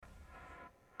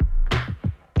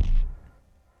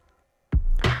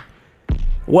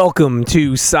Welcome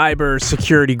to Cyber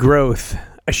Security Growth,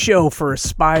 a show for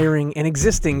aspiring and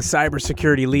existing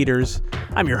cybersecurity leaders.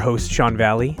 I'm your host, Sean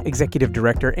Valley, Executive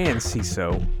Director and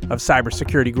CISO of Cyber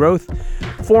Security Growth,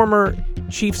 former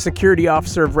Chief Security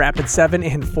Officer of Rapid7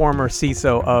 and former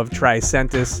CISO of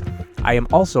Tricentis. I am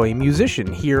also a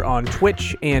musician here on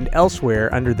Twitch and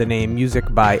elsewhere under the name Music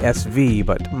by SV,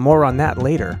 but more on that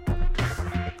later.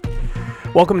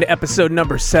 Welcome to episode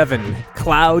number 7,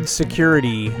 Cloud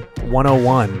Security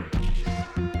 101.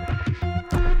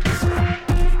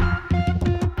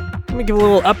 Let me give a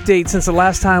little update since the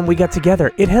last time we got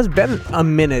together. It has been a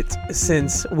minute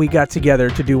since we got together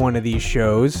to do one of these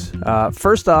shows.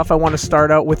 First off, I want to start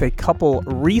out with a couple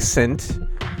recent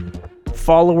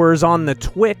followers on the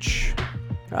Twitch.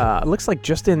 It looks like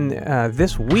just in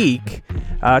this week,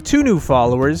 2 new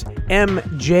followers,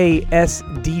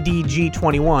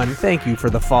 MJSDDG21, thank you for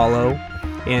the follow,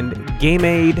 and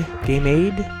GameAd,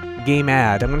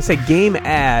 I'm going to say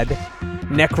GameAd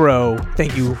Necro,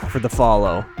 thank you for the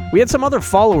follow. We had some other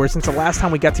followers since the last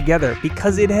time we got together,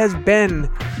 because it has been,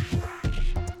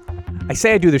 I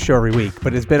say I do the show every week,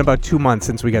 but it's been about 2 months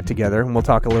since we got together, and we'll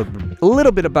talk a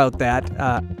little bit about that.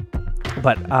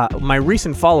 But my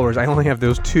recent followers, I only have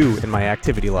those 2 in my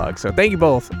activity log. So thank you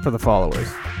both for the followers.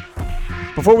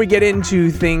 Before we get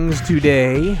into things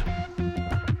today,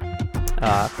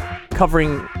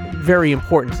 covering very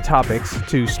important topics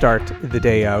to start the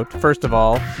day out. First of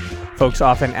all, folks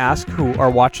often ask who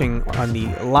are watching on the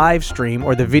live stream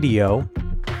or the video,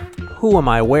 who am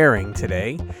I wearing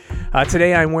today?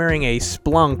 Today I'm wearing a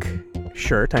Splunk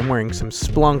shirt. I'm wearing some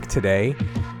Splunk today.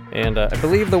 And I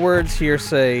believe the words here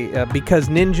say, because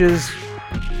ninjas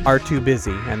are too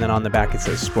busy. And then on the back it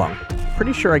says Splunk.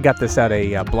 Pretty sure I got this at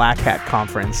a Black Hat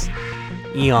conference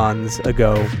eons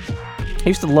ago. I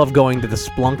used to love going to the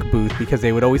Splunk booth because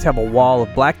they would always have a wall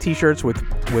of black t-shirts with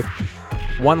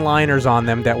one-liners on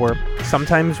them that were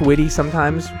sometimes witty,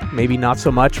 sometimes maybe not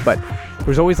so much. But there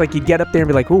was always like, you'd get up there and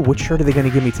be like, ooh, what shirt are they going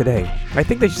to give me today? I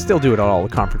think they should still do it at all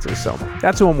the conferences. So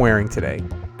that's who I'm wearing today.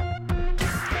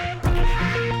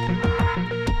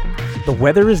 The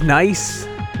weather is nice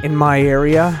in my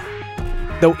area,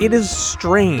 though it is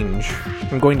strange.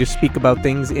 I'm going to speak about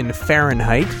things in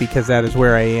Fahrenheit because that is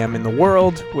where I am in the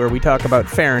world, where we talk about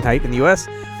Fahrenheit in the US.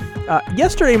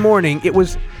 Yesterday morning, it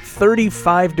was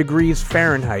 35 degrees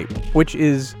Fahrenheit, which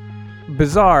is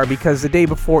bizarre because the day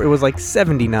before it was like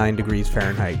 79 degrees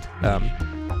Fahrenheit.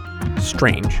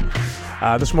 Strange.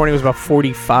 This morning was about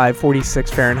 45,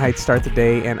 46 Fahrenheit to start the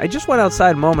day, and I just went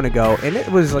outside a moment ago, and it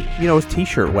was like, it was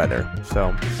t-shirt weather.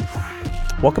 So,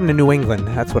 welcome to New England,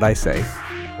 that's what I say.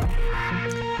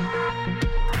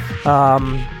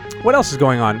 What else is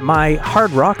going on? My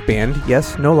hard rock band,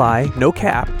 yes, no lie, no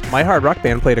cap, my hard rock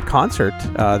band played a concert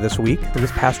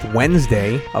this past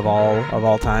Wednesday of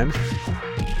all times.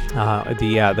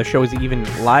 The show is even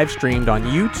live streamed on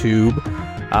YouTube.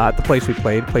 At the place we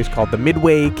played, a place called the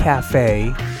Midway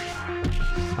Cafe.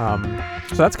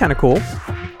 So that's kind of cool.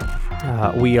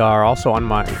 We are also on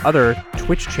my other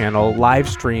Twitch channel live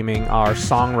streaming our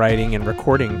songwriting and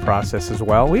recording process as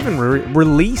well. We even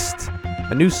released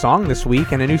a new song this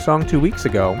week and a new song 2 weeks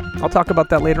ago. I'll talk about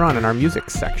that later on in our music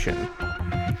section.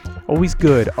 Always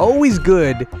good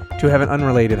to have an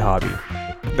unrelated hobby.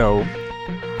 Though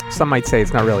some might say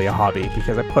it's not really a hobby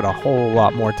because I put a whole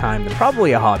lot more time than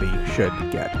probably a hobby should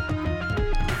get.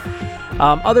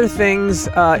 Other things,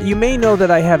 you may know that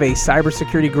I have a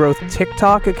Cybersecurity Growth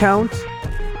TikTok account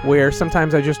where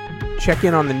sometimes I just check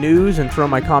in on the news and throw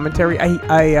my commentary.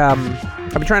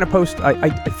 I've been trying to post.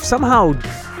 I somehow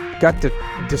got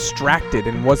distracted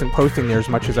and wasn't posting there as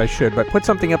much as I should, but put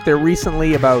something up there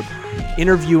recently about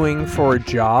interviewing for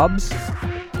jobs,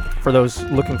 for those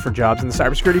looking for jobs in the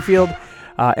cybersecurity field.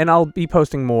 And I'll be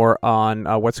posting more on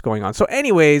what's going on. So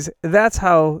anyways, that's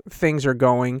how things are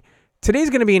going.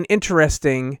 Today's going to be an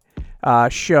interesting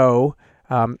show.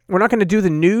 We're not going to do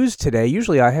the news today.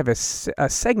 Usually I have a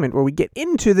segment where we get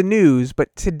into the news,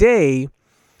 but today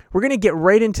we're going to get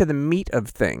right into the meat of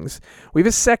things. We have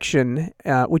a section,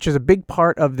 which is a big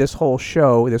part of this whole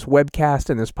show, this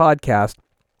webcast and this podcast,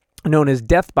 known as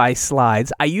Death by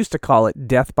Slides. I used to call it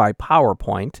Death by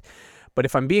PowerPoint. But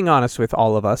if I'm being honest with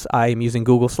all of us, I am using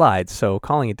Google Slides, so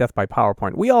calling it Death by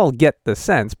PowerPoint. We all get the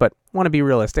sense, but want to be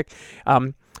realistic.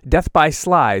 Death by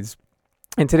Slides.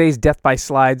 And today's Death by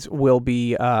Slides will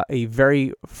be a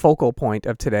very focal point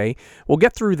of today. We'll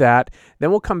get through that.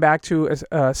 Then we'll come back to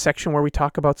a section where we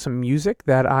talk about some music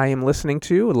that I am listening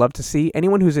to. I'd love to see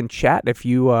anyone who's in chat. If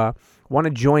you want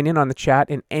to join in on the chat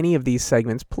in any of these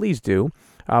segments, please do.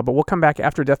 But we'll come back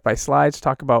after Death by Slides,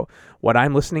 talk about what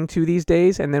I'm listening to these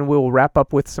days, and then we'll wrap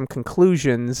up with some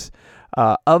conclusions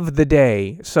of the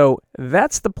day. So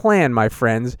that's the plan, my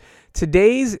friends.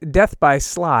 Today's Death by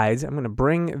Slides, I'm going to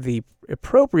bring the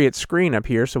appropriate screen up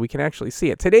here so we can actually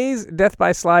see it. Today's Death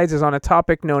by Slides is on a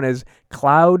topic known as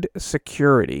cloud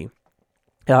security.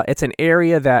 It's an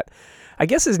area that I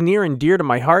guess is near and dear to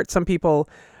my heart. Some people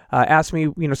ask me,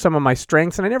 some of my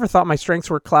strengths, and I never thought my strengths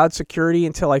were cloud security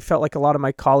until I felt like a lot of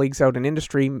my colleagues out in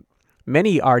industry,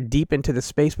 many are deep into the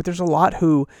space, but there's a lot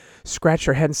who scratch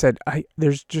their head and said,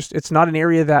 it's not an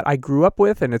area that I grew up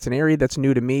with, and it's an area that's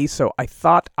new to me. So I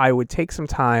thought I would take some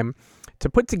time to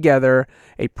put together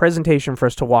a presentation for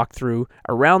us to walk through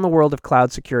around the world of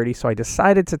cloud security. So I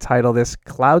decided to title this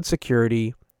Cloud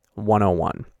Security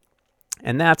 101.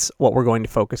 And that's what we're going to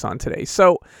focus on today.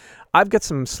 So I've got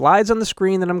some slides on the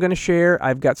screen that I'm going to share.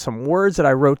 I've got some words that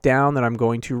I wrote down that I'm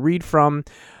going to read from.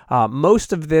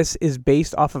 Most of this is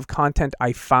based off of content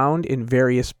I found in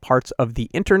various parts of the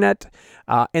internet.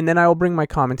 And then I will bring my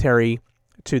commentary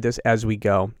to this as we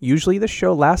go. Usually the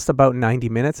show lasts about 90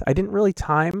 minutes. I didn't really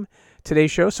time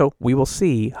today's show, so we will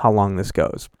see how long this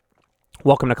goes.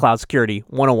 Welcome to Cloud Security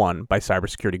 101 by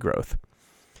Cybersecurity Growth.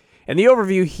 And the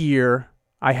overview here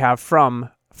I have from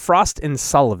Frost &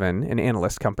 Sullivan, an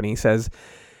analyst company, says,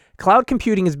 cloud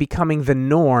computing is becoming the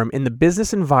norm in the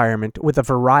business environment with a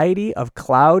variety of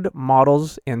cloud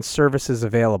models and services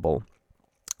available.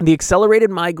 The accelerated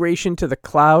migration to the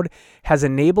cloud has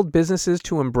enabled businesses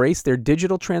to embrace their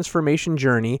digital transformation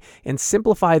journey and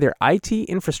simplify their IT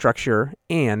infrastructure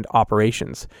and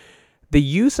operations. The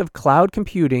use of cloud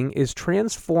computing is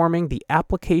transforming the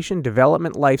application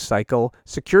development lifecycle,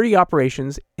 security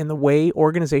operations, and the way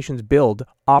organizations build,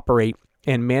 operate,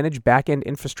 and manage back-end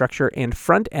infrastructure and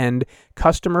front-end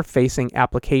customer-facing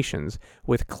applications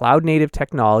with cloud-native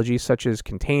technologies such as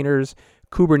containers,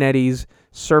 Kubernetes,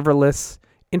 serverless,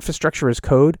 infrastructure as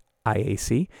code,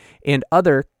 IAC, and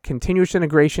other continuous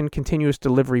integration, continuous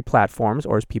delivery platforms,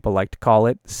 or as people like to call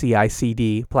it,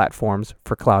 CI/CD platforms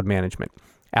for cloud management,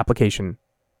 application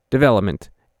development,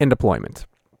 and deployment.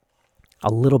 A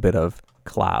little bit of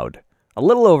cloud. A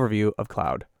little overview of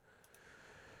cloud.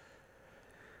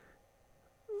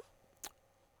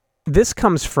 This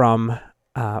comes from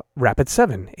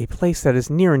Rapid7, a place that is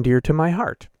near and dear to my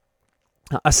heart.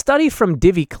 A study from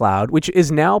DivvyCloud, which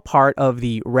is now part of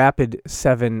the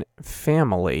Rapid7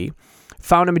 family,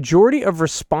 found a majority of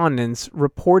respondents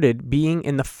reported being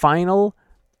in the final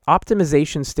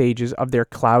optimization stages of their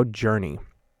cloud journey.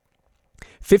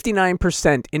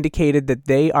 59% indicated that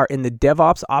they are in the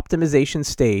DevOps optimization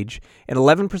stage, an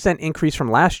 11% increase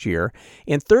from last year,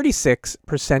 and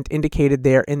 36% indicated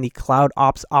they are in the Cloud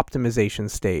Ops optimization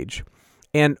stage.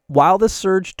 And while the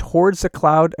surge towards the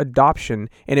cloud adoption,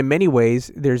 and in many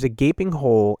ways, there's a gaping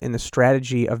hole in the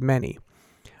strategy of many.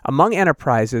 Among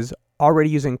enterprises already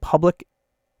using public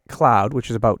cloud, which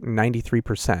is about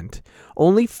 93%,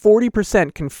 only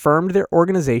 40% confirmed their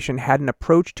organization had an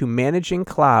approach to managing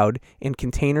cloud and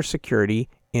container security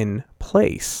in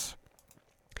place.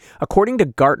 According to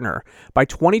Gartner, by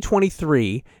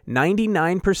 2023,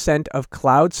 99% of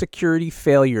cloud security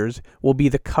failures will be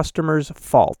the customer's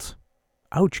fault.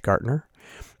 Ouch, Gartner.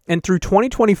 And through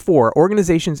 2024,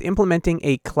 organizations implementing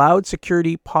a Cloud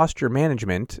Security Posture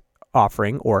Management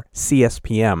offering, or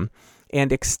CSPM,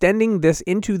 and extending this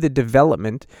into the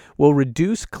development will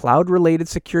reduce cloud-related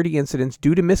security incidents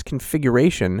due to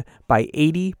misconfiguration by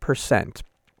 80%.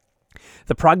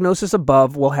 The prognosis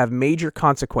above will have major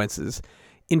consequences.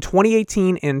 In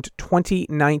 2018 and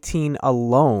 2019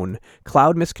 alone,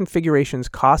 cloud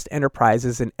misconfigurations cost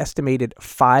enterprises an estimated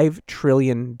 $5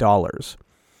 trillion.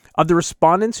 Of the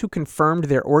respondents who confirmed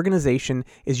their organization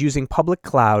is using public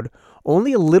cloud,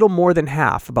 only a little more than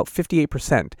half, about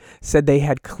 58%, said they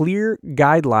had clear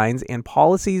guidelines and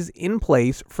policies in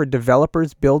place for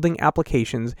developers building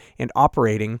applications and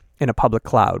operating in a public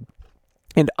cloud.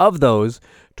 And of those,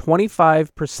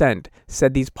 25%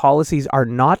 said these policies are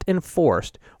not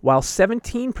enforced, while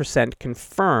 17%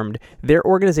 confirmed their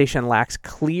organization lacks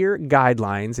clear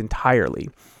guidelines entirely.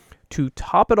 To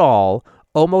top it all,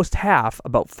 almost half,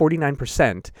 about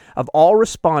 49%, of all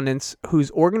respondents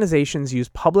whose organizations use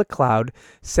public cloud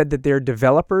said that their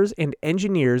developers and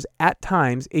engineers at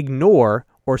times ignore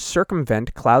or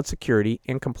circumvent cloud security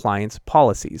and compliance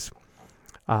policies.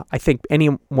 I think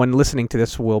anyone listening to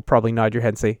this will probably nod your head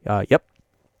and say, yep.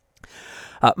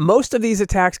 Most of these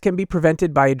attacks can be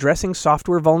prevented by addressing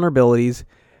software vulnerabilities,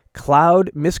 cloud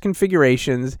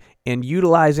misconfigurations, and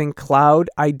utilizing cloud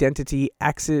identity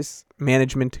access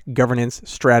management governance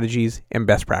strategies and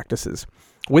best practices.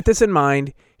 With this in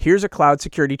mind, here's a cloud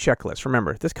security checklist.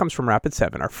 Remember, this comes from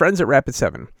Rapid7. Our friends at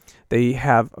Rapid7, they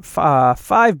have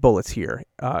 5 bullets here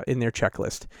in their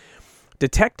checklist.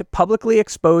 Detect publicly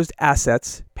exposed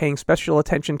assets, paying special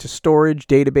attention to storage,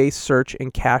 database, search,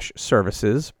 and cache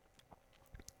services.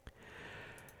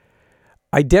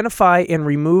 Identify and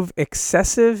remove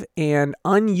excessive and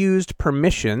unused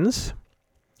permissions.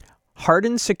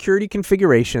 Harden security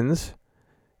configurations.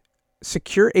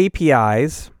 Secure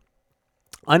APIs.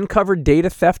 Uncover data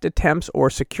theft attempts or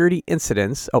security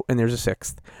incidents. Oh, and there's a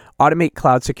 6th. Automate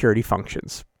cloud security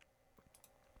functions.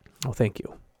 Oh, thank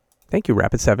you. Thank you,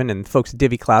 Rapid7 and folks at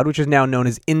Divi Cloud, which is now known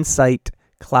as Insight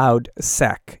Cloud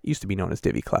Sec. It used to be known as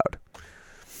Divi Cloud.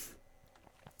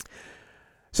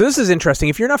 So this is interesting.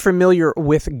 If you're not familiar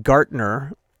with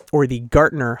Gartner or the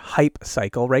Gartner hype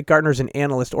cycle, right? Gartner's an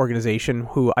analyst organization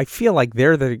who I feel like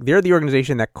they're the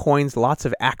organization that coins lots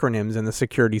of acronyms in the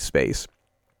security space.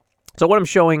 So what I'm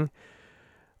showing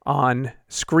on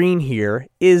screen here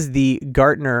is the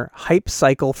Gartner hype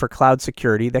cycle for cloud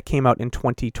security that came out in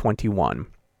 2021.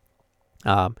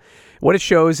 What it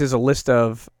shows is a list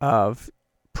of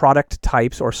product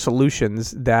types or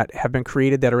solutions that have been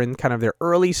created that are in kind of their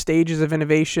early stages of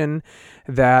innovation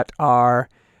that are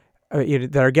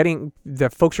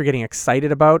that folks are getting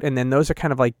excited about, and then those are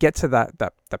kind of like get to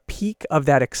the peak of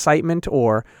that excitement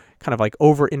or kind of like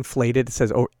overinflated. It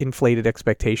says inflated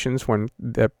expectations when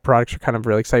the products are kind of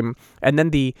really exciting, and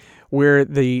then where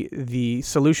the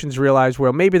solutions realize,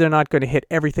 well, maybe they're not going to hit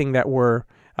everything that were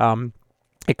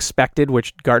expected,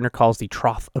 which Gartner calls the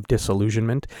trough of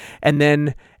disillusionment. And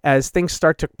then as things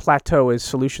start to plateau, as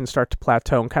solutions start to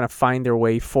plateau and kind of find their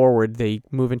way forward, they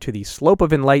move into the slope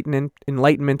of enlightenment, and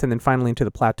then finally into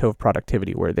the plateau of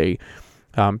productivity, where they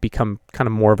become kind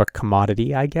of more of a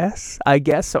commodity, I guess.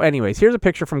 So anyways, here's a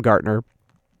picture from Gartner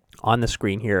on the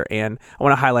screen here, and I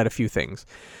want to highlight a few things.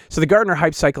 So the Gartner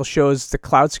hype cycle shows the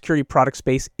cloud security product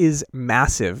space is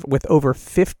massive, with over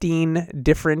 15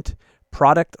 different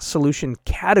product solution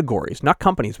categories, not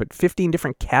companies, but 15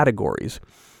 different categories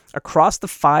across the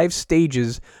 5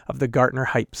 stages of the Gartner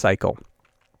hype cycle.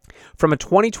 From a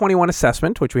 2021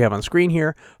 assessment, which we have on screen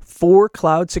here, 4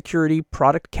 cloud security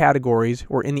product categories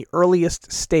were in the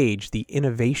earliest stage, the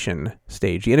innovation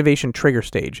stage, the innovation trigger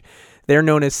stage. They're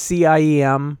known as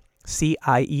CIEM,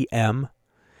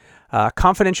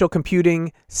 confidential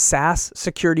computing, SaaS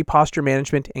Security Posture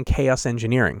Management, and chaos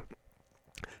engineering.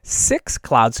 6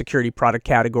 cloud security product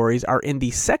categories are in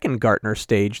the second Gartner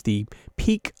stage, the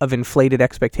peak of inflated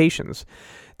expectations.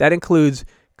 That includes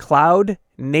cloud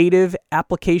native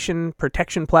application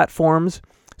protection platforms,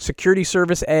 security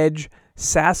service edge,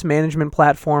 SaaS management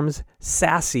platforms,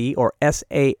 SASE or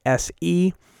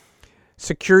SASE,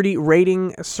 security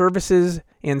rating services,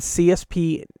 and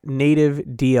CSP native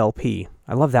DLP.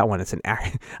 I love that one. It's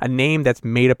a name that's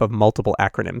made up of multiple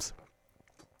acronyms.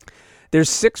 There's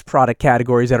 6 product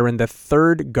categories that are in the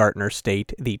third Gartner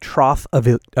state, the trough of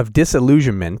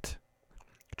disillusionment.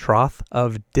 Trough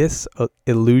of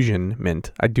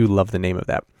disillusionment. I do love the name of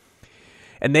that.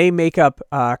 And they make up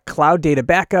cloud data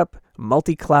backup,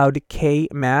 multi-cloud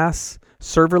KMAS,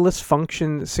 serverless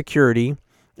function security,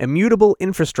 immutable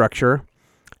infrastructure,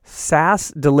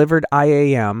 SaaS delivered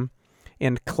IAM,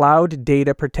 and cloud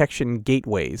data protection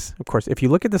gateways. Of course, if you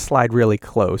look at the slide really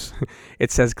close,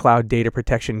 it says cloud data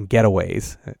protection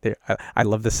getaways. I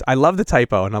love this. I love the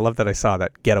typo, and I love that I saw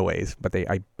that, getaways, but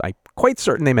I'm quite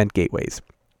certain they meant gateways.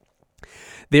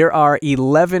 There are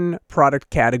 11 product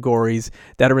categories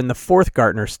that are in the fourth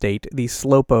Gartner state, the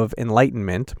slope of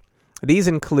enlightenment. These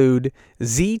include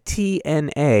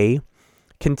ZTNA,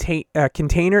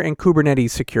 Container and Kubernetes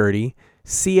Security,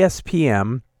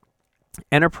 CSPM,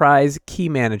 Enterprise Key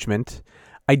Management,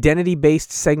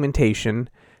 Identity-Based Segmentation,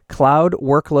 Cloud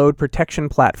Workload Protection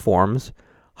Platforms,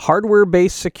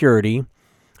 Hardware-Based Security,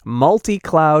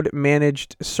 Multi-Cloud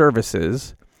Managed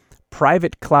Services,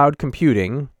 Private Cloud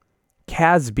Computing,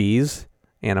 CASBs,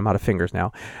 and I'm out of fingers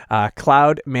now,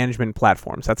 Cloud Management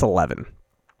Platforms. That's 11.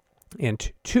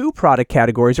 And 2 product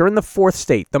categories are in the fourth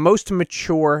state, the most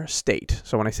mature state.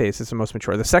 So when I say this is the most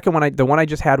mature, the second one, the one I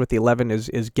just had with the 11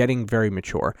 is getting very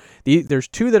mature. There's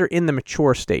 2 that are in the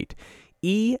mature state,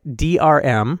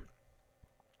 EDRM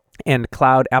and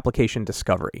Cloud Application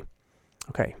Discovery.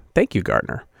 Okay, thank you,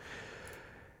 Gartner.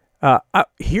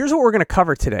 Here's what we're going to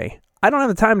cover today. I don't have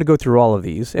the time to go through all of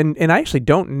these, and I actually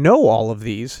don't know all of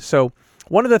these, so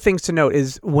one of the things to note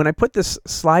is when I put this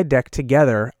slide deck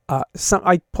together,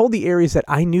 I pulled the areas that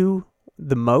I knew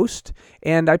the most,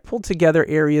 and I pulled together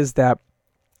areas that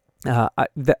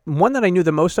The one that I knew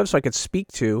the most of, so I could speak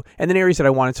to, and then areas that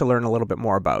I wanted to learn a little bit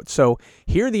more about. So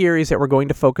here are the areas that we're going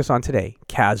to focus on today.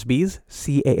 CASBs,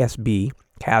 CASB,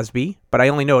 CASB, but I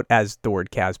only know it as the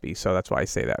word CASB, so that's why I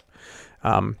say that.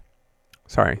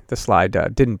 Sorry, the slide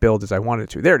didn't build as I wanted it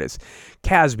to. There it is.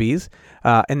 CASBs,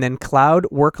 and then Cloud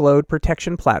Workload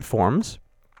Protection Platforms,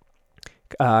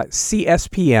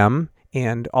 CSPM,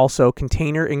 and also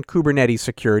Container and Kubernetes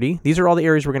Security. These are all the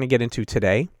areas we're going to get into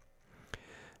today.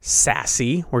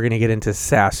 SASE, we're going to get into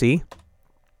SASE.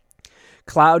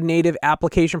 Cloud Native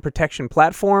Application Protection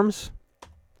Platforms,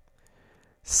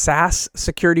 SaaS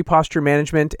Security Posture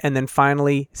Management, and then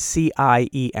finally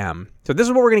CIEM. So this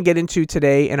is what we're going to get into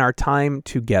today in our time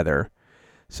together.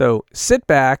 So sit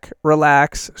back,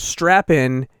 relax, strap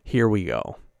in, here we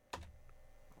go.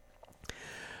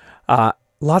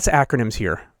 Lots of acronyms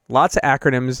here. Lots of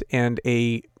acronyms and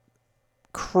a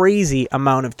crazy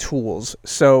amount of tools.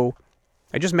 So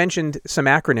I just mentioned some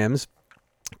acronyms: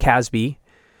 CASB,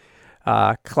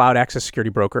 Cloud Access Security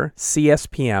Broker;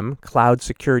 CSPM, Cloud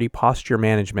Security Posture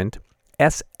Management;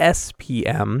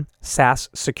 SSPM, SaaS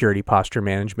Security Posture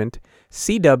Management;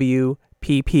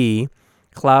 CWPP,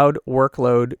 Cloud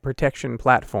Workload Protection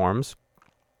Platforms;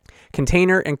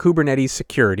 Container and Kubernetes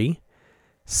Security;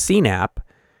 CNAPP,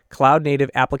 Cloud Native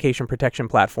Application Protection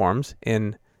Platforms;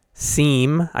 in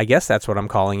CIEM, I guess that's what I'm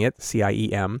calling it,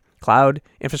 CIEM, Cloud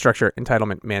Infrastructure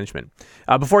Entitlement Management.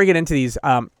 Before I get into these,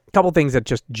 a couple things that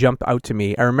just jump out to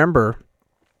me. I remember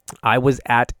I was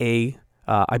at it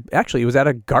was at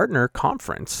a Gartner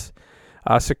conference,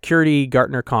 security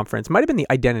Gartner conference. Might have been the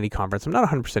Identity Conference. I'm not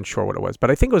 100% sure what it was, but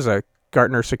I think it was a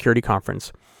Gartner security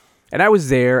conference. And I was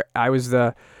there. I was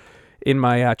in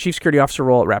my chief security officer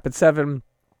role at Rapid7.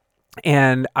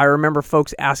 And I remember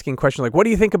folks asking questions like, what do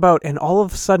you think about? And all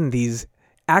of a sudden, these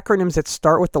acronyms that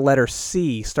start with the letter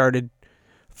C started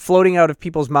floating out of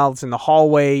people's mouths in the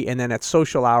hallway and then at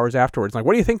social hours afterwards. Like,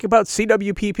 what do you think about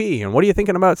CWPP? And what are you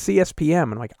thinking about CSPM?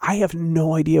 And I'm like, I have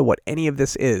no idea what any of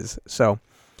this is. So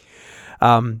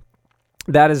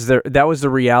that was the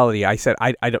reality. I said,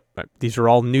 I don't, these are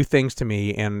all new things to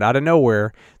me. And out of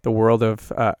nowhere, the world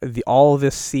of all of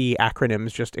this C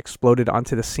acronyms just exploded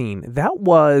onto the scene. That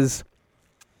was,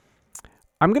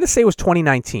 I'm going to say it was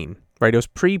 2019, right? It was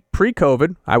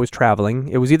pre-COVID. I was traveling.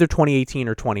 It was either 2018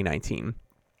 or 2019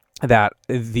 that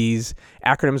these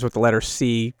acronyms with the letter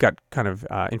C got kind of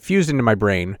infused into my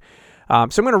brain. So I'm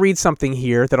going to read something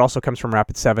here that also comes from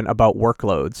Rapid7 about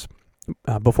workloads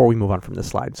before we move on from this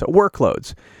slide. So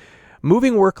workloads.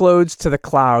 Moving workloads to the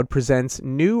cloud presents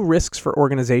new risks for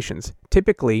organizations.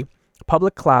 Typically,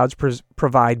 public clouds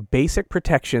provide basic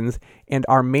protections and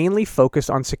are mainly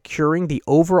focused on securing the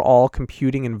overall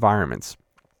computing environments.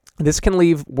 This can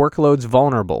leave workloads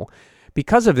vulnerable.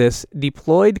 Because of this,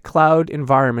 deployed cloud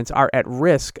environments are at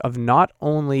risk of not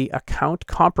only account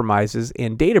compromises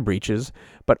and data breaches,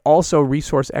 but also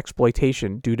resource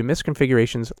exploitation due to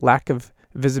misconfigurations, lack of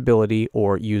visibility,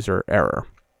 or user error.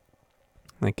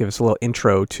 That gives us a little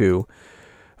intro to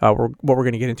what we're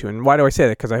going to get into. And why do I say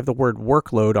that? Because I have the word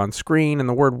workload on screen, and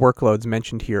the word workload's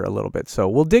mentioned here a little bit. So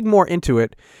we'll dig more into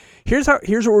it. Here's what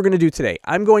we're going to do today.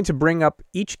 I'm going to bring up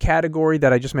each category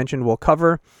that I just mentioned we'll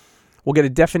cover. We'll get a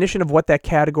definition of what that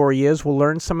category is. We'll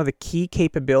learn some of the key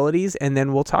capabilities, and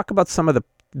then we'll talk about some of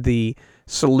the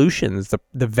solutions,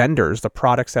 the vendors, the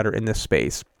products that are in this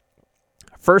space.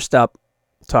 First up,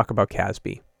 we'll talk about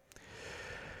CASB.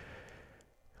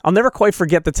 I'll never quite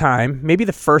forget the time, maybe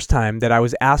the first time, that I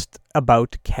was asked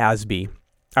about CASB.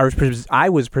 I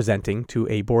was presenting to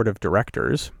a board of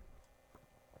directors.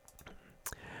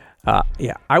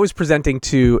 I was presenting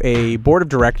to a board of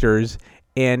directors,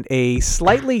 and a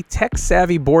slightly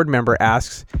tech-savvy board member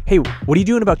asks, hey, what are you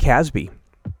doing about CASB?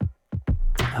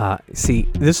 See,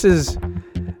 this is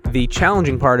the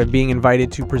challenging part of being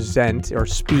invited to present or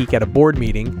speak at a board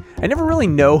meeting. I never really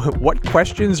know what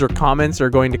questions or comments are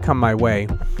going to come my way.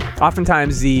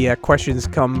 Oftentimes, the questions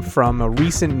come from a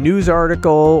recent news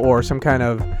article or some kind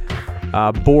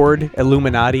of board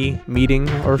Illuminati meeting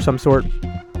or some sort.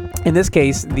 In this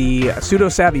case, the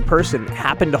pseudo-savvy person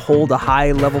happened to hold a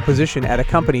high-level position at a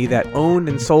company that owned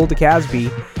and sold to CASB,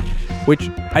 which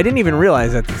I didn't even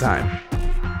realize at the time.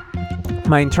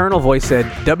 My internal voice said,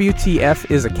 WTF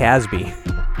is a CASB.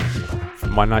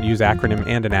 Why not use acronym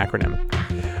and an acronym?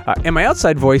 And my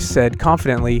outside voice said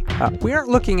confidently, we aren't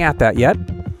looking at that yet,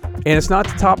 and it's not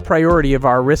the top priority of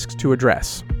our risks to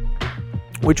address,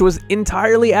 which was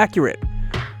entirely accurate.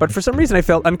 But for some reason, I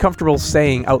felt uncomfortable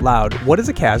saying out loud, what is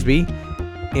a CASB?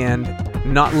 And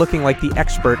not looking like the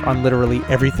expert on literally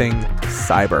everything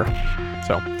cyber.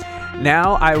 So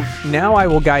Now I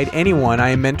will guide anyone I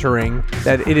am mentoring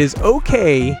that it is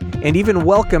okay and even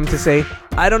welcome to say,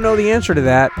 I don't know the answer to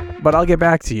that, but I'll get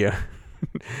back to you.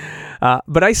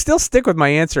 But I still stick with my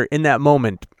answer in that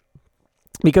moment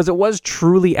because it was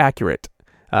truly accurate.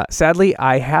 Sadly,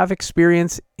 I have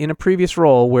experience in a previous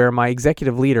role where my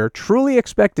executive leader truly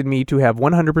expected me to have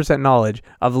 100% knowledge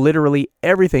of literally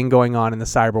everything going on in the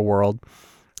cyber world,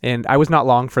 and I was not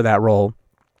long for that role.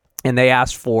 And they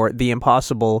asked for the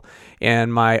impossible,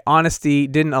 and my honesty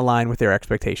didn't align with their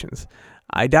expectations.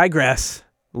 I digress.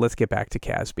 Let's get back to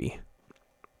CASB.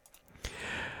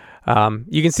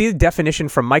 You can see the definition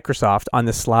from Microsoft on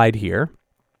the slide here.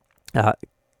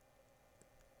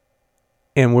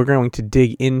 And we're going to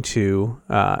dig into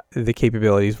the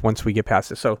capabilities once we get past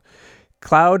this. So,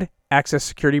 Cloud Access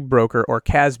Security Broker, or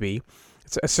CASB,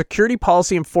 it's a security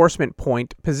policy enforcement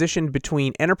point positioned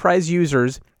between enterprise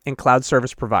users and cloud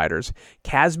service providers.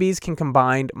 CASBs can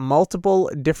combine multiple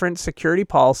different security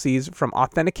policies from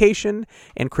authentication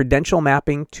and credential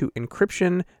mapping to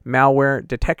encryption, malware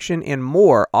detection, and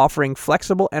more, offering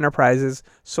flexible enterprises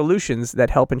solutions that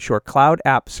help ensure cloud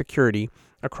app security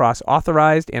across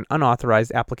authorized and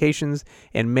unauthorized applications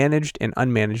and managed and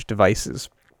unmanaged devices.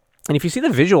 And if you see the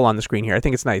visual on the screen here, I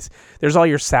think it's nice. There's all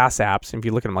your SaaS apps, and if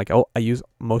you look at them like, oh, I use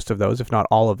most of those, if not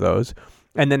all of those.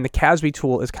 And then the CASB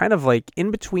tool is kind of like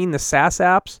in between the SaaS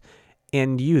apps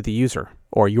and you, the user,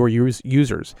 or your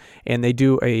users. And they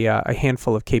do a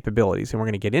handful of capabilities, and we're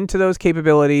going to get into those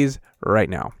capabilities right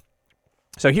now.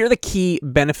 So here are the key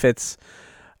benefits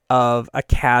of a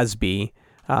CASB,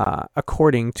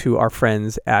 according to our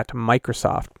friends at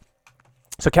Microsoft.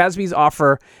 So CASBs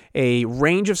offer a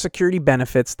range of security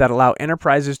benefits that allow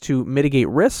enterprises to mitigate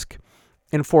risk,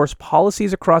 enforce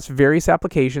policies across various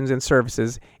applications and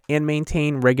services, and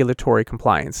maintain regulatory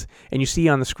compliance. And you see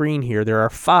on the screen here, there are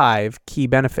 5 key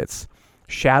benefits: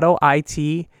 shadow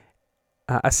IT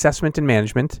assessment and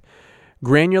management,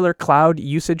 granular cloud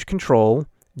usage control,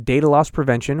 data loss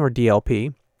prevention, or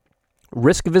DLP,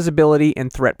 risk visibility,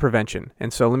 and threat prevention.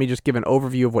 And so let me just give an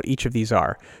overview of what each of these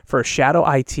are. For shadow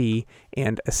IT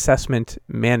and assessment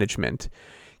management,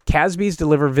 CASBs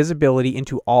deliver visibility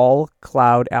into all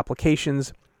cloud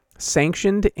applications,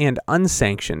 sanctioned and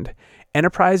unsanctioned.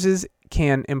 Enterprises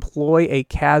can employ a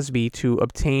CASB to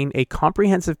obtain a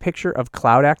comprehensive picture of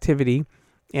cloud activity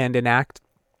and enact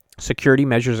security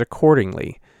measures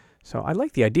accordingly. So I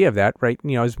like the idea of that, right?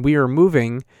 You know, as we are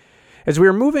moving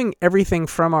everything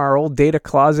from our old data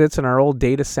closets and our old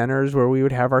data centers where we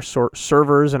would have our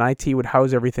servers and IT would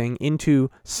house everything into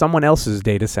someone else's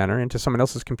data center, into someone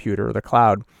else's computer or the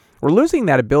cloud, we're losing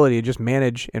that ability to just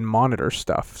manage and monitor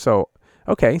stuff. So,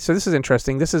 okay, so this is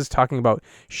interesting. This is talking about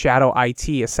shadow IT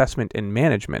assessment and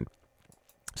management.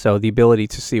 So the ability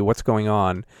to see what's going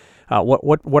on,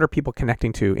 what are people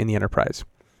connecting to in the enterprise.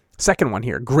 Second one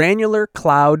here, granular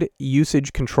cloud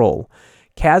usage control.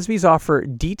 CASBs offer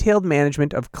detailed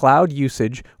management of cloud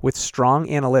usage with strong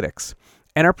analytics.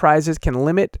 Enterprises can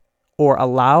limit or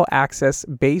allow access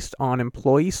based on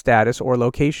employee status or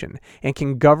location, and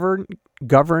can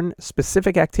govern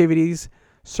specific activities,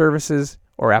 services,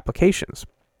 or applications.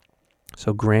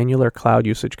 So granular cloud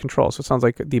usage control. So it sounds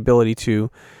like the ability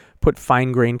to put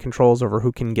fine-grained controls over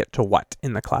who can get to what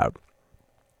in the cloud.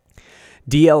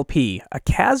 DLP. A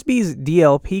CASB's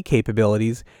DLP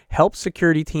capabilities help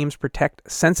security teams protect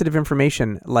sensitive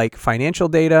information like financial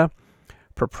data,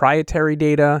 proprietary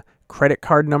data, credit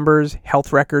card numbers,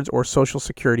 health records, or social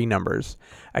security numbers.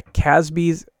 A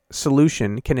CASB's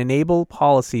solution can enable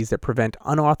policies that prevent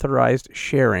unauthorized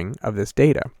sharing of this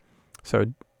data. So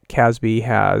CASB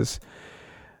has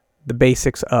the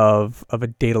basics of a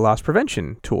data loss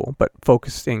prevention tool, but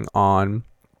focusing on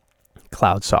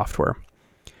cloud software.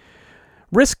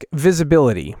 Risk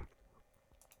visibility.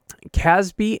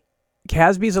 CASBs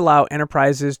allow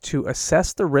enterprises to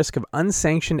assess the risk of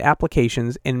unsanctioned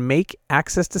applications and make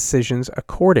access decisions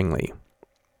accordingly.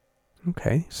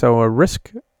 Okay, so a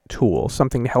risk tool,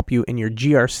 something to help you in your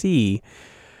GRC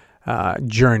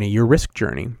journey, your risk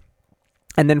journey.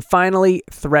 And then finally,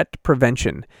 threat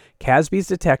prevention. CASBs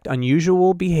detect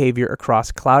unusual behavior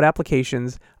across cloud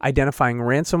applications, identifying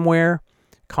ransomware,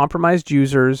 compromised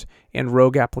users, and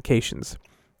rogue applications.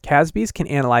 CASBs can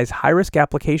analyze high-risk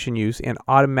application use and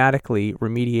automatically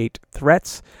remediate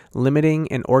threats,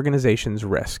 limiting an organization's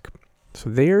risk. So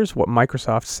there's what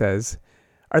Microsoft says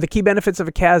are the key benefits of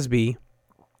a CASB.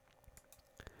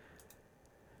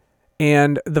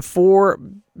 And the 4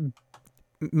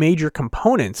 major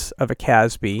components of a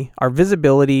CASB are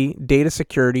visibility, data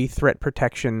security, threat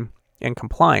protection, and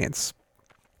compliance.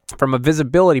 From a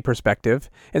visibility perspective,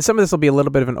 and some of this will be a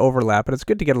little bit of an overlap, but it's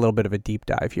good to get a little bit of a deep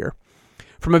dive here.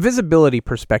 From a visibility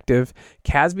perspective,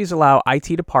 CASBs allow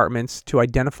IT departments to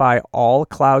identify all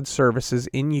cloud services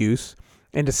in use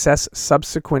and assess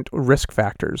subsequent risk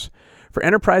factors. For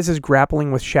enterprises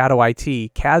grappling with shadow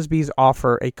IT, CASBs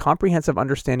offer a comprehensive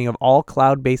understanding of all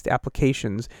cloud-based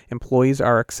applications employees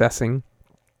are accessing.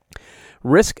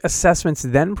 Risk assessments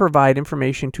then provide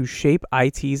information to shape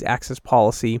IT's access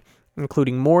policy,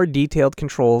 including more detailed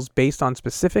controls based on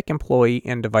specific employee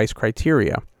and device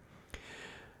criteria.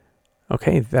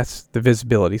 Okay, that's the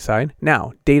visibility side.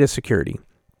 Now, data security.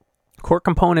 Core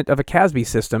component of a CASB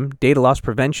system, data loss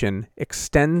prevention,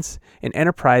 extends an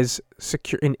enterprise's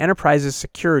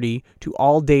security to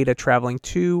all data traveling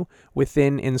to,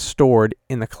 within, and stored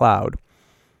in the cloud,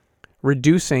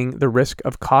 reducing the risk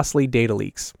of costly data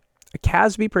leaks. A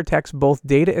CASB protects both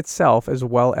data itself as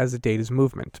well as the data's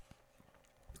movement.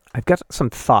 I've got some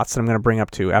thoughts that I'm going to bring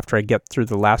up to after I get through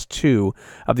the last two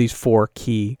of these four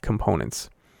key components.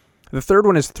 The third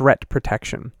one is threat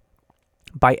protection.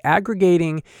 By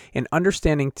aggregating and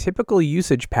understanding typical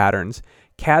usage patterns,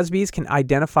 CASBs can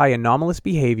identify anomalous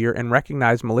behavior and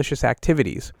recognize malicious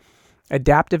activities.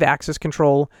 Adaptive access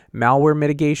control, malware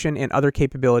mitigation, and other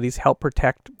capabilities help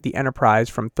protect the enterprise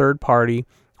from third-party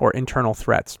or internal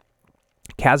threats.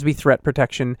 CASB threat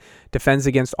protection defends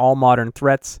against all modern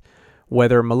threats,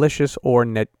 whether malicious or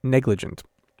negligent.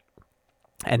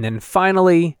 And then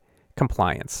finally,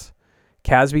 compliance.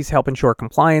 CASBs help ensure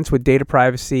compliance with data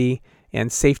privacy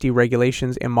and safety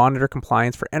regulations and monitor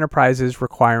compliance for enterprises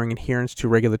requiring adherence to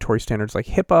regulatory standards like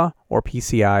HIPAA or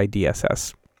PCI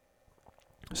DSS.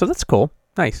 So that's cool.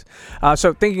 Nice.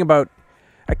 So thinking about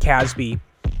a CASB,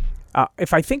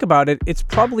 if I think about it, it's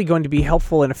probably going to be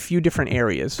helpful in a few different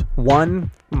areas. One,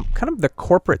 kind of the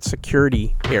corporate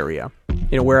security area,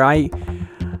 where I'm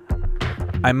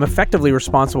effectively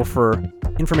responsible for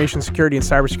information security and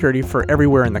cybersecurity for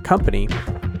everywhere in the company.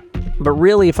 But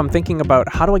really, if I'm thinking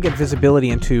about how do I get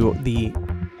visibility into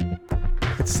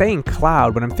it's saying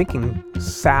cloud, but I'm thinking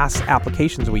SaaS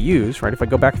applications we use, right? If I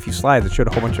go back a few slides, it showed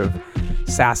a whole bunch of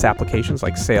SaaS applications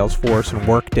like Salesforce and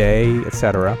Workday,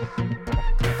 etc.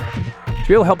 To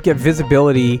be able to help get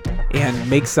visibility and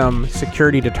make some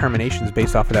security determinations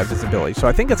based off of that visibility. So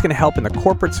I think that's going to help in the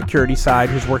corporate security side,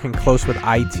 who's working close with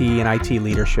IT and IT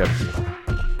leadership.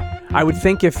 I would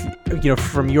think if,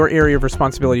 from your area of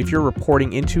responsibility, if you're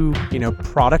reporting into,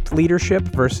 product leadership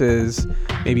versus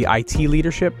maybe IT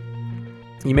leadership,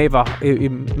 you may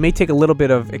it may take a little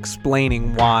bit of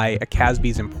explaining why a CASB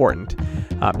is important,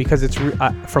 because it's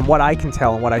from what I can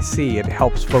tell and what I see, it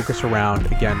helps focus around,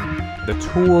 again, the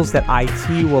tools that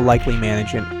IT will likely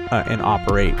manage and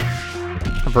operate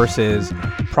versus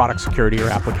product security or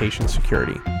application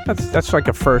security. That's like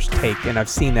a first take, and I've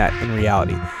seen that in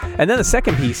reality. And then the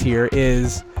second piece here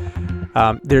is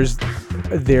there's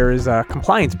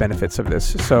compliance benefits of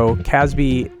this. So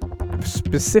CASB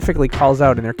specifically calls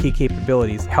out in their key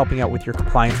capabilities helping out with your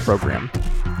compliance program,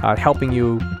 helping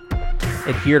you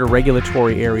adhere to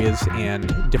regulatory areas and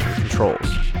different controls.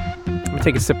 I'm going to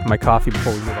take a sip of my coffee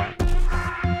before we move on.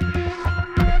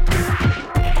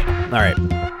 All right.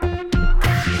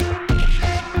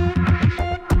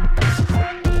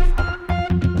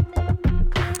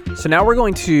 So now we're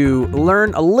going to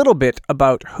learn a little bit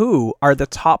about who are the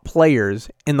top players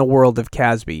in the world of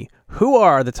CASB. Who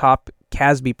are the top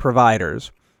CASB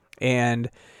providers?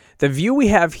 And the view we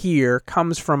have here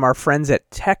comes from our friends at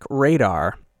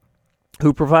TechRadar,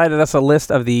 who provided us a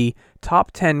list of the top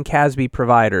 10 CASB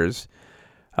providers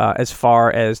as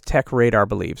far as TechRadar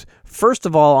believes. First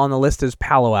of all on the list is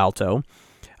Palo Alto.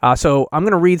 So I'm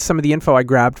going to read some of the info I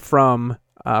grabbed from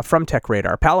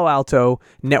TechRadar. Palo Alto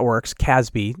Networks,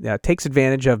 CASB, takes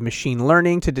advantage of machine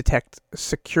learning to detect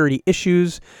security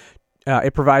issues.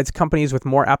 It provides companies with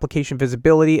more application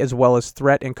visibility as well as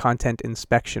threat and content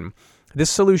inspection.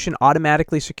 This solution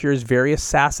automatically secures various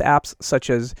SaaS apps such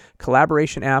as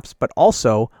collaboration apps, but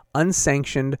also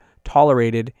unsanctioned,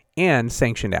 tolerated, and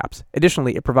sanctioned apps.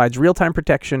 Additionally, it provides real-time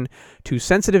protection to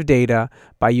sensitive data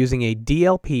by using a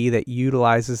DLP that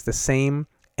utilizes the same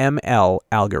ML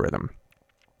algorithm.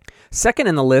 Second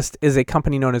in the list is a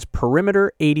company known as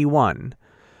Perimeter 81.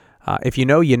 If you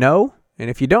know, you know, and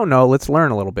if you don't know, let's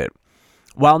learn a little bit.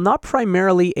 While not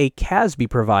primarily a CASB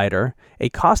provider, a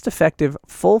cost-effective,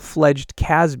 full-fledged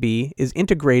CASB is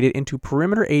integrated into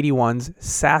Perimeter 81's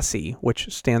SASE, which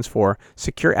stands for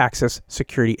Secure Access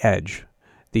Security Edge,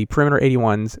 the Perimeter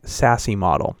 81's SASE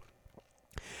model.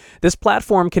 This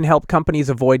platform can help companies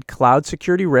avoid cloud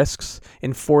security risks,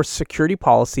 enforce security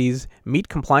policies, meet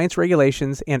compliance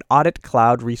regulations, and audit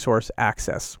cloud resource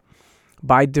access.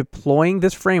 By deploying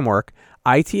this framework,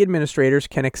 IT administrators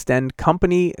can extend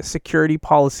company security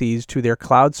policies to their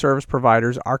cloud service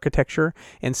provider's architecture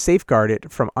and safeguard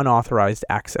it from unauthorized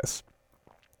access.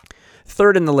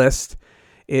 Third in the list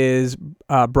is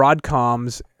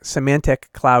Broadcom's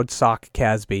Symantec Cloud SOC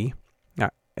CASB. Now,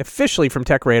 officially from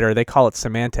TechRadar, they call it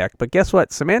Symantec, but guess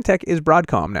what? Symantec is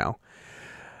Broadcom now.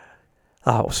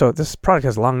 So this product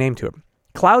has a long name to it.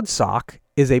 Cloud SOC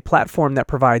is a platform that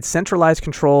provides centralized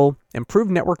control, improved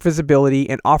network visibility,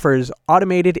 and offers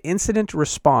automated incident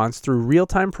response through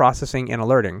real-time processing and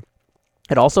alerting.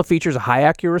 It also features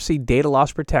high-accuracy data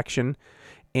loss protection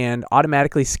and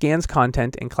automatically scans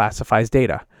content and classifies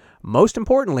data. Most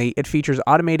importantly, it features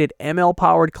automated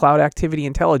ML-powered cloud activity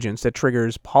intelligence that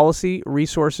triggers policy,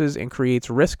 resources, and creates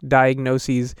risk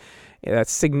diagnoses that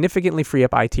significantly free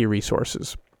up IT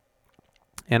resources.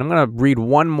 And I'm going to read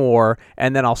one more,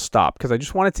 and then I'll stop, because I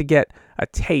just wanted to get a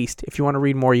taste. If you want to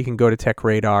read more, you can go to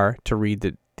TechRadar to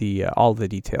read all of the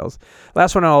details.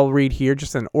 Last one I'll read here,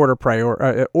 just an order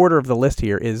of the list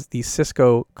here, is the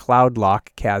Cisco Cloud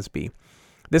Lock CASB.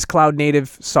 This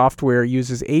cloud-native software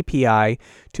uses API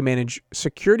to manage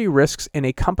security risks in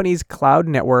a company's cloud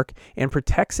network and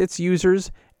protects its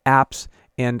users, apps,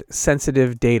 and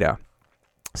sensitive data.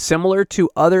 Similar to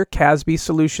other CASB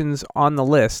solutions on the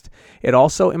list, it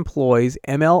also employs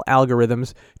ML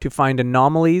algorithms to find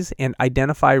anomalies and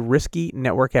identify risky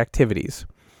network activities,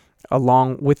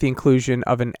 along with the inclusion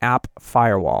of an app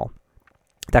firewall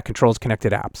that controls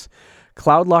connected apps.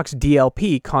 CloudLock's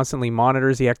DLP constantly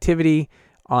monitors the activity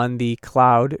on the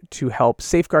cloud to help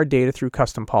safeguard data through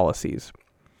custom policies.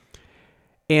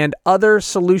 And other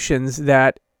solutions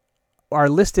that are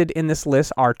listed in this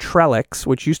list are Trellix,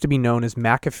 which used to be known as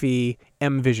McAfee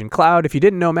mVision Cloud. If you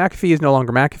didn't know, McAfee is no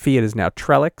longer McAfee. It is now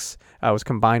Trellix. It was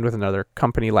combined with another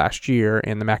company last year,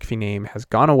 and the McAfee name has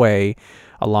gone away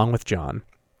along with John.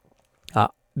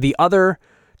 The other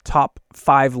top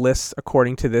 5 lists,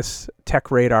 according to this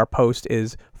TechRadar post,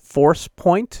 is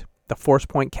ForcePoint, the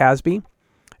ForcePoint CASB.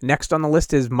 Next on the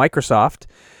list is Microsoft,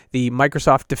 the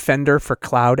Microsoft Defender for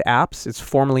Cloud Apps. It's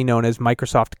formerly known as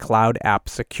Microsoft Cloud App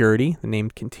Security. The name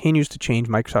continues to change.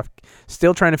 Microsoft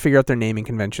still trying to figure out their naming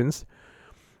conventions.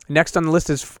 Next on the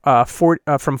list is from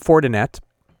Fortinet.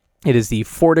 It is the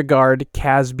FortiGuard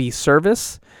CASB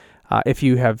service. If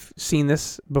you have seen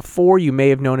this before, you may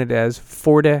have known it as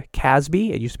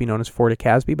FortiCASB. It used to be known as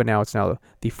FortiCASB, but now it's the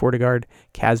FortiGuard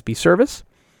CASB service.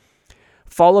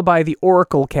 Followed by the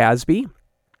Oracle CASB.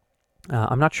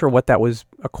 I'm not sure what that was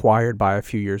acquired by a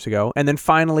few years ago. And then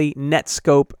finally,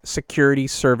 Netscope Security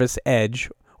Service Edge,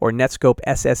 or Netscope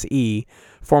SSE,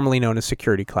 formerly known as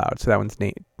Security Cloud. So that one's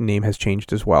name has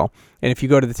changed as well. And if you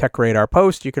go to the TechRadar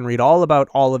post, you can read all about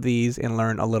all of these and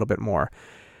learn a little bit more.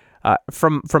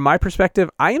 From my perspective,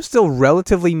 I am still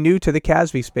relatively new to the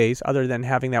CASB space, other than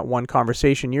having that one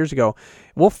conversation years ago.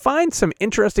 We'll find some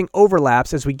interesting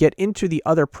overlaps as we get into the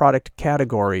other product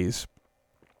categories,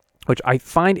 which I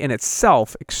find in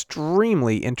itself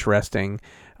extremely interesting,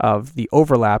 of the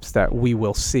overlaps that we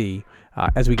will see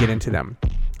as we get into them.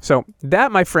 So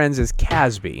that, my friends, is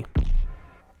CASB.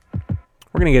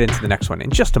 We're going to get into the next one in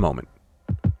just a moment.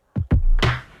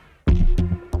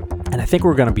 And I think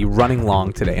we're going to be running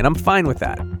long today, and I'm fine with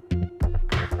that.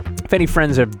 If any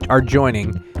friends are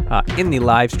joining in the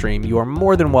live stream, you are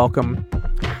more than welcome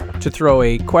to throw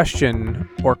a question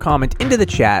or comment into the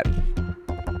chat.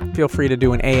 Feel free to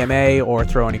do an AMA or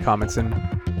throw any comments in,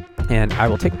 and I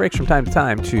will take breaks from time to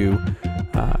time to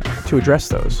address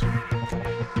those.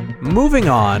 Moving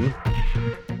on,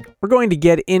 we're going to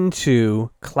get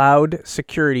into Cloud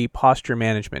Security Posture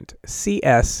Management,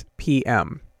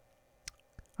 CSPM.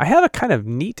 I have a kind of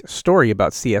neat story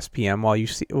about CSPM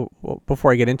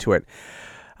before I get into it.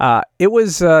 It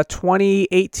was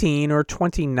 2018 or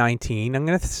 2019. I'm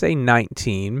going to say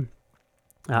 19.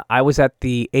 I was at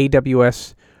the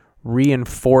AWS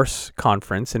Reinforce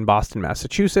conference in Boston,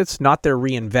 Massachusetts, not their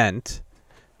reInvent,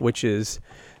 which is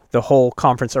the whole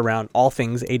conference around all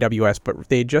things AWS, but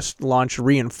they just launched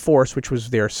Reinforce, which was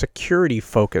their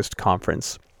security-focused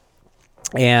conference.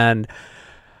 And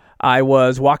I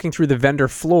was walking through the vendor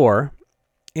floor,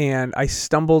 and I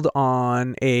stumbled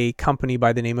on a company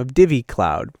by the name of Divi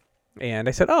Cloud. And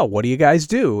I said, "Oh, what do you guys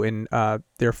do?" And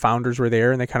their founders were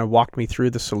there, and they kind of walked me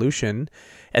through the solution.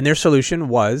 And their solution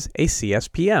was a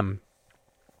CSPM.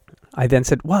 I then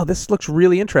said, "Wow, this looks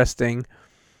really interesting.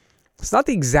 It's not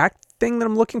the exact thing that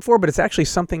I'm looking for, but it's actually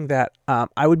something that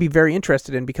I would be very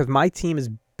interested in, because my team has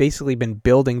basically been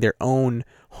building their own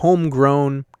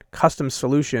homegrown custom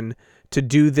solution to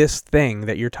do this thing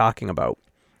that you're talking about."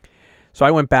 So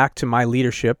I went back to my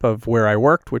leadership of where I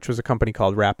worked, which was a company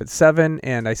called Rapid7,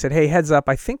 and I said, hey, heads up,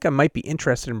 I think I might be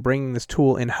interested in bringing this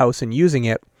tool in-house and using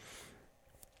it,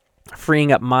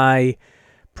 freeing up my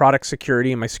product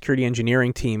security and my security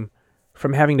engineering team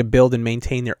from having to build and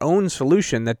maintain their own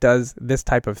solution that does this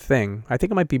type of thing. I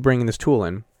think I might be bringing this tool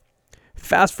in.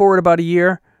 Fast forward about a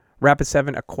year,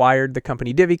 Rapid7 acquired the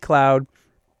company DivvyCloud,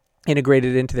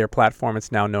 integrated it into their platform.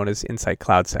 It's now known as Insight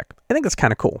CloudSec. I think that's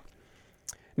kind of cool.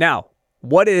 Now,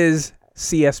 what is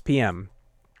CSPM?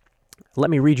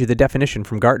 Let me read you the definition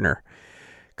from Gartner.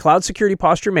 Cloud Security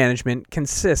Posture Management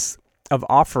consists of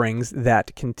offerings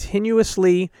that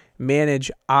continuously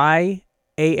manage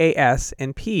IaaS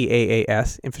and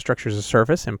PaaS, infrastructure as a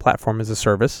service and platform as a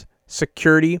service,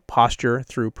 security posture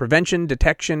through prevention,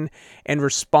 detection, and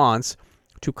response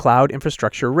to cloud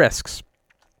infrastructure risks.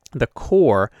 The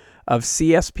core of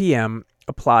CSPM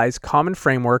applies common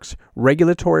frameworks,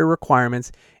 regulatory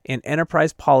requirements, and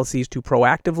enterprise policies to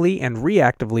proactively and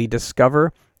reactively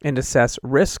discover and assess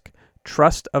risk,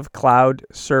 trust of cloud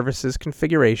services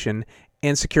configuration,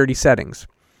 and security settings.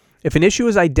 If an issue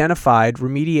is identified,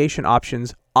 remediation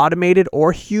options, automated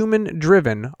or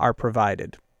human-driven, are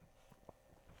provided.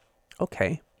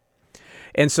 Okay.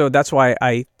 And so that's why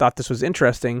I thought this was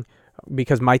interesting,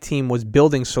 because my team was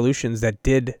building solutions that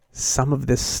did some of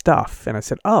this stuff. And I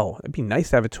said, oh, it'd be nice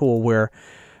to have a tool where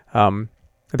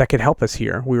that could help us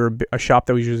here. We were a shop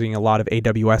that was using a lot of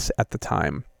AWS at the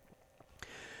time.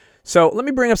 So let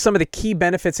me bring up some of the key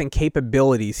benefits and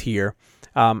capabilities here.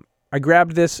 I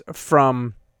grabbed this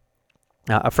from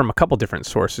a couple different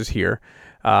sources here.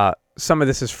 Some of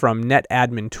this is from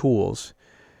NetAdmin Tools.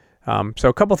 So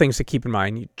a couple things to keep in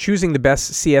mind. Choosing the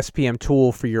best CSPM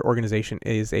tool for your organization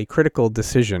is a critical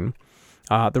decision.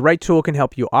 The right tool can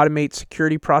help you automate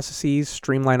security processes,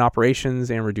 streamline operations,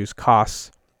 and reduce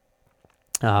costs.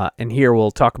 And here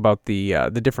we'll talk about the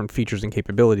different features and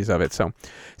capabilities of it. So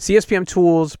CSPM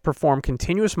tools perform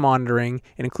continuous monitoring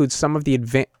and include some of the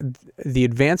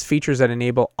advanced features that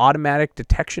enable automatic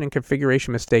detection and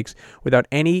configuration mistakes without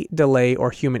any delay or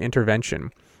human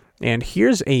intervention. And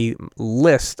here's a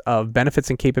list of benefits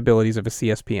and capabilities of a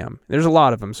CSPM. There's a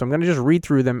lot of them, so I'm going to just read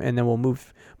through them, and then we'll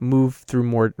move through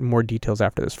more details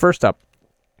after this. First up,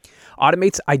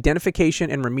 automates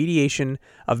identification and remediation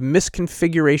of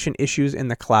misconfiguration issues in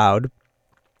the cloud.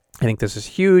 I think this is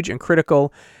huge and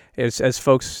critical. As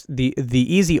folks, the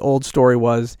easy old story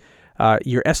was,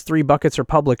 your S3 buckets are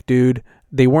public, dude.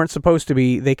 They weren't supposed to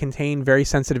be. They contain very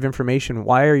sensitive information.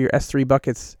 Why are your S3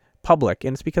 buckets public?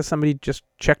 And it's because somebody just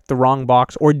checked the wrong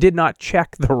box or did not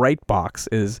check the right box,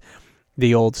 is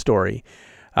the old story.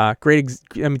 To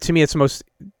me, it's the most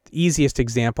easiest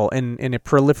example, and it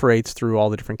proliferates through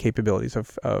all the different capabilities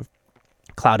of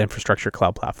cloud infrastructure,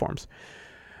 cloud platforms.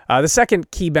 The second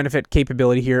key benefit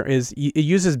capability here is it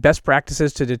uses best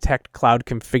practices to detect cloud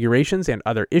configurations and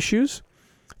other issues.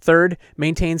 Third,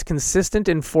 maintains consistent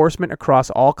enforcement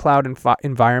across all cloud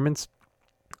environments.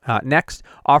 Next,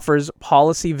 offers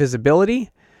policy visibility,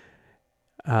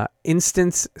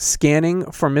 instance scanning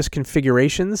for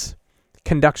misconfigurations,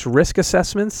 conducts risk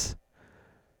assessments,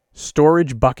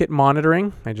 storage bucket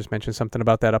monitoring. I just mentioned something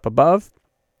about that up above.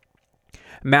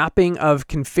 Mapping of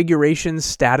configuration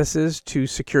statuses to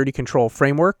security control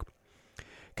framework.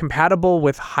 Compatible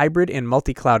with hybrid and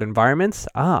multi-cloud environments.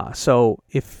 So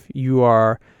if you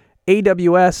are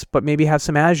AWS, but maybe have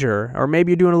some Azure, or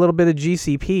maybe you're doing a little bit of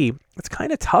GCP, it's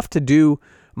kind of tough to do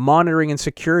monitoring and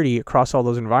security across all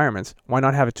those environments. Why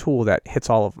not have a tool that hits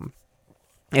all of them?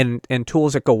 And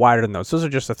tools that go wider than those. Those are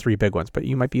just the three big ones, but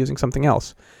you might be using something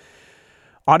else.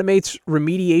 Automates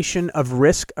remediation of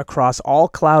risk across all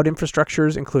cloud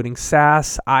infrastructures, including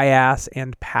SaaS, IaaS,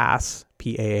 and PaaS,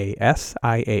 PaaS,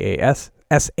 IaaS,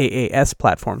 SaaS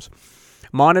platforms.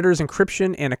 Monitors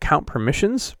encryption and account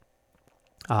permissions.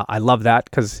 I love that,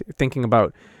 because thinking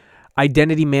about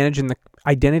identity management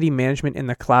in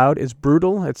the cloud is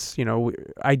brutal. It's,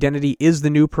 identity is the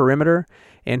new perimeter.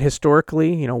 And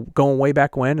historically, going way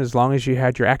back when, as long as you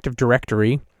had your Active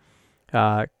Directory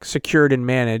secured and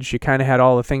managed, you kind of had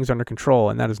all the things under control,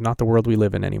 and that is not the world we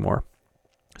live in anymore.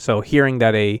 So hearing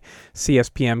that a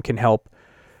CSPM can help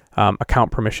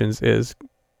account permissions is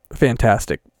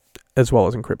fantastic, as well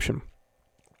as encryption.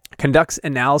 Conducts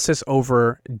analysis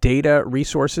over data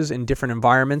resources in different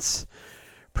environments.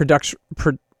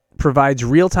 Provides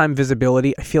real-time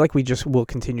visibility. I feel like we just will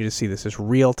continue to see this as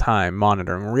real-time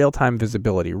monitoring, real-time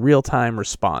visibility, real-time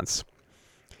response.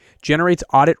 Generates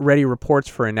audit-ready reports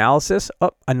for analysis.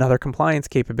 Another compliance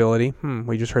capability.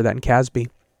 We just heard that in CASB.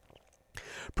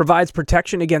 Provides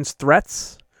protection against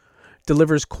threats.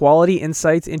 Delivers quality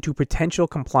insights into potential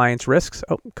compliance risks.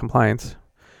 Compliance.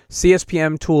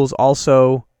 CSPM tools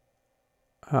also,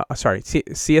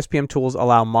 CSPM tools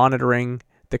allow monitoring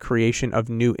the creation of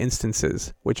new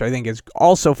instances, which I think is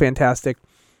also fantastic,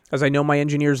 as I know my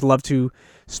engineers love to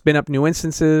spin up new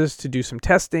instances, to do some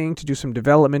testing, to do some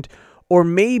development, or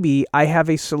maybe I have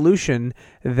a solution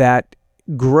that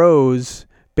grows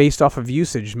based off of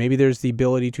usage. Maybe there's the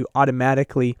ability to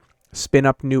automatically spin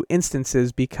up new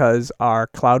instances because our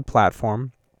cloud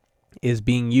platform is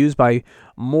being used by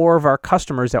more of our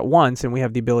customers at once, and we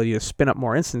have the ability to spin up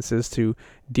more instances to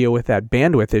deal with that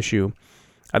bandwidth issue.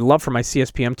 I'd love for my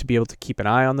CSPM to be able to keep an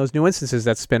eye on those new instances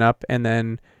that spin up and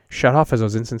then shut off as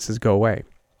those instances go away.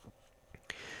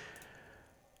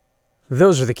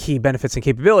 Those are the key benefits and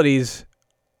capabilities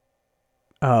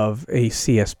of a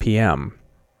CSPM.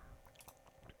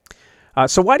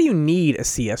 So why do you need a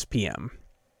CSPM?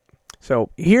 So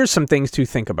here's some things to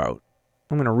think about.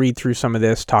 I'm going to read through some of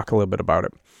this, talk a little bit about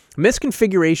it.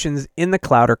 Misconfigurations in the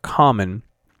cloud are common,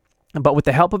 but with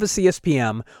the help of a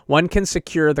CSPM, one can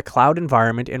secure the cloud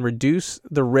environment and reduce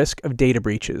the risk of data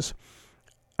breaches.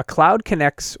 A cloud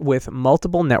connects with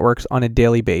multiple networks on a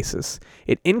daily basis.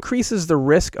 It increases the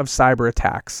risk of cyber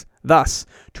attacks. Thus,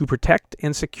 to protect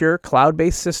and secure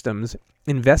cloud-based systems,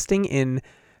 investing in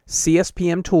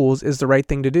CSPM tools is the right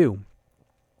thing to do.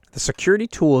 The security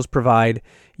tools provide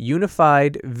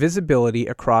unified visibility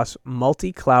across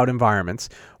multi-cloud environments,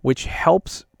 which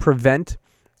helps prevent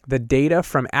the data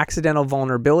from accidental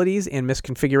vulnerabilities and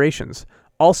misconfigurations.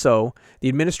 Also, the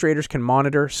administrators can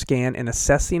monitor, scan, and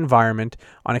assess the environment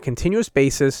on a continuous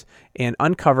basis and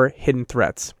uncover hidden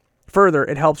threats. Further,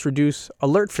 it helps reduce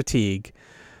alert fatigue,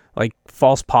 like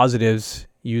false positives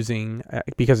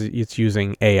because it's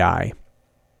using AI.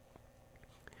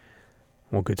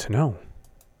 Well, good to know.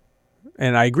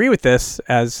 And I agree with this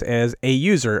as a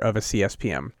user of a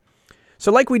CSPM.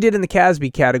 So like we did in the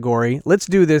CASB category, let's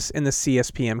do this in the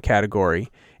CSPM category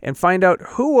and find out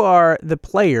who are the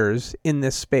players in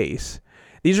this space.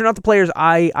 These are not the players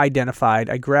I identified.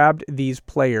 I grabbed these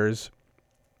players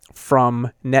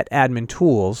from NetAdmin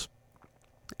Tools,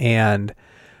 and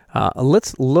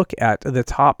let's look at the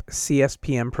top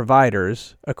CSPM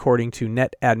providers according to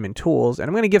NetAdmin Tools, and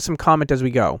I'm going to give some comment as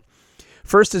we go.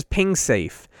 First is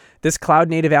PingSafe. This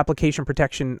cloud-native application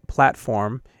protection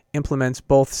platform implements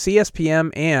both CSPM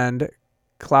and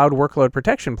Cloud Workload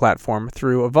Protection Platform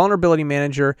through a vulnerability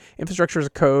manager, infrastructure as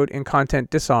a code, and content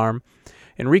disarm,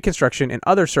 and reconstruction and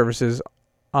other services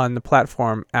on the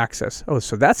platform access. Oh,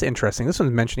 so that's interesting. This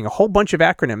one's mentioning a whole bunch of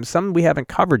acronyms, some we haven't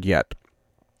covered yet.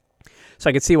 So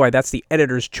I can see why that's the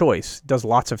editor's choice. It does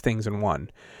lots of things in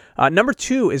one. Number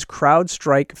 2 is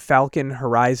CrowdStrike Falcon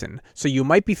Horizon. So you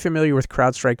might be familiar with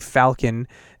CrowdStrike Falcon,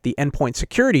 the endpoint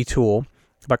security tool,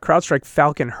 but CrowdStrike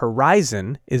Falcon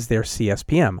Horizon is their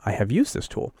CSPM. I have used this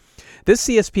tool. This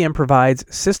CSPM provides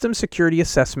system security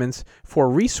assessments for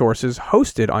resources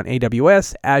hosted on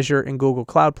AWS, Azure, and Google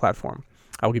Cloud Platform.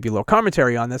 I'll give you a little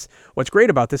commentary on this. What's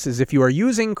great about this is if you are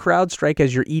using CrowdStrike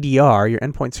as your EDR, your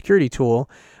endpoint security tool,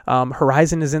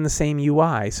 Horizon is in the same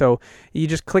UI. So you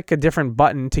just click a different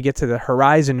button to get to the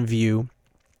Horizon view,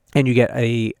 and you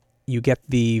get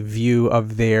the view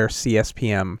of their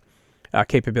CSPM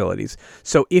capabilities.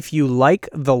 So if you like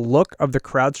the look of the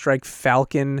CrowdStrike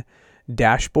Falcon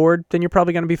dashboard, then you're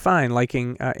probably going to be fine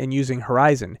liking and using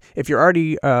Horizon. If you're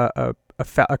already a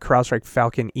CrowdStrike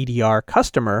Falcon EDR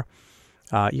customer,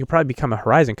 you probably become a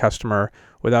Horizon customer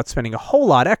without spending a whole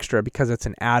lot extra because it's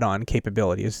an add-on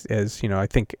capability. As you know, I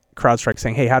think CrowdStrike's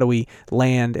saying, hey, how do we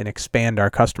land and expand our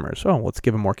customers? Oh, let's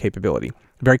give them more capability.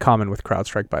 Very common with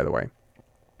CrowdStrike, by the way.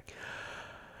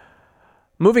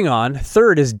 Moving on,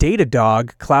 third is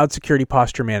Datadog Cloud Security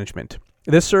Posture Management.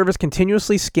 This service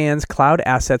continuously scans cloud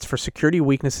assets for security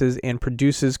weaknesses and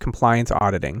produces compliance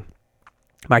auditing.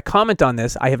 My comment on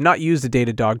this, I have not used the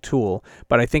Datadog tool,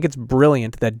 but I think it's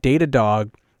brilliant that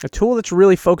Datadog, a tool that's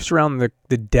really focused around the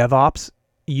DevOps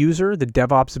user, the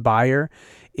DevOps buyer,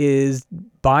 is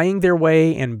buying their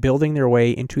way and building their way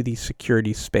into the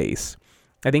security space.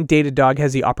 I think Datadog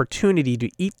has the opportunity to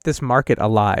eat this market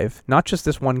alive, not just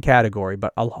this one category,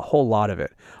 but a whole lot of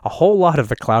it, a whole lot of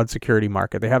the cloud security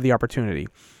market. They have the opportunity.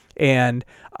 And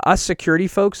us security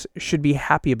folks should be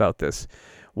happy about this.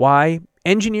 Why?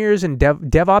 Engineers and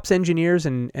DevOps engineers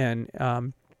and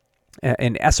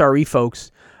SRE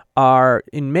folks are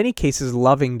in many cases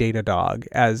loving Datadog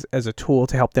as a tool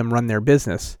to help them run their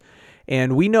business.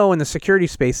 And we know in the security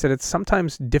space that it's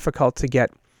sometimes difficult to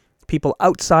get people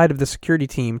outside of the security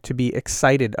team to be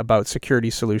excited about security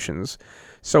solutions.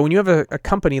 So when you have a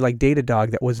company like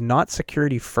Datadog that was not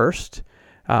security first,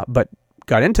 but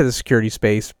got into the security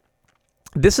space,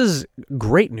 this is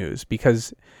great news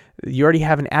because you already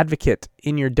have an advocate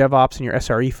in your DevOps and your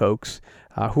SRE folks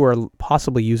who are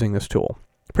possibly using this tool.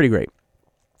 Pretty great.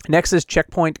 Next is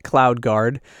Checkpoint Cloud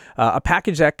Guard, a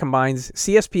package that combines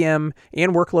CSPM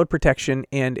and workload protection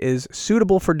and is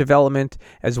suitable for development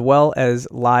as well as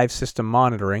live system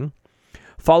monitoring.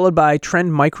 Followed by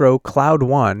Trend Micro Cloud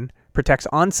One, protects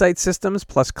on-site systems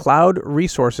plus cloud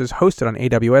resources hosted on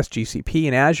AWS, GCP,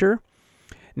 and Azure.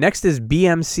 Next is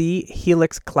BMC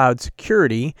Helix Cloud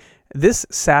Security. This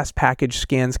SaaS package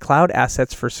scans cloud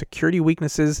assets for security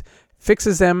weaknesses,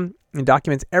 fixes them, and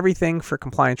documents everything for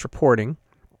compliance reporting.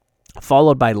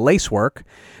 Followed by Lacework.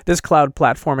 This cloud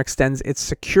platform extends its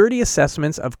security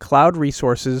assessments of cloud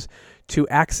resources to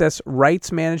access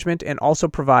rights management and also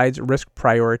provides risk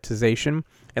prioritization.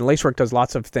 And Lacework does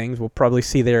lots of things. We'll probably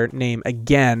see their name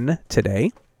again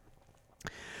today.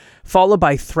 Followed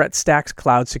by ThreatStack's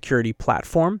cloud security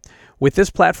platform. With this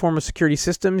platform of security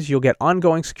systems, you'll get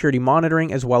ongoing security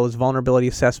monitoring as well as vulnerability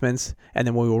assessments. And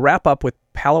then we will wrap up with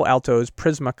Palo Alto's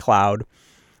Prisma Cloud.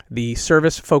 The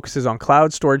service focuses on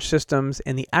cloud storage systems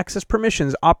and the access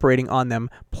permissions operating on them,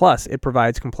 plus it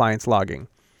provides compliance logging.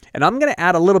 And I'm going to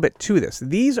add a little bit to this.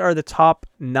 These are the top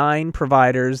 9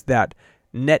 providers that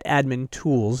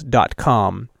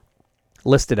netadmintools.com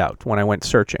listed out when I went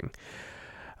searching.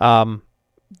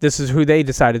 This is who they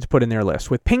decided to put in their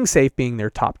list, with PingSafe being their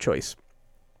top choice.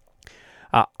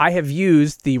 I have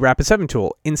used the Rapid7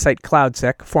 tool, Insight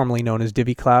CloudSec, formerly known as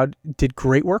DivvyCloud. Did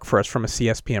great work for us from a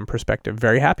CSPM perspective.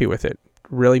 Very happy with it.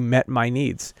 Really met my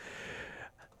needs.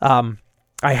 I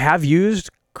have used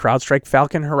CrowdStrike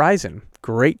Falcon Horizon.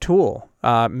 Great tool.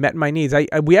 Met my needs.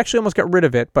 We actually almost got rid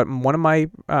of it, but one of my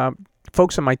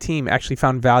folks on my team actually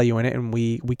found value in it, and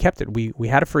we kept it. We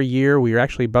had it for a year. We were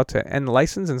actually about to end the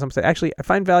license, and some said, actually, I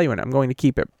find value in it. I'm going to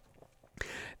keep it.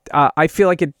 I feel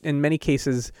like it, in many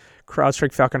cases,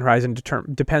 CrowdStrike Falcon Horizon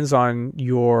depends on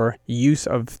your use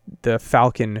of the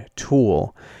Falcon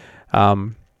tool,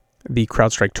 the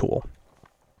CrowdStrike tool.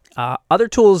 Other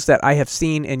tools that I have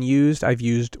seen and used, I've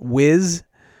used Wiz,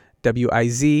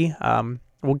 W-I-Z.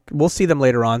 We'll see them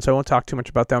later on, so I won't talk too much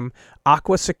about them.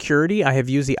 Aqua Security, I have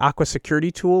used the Aqua Security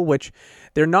tool, which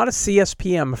they're not a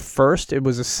CSPM first. It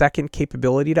was a second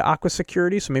capability to Aqua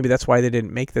Security, so maybe that's why they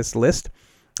didn't make this list.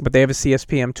 But they have a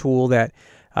CSPM tool that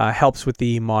helps with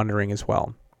the monitoring as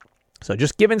well. So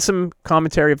just giving some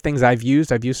commentary of things I've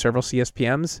used. I've used several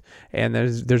CSPMs, and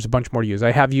there's a bunch more to use.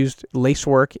 I have used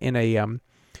Lacework in a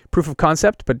proof of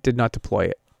concept, but did not deploy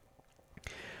it.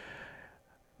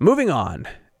 Moving on.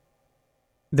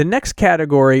 The next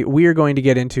category we are going to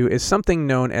get into is something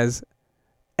known as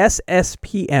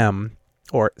SSPM,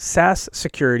 or SaaS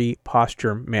Security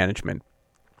Posture Management.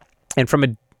 And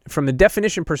from the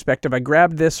definition perspective, I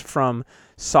grabbed this from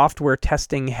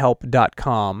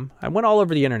softwaretestinghelp.com. I went all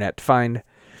over the internet to find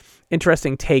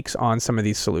interesting takes on some of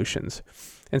these solutions.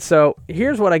 And so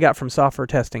here's what I got from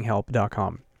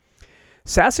softwaretestinghelp.com.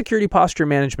 SaaS Security Posture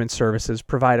Management services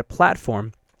provide a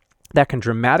platform that can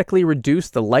dramatically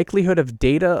reduce the likelihood of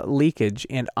data leakage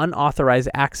and unauthorized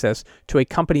access to a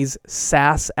company's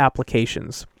SaaS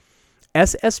applications.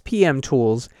 SSPM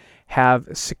tools have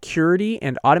security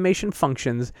and automation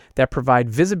functions that provide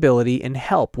visibility and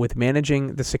help with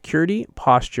managing the security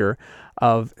posture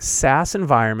of SaaS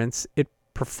environments. It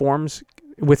performs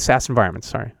with SaaS environments.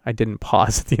 Sorry, I didn't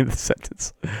pause at the end of the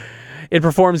sentence. It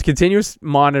performs continuous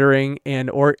monitoring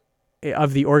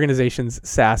of the organization's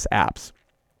SaaS apps.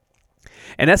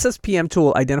 An SSPM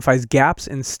tool identifies gaps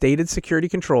in stated security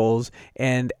controls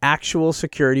and actual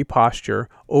security posture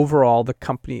overall the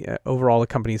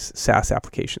company's SaaS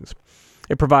applications.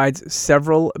 It provides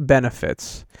several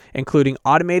benefits, including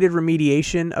automated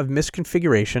remediation of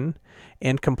misconfiguration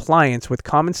and compliance with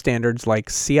common standards like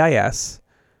CIS,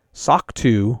 SOC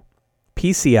 2,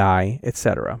 PCI,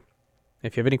 etc.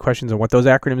 If you have any questions on what those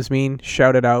acronyms mean,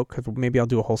 shout it out, because maybe I'll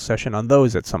do a whole session on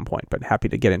those at some point, but happy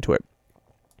to get into it.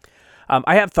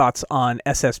 I have thoughts on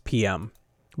SSPM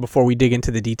before we dig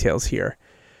into the details here.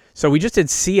 So we just did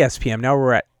CSPM. Now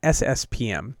we're at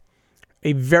SSPM.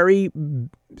 A very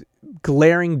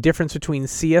glaring difference between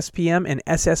CSPM and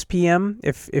SSPM,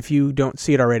 if you don't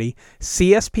see it already.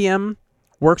 CSPM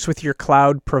works with your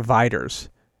cloud providers,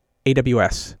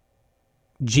 AWS,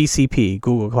 GCP,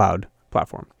 Google Cloud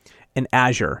Platform, and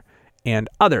Azure, and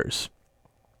others.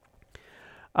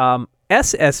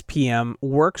 SSPM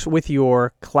works with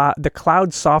your the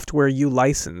cloud software you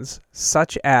license,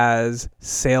 such as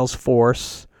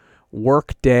Salesforce,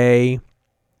 Workday,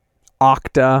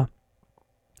 Okta.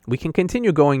 We can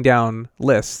continue going down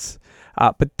lists,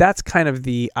 but that's kind of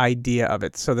the idea of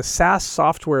it. So the SaaS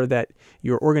software that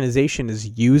your organization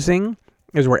is using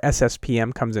is where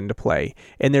SSPM comes into play.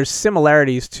 And there's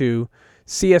similarities to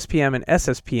CSPM and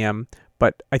SSPM,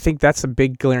 but I think that's a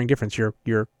big glaring difference.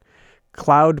 Your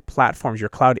cloud platforms, your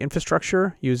cloud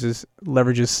infrastructure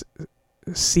leverages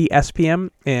CSPM,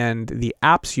 and the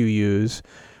apps you use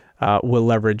will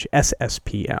leverage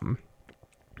SSPM.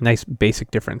 Nice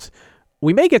basic difference.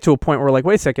 We may get to a point where we're like,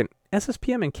 wait a second,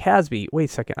 SSPM and CASB, wait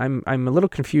a second, I'm a little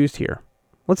confused here.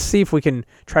 Let's see if we can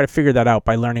try to figure that out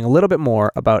by learning a little bit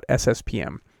more about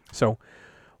SSPM. So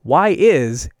why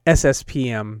is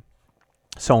SSPM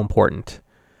so important?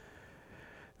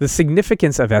 The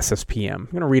significance of SSPM. I'm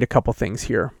going to read a couple things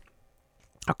here.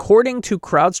 According to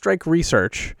CrowdStrike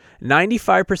research,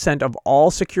 95% of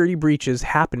all security breaches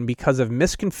happen because of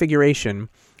misconfiguration,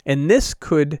 and this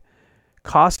could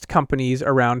cost companies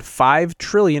around $5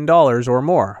 trillion or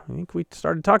more. I think we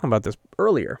started talking about this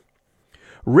earlier.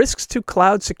 Risks to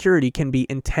cloud security can be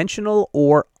intentional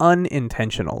or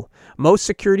unintentional. Most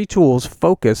security tools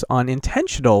focus on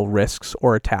intentional risks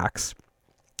or attacks.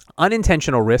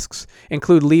 Unintentional risks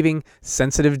include leaving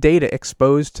sensitive data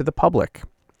exposed to the public.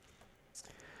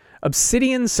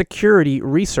 Obsidian Security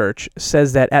Research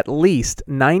says that at least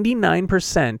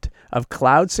 99% of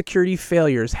cloud security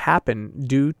failures happen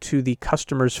due to the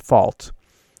customer's fault.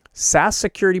 SaaS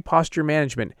Security Posture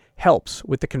Management helps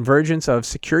with the convergence of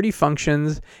security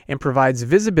functions and provides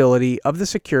visibility of the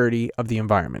security of the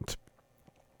environment.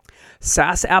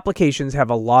 SaaS applications have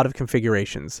a lot of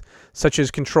configurations, such as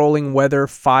controlling whether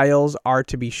files are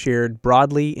to be shared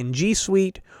broadly in G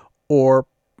Suite or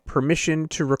permission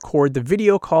to record the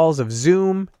video calls of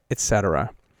Zoom,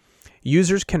 etc.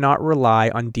 Users cannot rely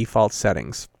on default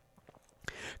settings.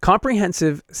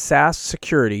 Comprehensive SaaS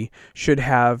security should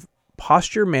have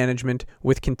posture management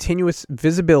with continuous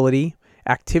visibility,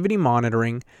 activity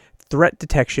monitoring, threat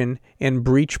detection, and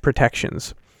breach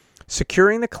protections.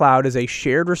 Securing the cloud is a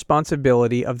shared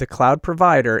responsibility of the cloud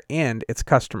provider and its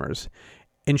customers.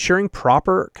 Ensuring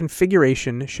proper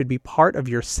configuration should be part of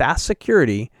your SaaS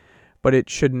security, but it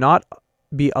should not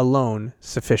be alone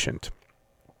sufficient.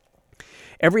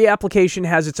 Every application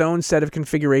has its own set of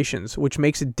configurations, which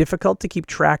makes it difficult to keep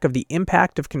track of the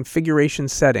impact of configuration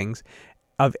settings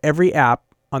of every app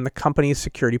on the company's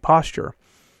security posture.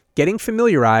 Getting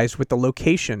familiarized with the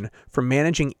location for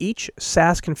managing each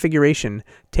SaaS configuration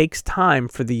takes time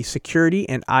for the security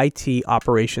and IT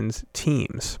operations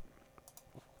teams.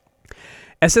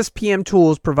 SSPM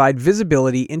tools provide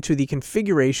visibility into the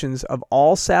configurations of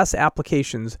all SaaS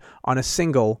applications on a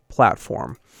single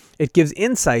platform. It gives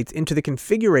insights into the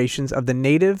configurations of the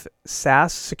native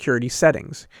SaaS security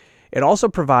settings. It also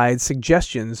provides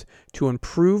suggestions to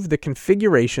improve the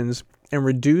configurations and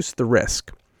reduce the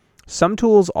risk. Some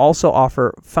tools also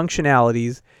offer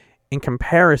functionalities in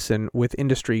comparison with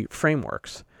industry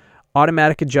frameworks,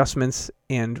 automatic adjustments,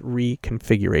 and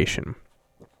reconfiguration.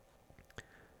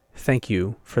 Thank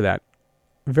you for that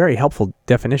very helpful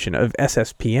definition of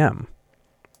SSPM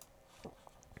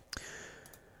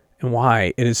and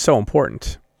why it is so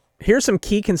important. Here's some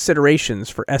key considerations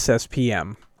for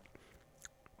SSPM.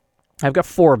 I've got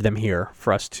 4 of them here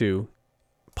for us to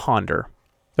ponder.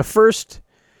 The first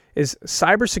is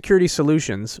cybersecurity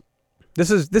solutions. This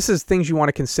is things you want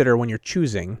to consider when you're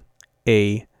choosing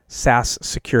a SaaS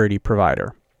security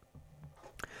provider.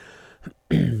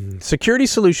 Security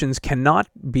solutions cannot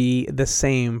be the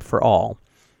same for all.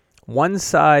 One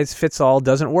size fits all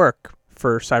doesn't work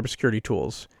for cybersecurity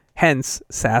tools. Hence,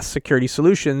 SaaS security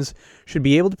solutions should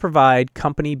be able to provide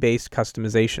company-based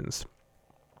customizations.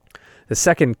 The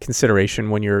second consideration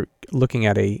when you're looking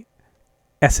at a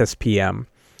SSPM,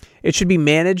 it should be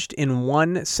managed in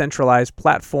one centralized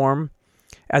platform,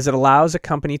 as it allows a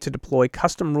company to deploy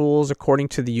custom rules according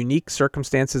to the unique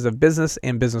circumstances of business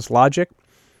and business logic.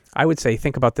 I would say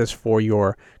think about this for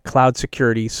your cloud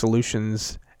security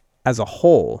solutions as a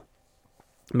whole.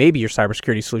 Maybe your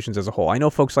cybersecurity solutions as a whole. I know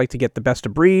folks like to get the best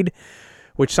of breed,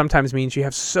 which sometimes means you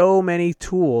have so many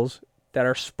tools that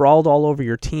are sprawled all over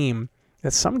your team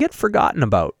that some get forgotten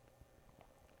about.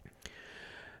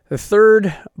 The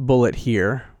third bullet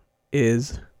here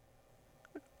is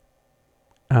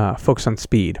focus on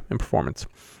speed and performance.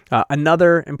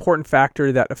 Another important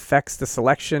factor that affects the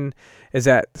selection is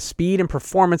that the speed and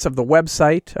performance of the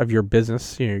website of your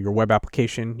business, your web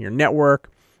application, your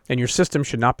network, and your system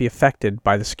should not be affected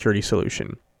by the security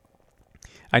solution.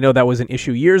 I know that was an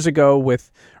issue years ago with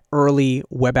early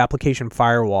web application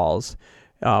firewalls,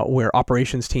 where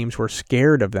operations teams were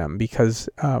scared of them because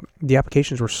the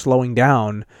applications were slowing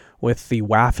down with the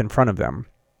WAF in front of them.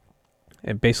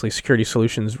 And basically security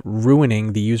solutions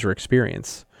ruining the user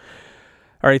experience.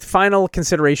 All right, final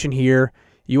consideration here.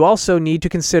 You also need to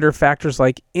consider factors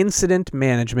like incident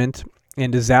management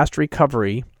and disaster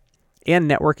recovery, and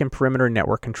network and perimeter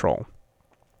network control.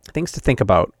 Things to think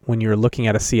about when you're looking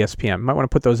at a CSPM. You might want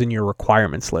to put those in your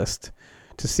requirements list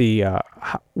to see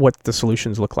what the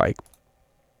solutions look like.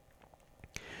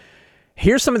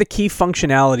 Here's some of the key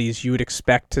functionalities you would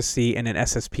expect to see in an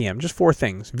SSPM. Just 4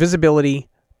 things: visibility,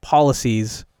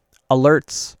 policies,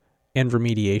 alerts, and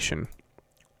remediation.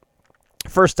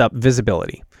 First up,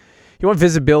 visibility. You want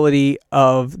visibility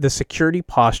of the security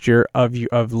posture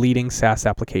of leading SaaS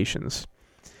applications.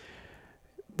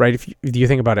 Right? If you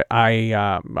think about it,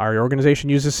 our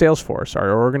organization uses Salesforce.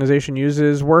 Our organization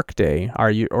uses Workday.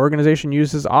 Our organization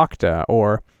uses Okta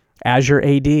or Azure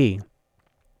AD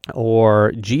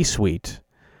or G Suite.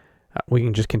 We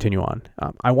can just continue on.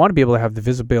 I want to be able to have the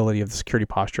visibility of the security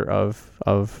posture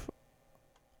of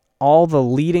all the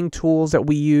leading tools that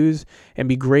we use, and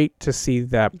be great to see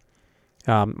that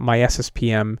my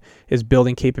SSPM is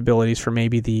building capabilities for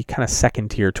maybe the kind of second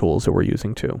tier tools that we're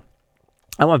using too.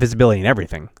 I want visibility in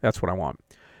everything. That's what I want.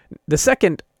 The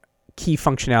second key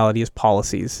functionality is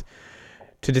policies.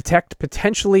 To detect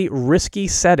potentially risky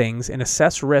settings and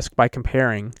assess risk by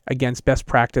comparing against best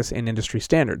practice and industry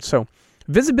standards. So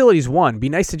visibility is one. Be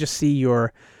nice to just see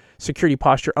your security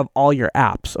posture of all your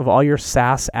apps, of all your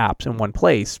SaaS apps in one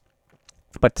place.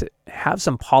 But to have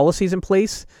some policies in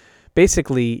place,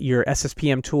 basically your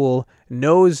SSPM tool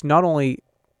knows not only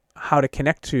how to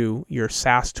connect to your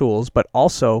SaaS tools, but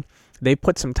also they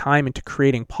put some time into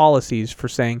creating policies for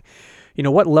saying,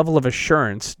 what level of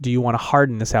assurance do you want to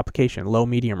harden this application? Low,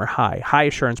 medium, or high? High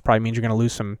assurance probably means you're going to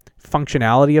lose some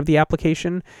functionality of the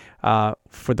application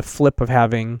for the flip of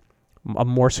having a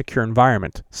more secure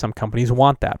environment. Some companies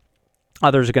want that.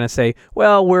 Others are going to say,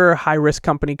 well, we're a high-risk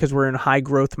company because we're in high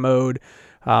growth mode.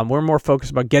 We're more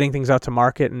focused about getting things out to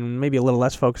market and maybe a little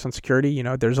less focused on security.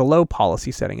 There's a low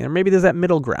policy setting, and maybe there's that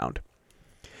middle ground.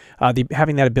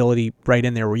 Having that ability right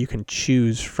in there where you can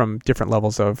choose from different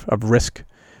levels of risk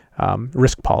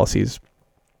policies,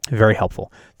 very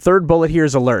helpful. Third bullet here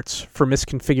is alerts for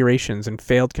misconfigurations and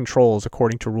failed controls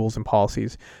according to rules and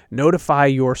policies. Notify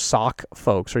your SOC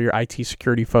folks or your IT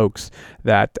security folks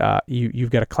that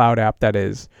you've got a cloud app that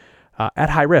is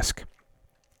at high risk.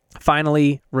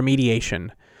 Finally, remediation.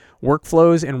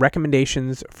 Workflows and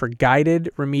recommendations for guided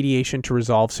remediation to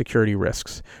resolve security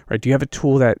risks. Right? Do you have a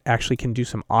tool that actually can do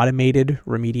some automated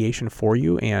remediation for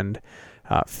you and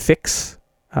fix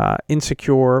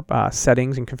insecure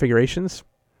settings and configurations?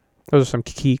 Those are some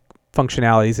key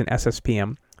functionalities in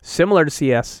SSPM, similar to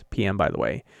CSPM, by the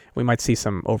way. We might see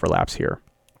some overlaps here.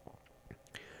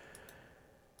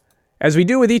 As we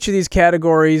do with each of these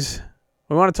categories,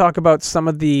 we want to talk about some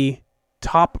of the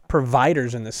top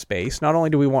providers in this space. Not only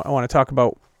do we want to talk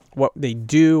about what they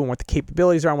do and what the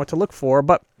capabilities are and what to look for,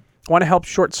 but I want to help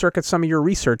short circuit some of your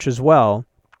research as well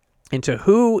into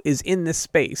who is in this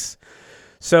space.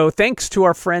 So thanks to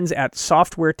our friends at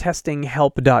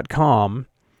softwaretestinghelp.com,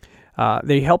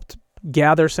 they helped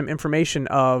gather some information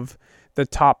of the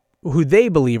top, who they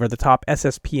believe are the top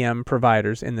SSPM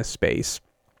providers in this space.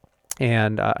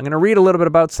 And I'm going to read a little bit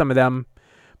about some of them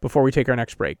before we take our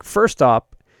next break. First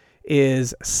up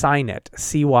is CNAPP,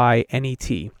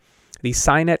 CYNET, the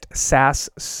CNAPP SaaS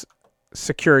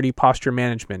Security Posture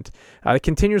Management. It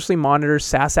continuously monitors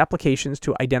SaaS applications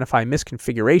to identify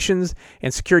misconfigurations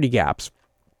and security gaps.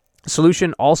 The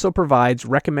solution also provides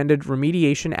recommended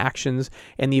remediation actions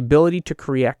and the ability to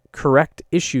correct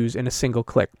issues in a single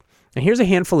click. And here's a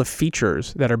handful of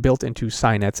features that are built into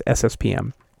CNAPP's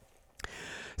SSPM.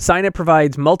 CNAPP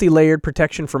provides multi-layered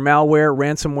protection for malware,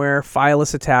 ransomware,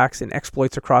 fileless attacks, and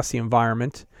exploits across the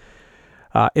environment.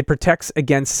 It protects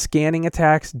against scanning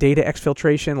attacks, data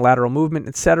exfiltration, lateral movement,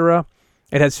 etc.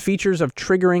 It has features of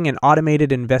triggering an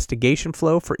automated investigation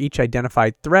flow for each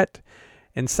identified threat.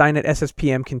 And CNAPP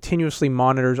SSPM continuously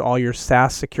monitors all your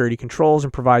SaaS security controls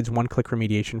and provides one-click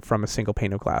remediation from a single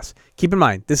pane of glass. Keep in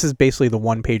mind, this is basically the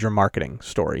one-pager marketing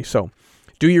story. So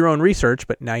do your own research,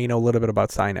 but now you know a little bit about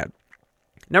CNAPP.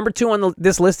 Number 2 on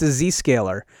this list is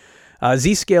Zscaler.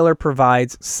 Zscaler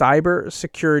provides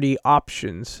cybersecurity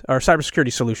options, or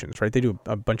cybersecurity solutions, right? They do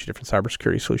a bunch of different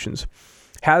cybersecurity solutions.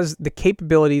 Has the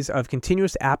capabilities of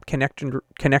continuous app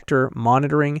connector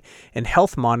monitoring and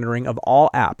health monitoring of all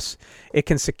apps. It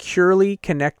can securely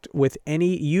connect with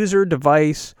any user,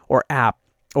 device, or app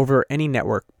over any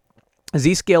network.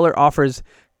 Zscaler offers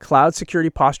cloud security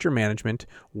posture management,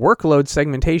 workload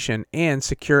segmentation, and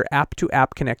secure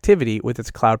app-to-app connectivity with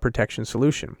its cloud protection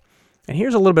solution. And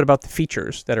here's a little bit about the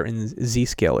features that are in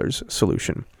Zscaler's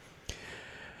solution.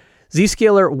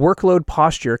 Zscaler Workload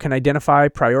Posture can identify,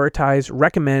 prioritize,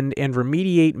 recommend, and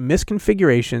remediate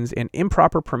misconfigurations and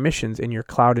improper permissions in your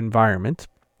cloud environment.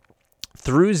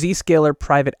 Through Zscaler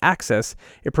Private Access,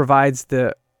 it provides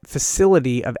the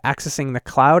facility of accessing the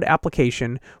cloud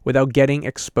application without getting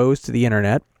exposed to the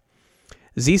internet.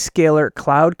 Zscaler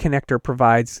Cloud Connector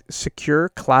provides secure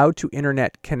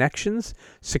cloud-to-internet connections,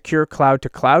 secure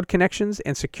cloud-to-cloud connections,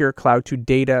 and secure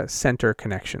cloud-to-data center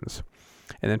connections.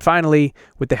 And then finally,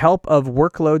 with the help of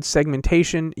workload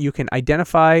segmentation, you can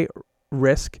identify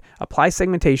risk, apply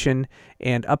segmentation,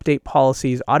 and update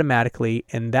policies automatically,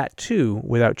 and that too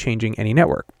without changing any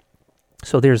network.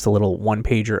 So there's the little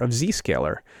one-pager of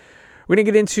Zscaler. We're going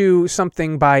to get into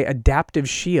something by Adaptive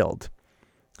Shield.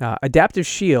 Adaptive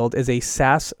Shield is a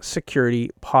SaaS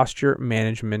Security Posture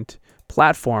Management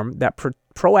platform that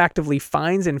proactively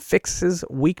finds and fixes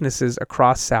weaknesses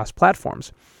across SaaS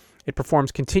platforms. It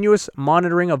performs continuous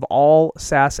monitoring of all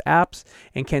SaaS apps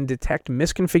and can detect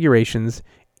misconfigurations,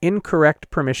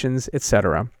 incorrect permissions,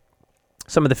 etc.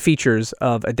 Some of the features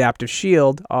of Adaptive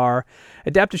Shield are: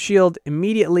 Adaptive Shield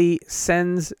immediately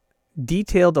sends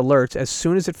detailed alerts as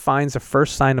soon as it finds the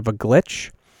first sign of a glitch.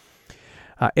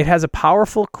 It has a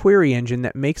powerful query engine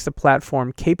that makes the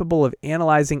platform capable of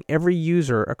analyzing every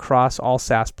user across all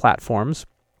SaaS platforms.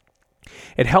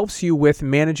 It helps you with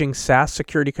managing SaaS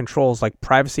security controls like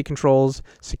privacy controls,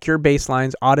 secure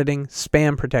baselines, auditing,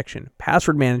 spam protection,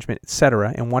 password management,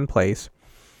 etc. in one place.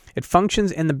 It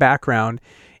functions in the background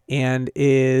and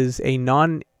is a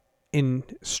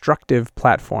non-instructive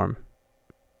platform.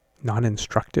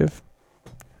 Non-instructive?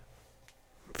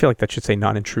 I feel like that should say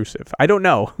non-intrusive. I don't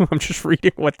know. I'm just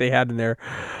reading what they had in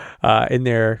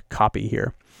their copy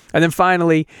here. And then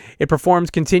finally, it performs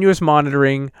continuous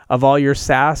monitoring of all your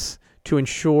SaaS to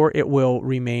ensure it will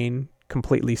remain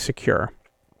completely secure.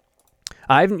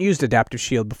 I haven't used Adaptive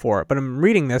Shield before, but I'm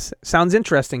reading this. It sounds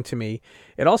interesting to me.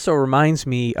 It also reminds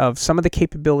me of some of the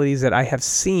capabilities that I have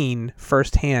seen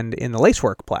firsthand in the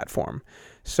Lacework platform.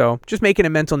 So just making a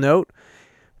mental note.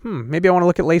 Maybe I want to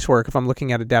look at Lacework if I'm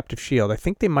looking at Adaptive Shield. I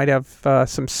think they might have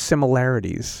some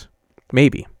similarities,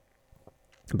 maybe,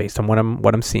 based on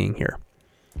what I'm seeing here.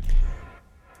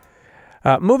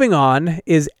 Moving on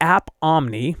is App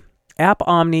Omni. App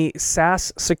Omni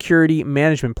SaaS Security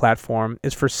Management Platform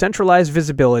is for centralized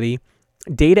visibility,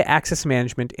 data access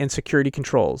management, and security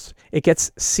controls. It gets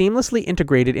seamlessly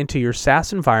integrated into your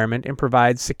SaaS environment and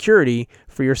provides security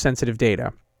for your sensitive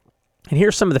data. And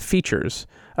here's some of the features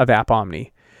of App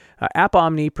Omni. App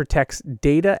Omni protects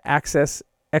data access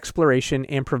exploration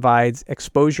and provides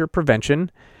exposure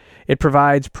prevention. It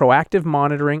provides proactive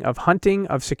monitoring of hunting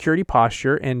of security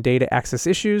posture and data access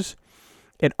issues.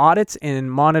 It audits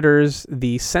and monitors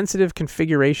the sensitive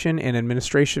configuration and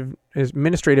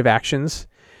administrative actions.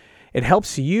 It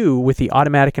helps you with the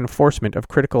automatic enforcement of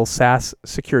critical SaaS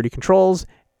security controls,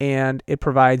 and it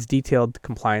provides detailed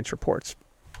compliance reports.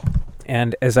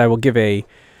 And as I will give a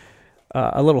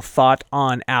little thought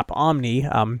on App Omni,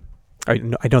 I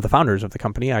know the founders of the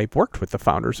company. I've worked with the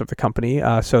founders of the company.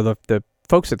 So the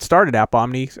folks that started App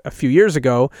Omni a few years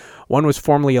ago, one was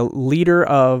formerly a leader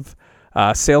of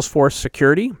Salesforce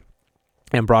Security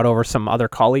and brought over some other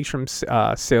colleagues from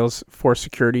Salesforce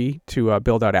Security to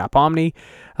build out App Omni,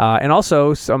 and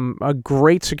also some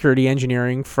great security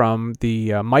engineering from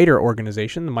the MITRE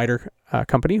organization, the MITRE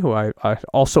company, who I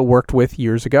also worked with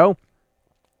years ago.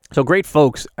 So great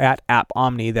folks at App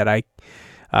Omni that I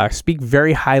speak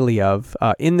very highly of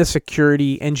in the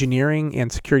security engineering and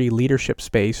security leadership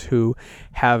space, who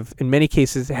have, in many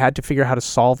cases, had to figure out how to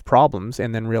solve problems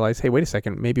and then realize, hey, wait a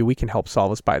second, maybe we can help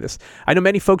solve us by this. I know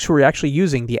many folks who are actually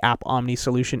using the App Omni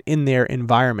solution in their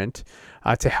environment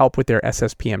to help with their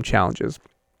SSPM challenges.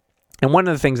 And one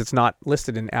of the things that's not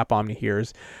listed in App Omni here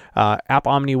is App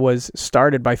Omni was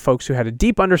started by folks who had a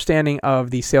deep understanding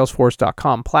of the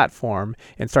Salesforce.com platform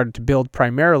and started to build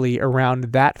primarily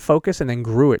around that focus and then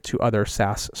grew it to other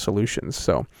SaaS solutions.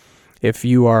 So if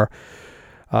you are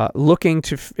looking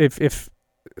to, if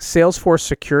Salesforce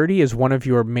security is one of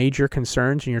your major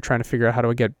concerns and you're trying to figure out how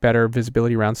to get better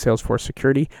visibility around Salesforce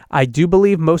security, I do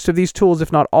believe most of these tools,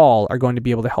 if not all, are going to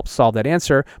be able to help solve that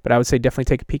answer. But I would say definitely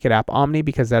take a peek at App Omni,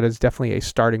 because that is definitely a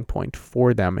starting point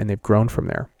for them, and they've grown from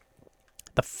there.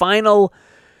 The final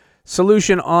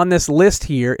solution on this list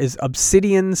here is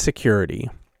Obsidian Security.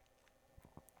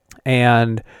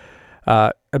 And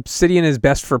Obsidian is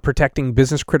best for protecting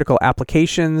business-critical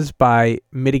applications by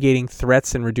mitigating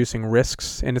threats and reducing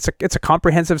risks. And it's a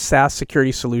comprehensive SaaS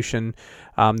security solution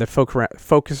that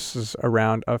focuses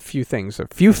around a few things. A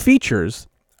few features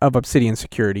of Obsidian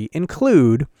Security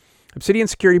include: Obsidian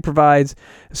Security provides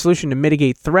a solution to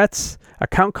mitigate threats,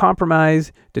 account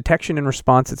compromise, detection and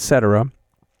response, etc.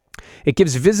 It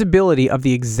gives visibility of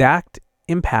the exact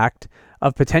impact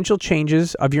of potential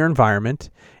changes of your environment,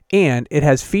 And it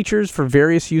has features for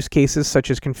various use cases such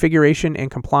as configuration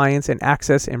and compliance and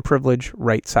access and privilege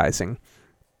right sizing.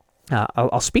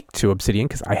 I'll speak to Obsidian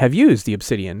because I have used the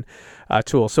Obsidian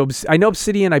tool. So I know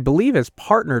Obsidian, I believe, has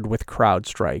partnered with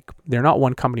CrowdStrike. They're not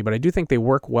one company, but I do think they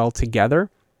work well together.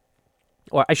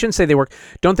 Well, I shouldn't say they work.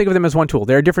 Don't think of them as one tool.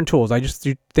 They're different tools. I just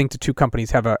do think the two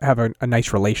companies have a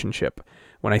nice relationship.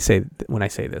 When I say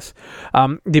this,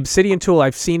 the Obsidian tool,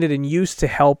 I've seen it in use to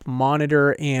help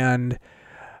monitor and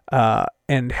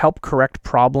help correct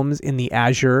problems in the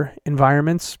Azure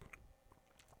environments,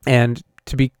 and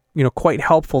to be quite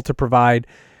helpful to provide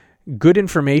good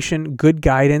information, good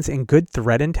guidance, and good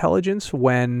threat intelligence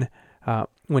when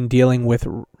dealing with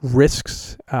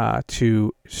risks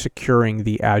to securing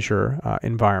the Azure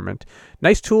environment.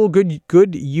 Nice tool,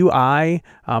 good UI.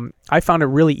 I found it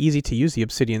really easy to use the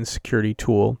Obsidian security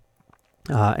tool.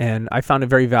 And I found it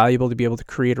very valuable to be able to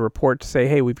create a report to say,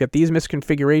 hey, we've got these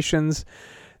misconfigurations.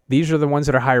 These are the ones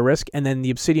that are high risk. And then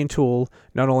the Obsidian tool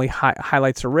not only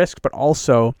highlights the risk, but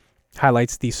also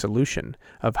highlights the solution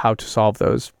of how to solve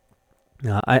those.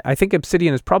 I think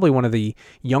Obsidian is probably one of the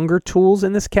younger tools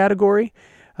in this category,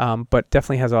 but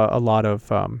definitely has a lot of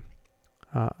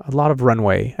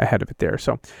runway ahead of it there.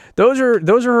 So those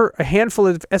are a handful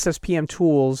of SSPM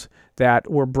tools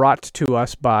that were brought to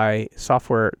us by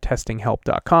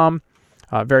softwaretestinghelp.com.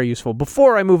 Very useful.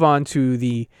 Before I move on to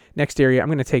the next area, I'm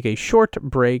going to take a short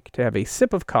break to have a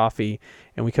sip of coffee,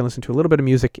 and we can listen to a little bit of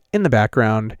music in the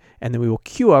background, and then we will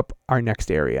queue up our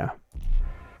next area.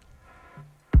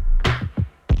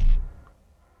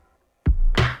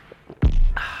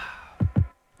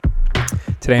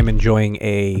 Today I'm enjoying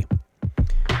a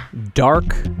dark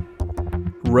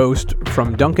roast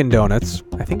from Dunkin' Donuts.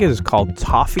 I think it is called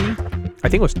Toffee. I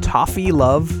think it was Toffee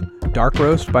Love Dark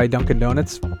Roast by Dunkin'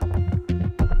 Donuts.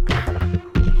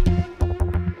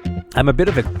 I'm a bit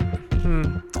of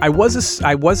I was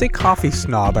a coffee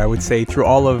snob, I would say, through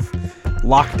all of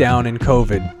lockdown and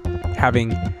COVID,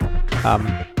 having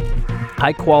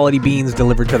high quality beans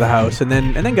delivered to the house, and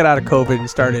then got out of COVID and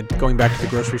started going back to the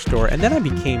grocery store. And then I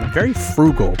became very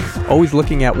frugal, always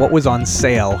looking at what was on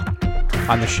sale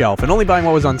on the shelf and only buying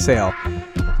what was on sale.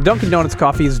 Dunkin' Donuts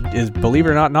coffee is, believe it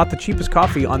or not the cheapest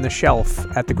coffee on the shelf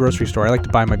at the grocery store. I like to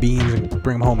buy my beans and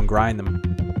bring them home and grind them.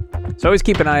 So I always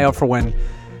keep an eye out for when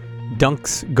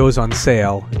Dunks goes on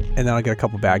sale, and then I'll get a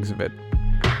couple bags of it.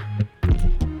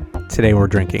 Today we're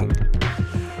drinking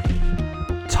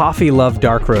Toffee Love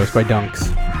Dark Roast by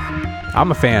Dunks.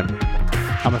 I'm a fan of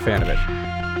it.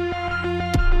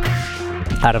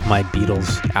 Out of my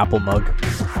Beatles apple mug.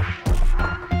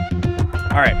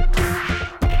 All right.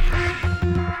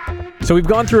 So we've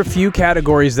gone through a few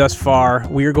categories thus far.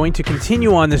 We are going to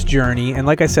continue on this journey, and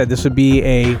like I said, this would be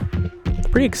a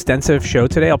pretty extensive show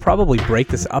today. I'll probably break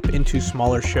this up into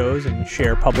smaller shows and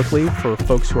share publicly for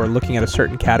folks who are looking at a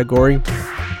certain category.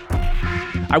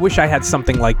 I wish I had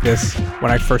something like this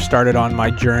when I first started on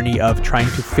my journey of trying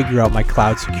to figure out my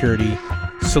cloud security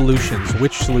solutions,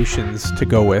 which solutions to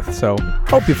go with. So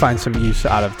hope you find some use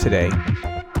out of today.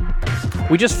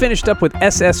 We just finished up with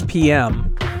SSPM.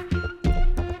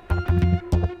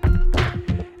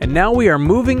 And now we are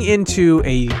moving into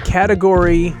a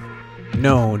category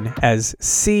known as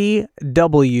CWPP,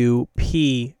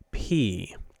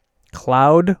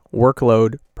 Cloud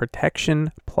Workload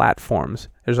Protection Platforms.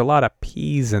 There's a lot of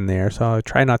P's in there, so I'll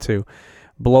try not to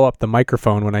blow up the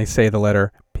microphone when I say the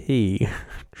letter P,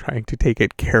 trying to take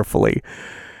it carefully.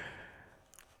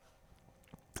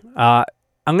 I'm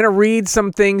going to read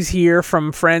some things here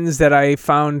from friends that I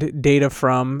found data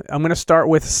from. I'm going to start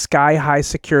with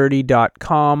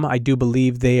skyhighsecurity.com. I do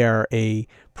believe they are a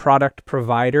product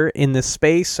provider in this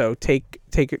space, so take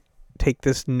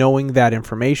this knowing that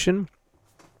information.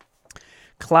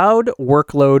 Cloud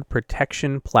Workload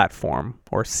Protection Platform,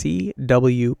 or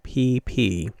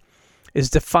CWPP,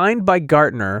 is defined by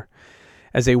Gartner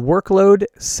as a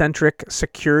workload-centric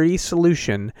security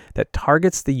solution that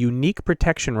targets the unique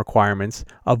protection requirements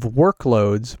of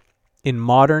workloads in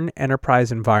modern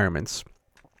enterprise environments.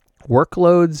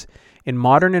 Workloads in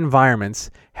modern environments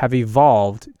have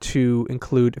evolved to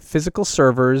include physical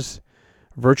servers,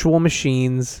 virtual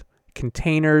machines,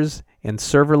 containers, and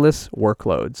serverless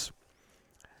workloads.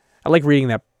 I like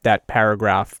reading that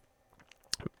paragraph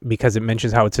because it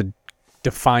mentions how it's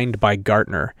defined by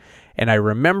Gartner. And I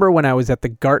remember when I was at the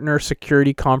Gartner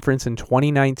Security Conference in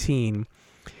 2019,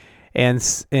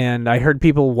 and I heard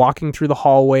people walking through the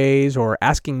hallways or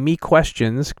asking me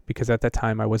questions, because at that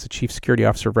time I was a chief security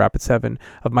officer of Rapid7,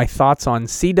 of my thoughts on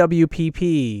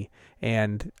CWPP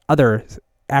and other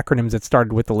acronyms that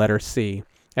started with the letter C.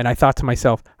 And I thought to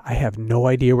myself, I have no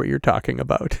idea what you're talking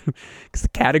about. Because the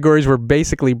categories were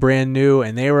basically brand new,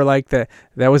 and they were like that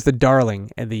was the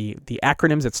darling. And the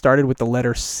acronyms that started with the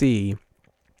letter C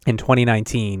in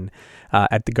 2019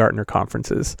 at the Gartner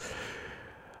conferences.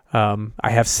 I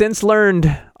have since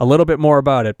learned a little bit more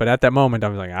about it, but at that moment I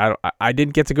was like, I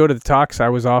didn't get to go to the talks. I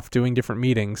was off doing different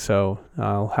meetings, so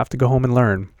I'll have to go home and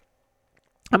learn.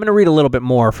 I'm going to read a little bit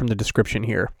more from the description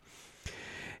here.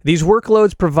 These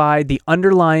workloads provide the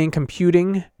underlying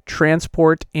computing,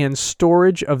 transport, and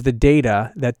storage of the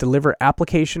data that deliver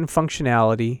application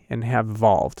functionality and have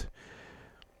evolved.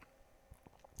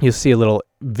 You'll see a little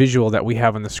visual that we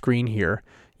have on the screen here.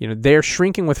 They're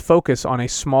shrinking with focus on a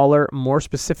smaller, more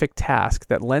specific task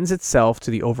that lends itself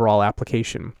to the overall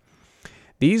application.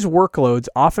 These workloads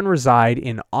often reside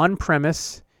in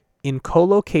on-premise, in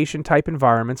co-location type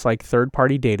environments like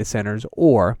third-party data centers,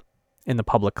 or in the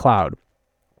public cloud.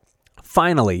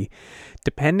 Finally,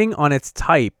 depending on its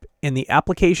type and the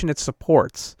application it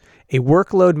supports, a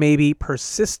workload may be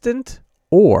persistent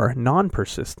or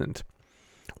non-persistent.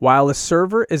 While a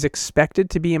server is expected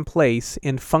to be in place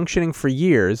and functioning for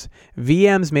years,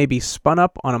 VMs may be spun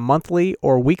up on a monthly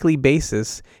or weekly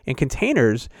basis, and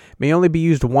containers may only be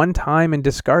used one time and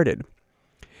discarded.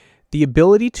 The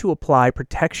ability to apply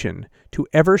protection to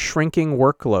ever-shrinking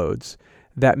workloads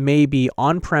that may be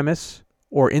on-premise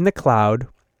or in the cloud,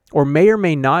 or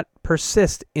may not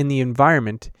persist in the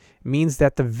environment, means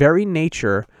that the very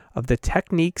nature of the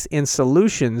techniques and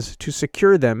solutions to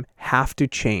secure them have to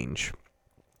change.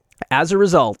 As a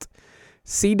result,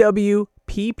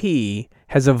 CWPP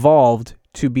has evolved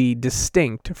to be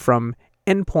distinct from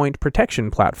endpoint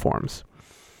protection platforms.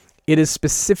 It is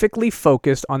specifically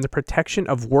focused on the protection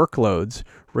of workloads,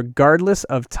 regardless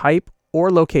of type or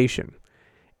location.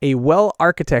 A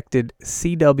well-architected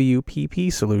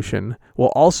CWPP solution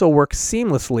will also work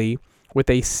seamlessly with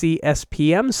a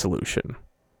CSPM solution.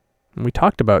 And we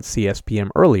talked about CSPM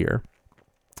earlier.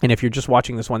 And if you're just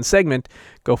watching this one segment,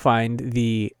 go find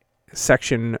the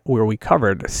section where we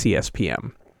covered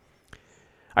CSPM.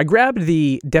 I grabbed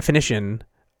the definition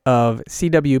of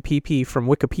CWPP from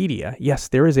Wikipedia. Yes,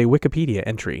 there is a Wikipedia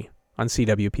entry on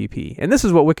CWPP. And this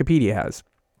is what Wikipedia has.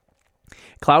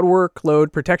 Cloud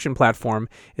Workload Protection Platform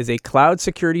is a cloud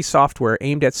security software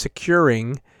aimed at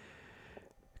securing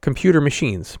computer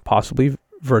machines, possibly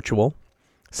virtual.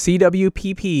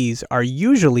 CWPPs are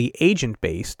usually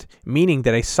agent-based, meaning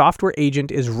that a software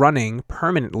agent is running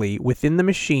permanently within the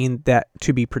machine that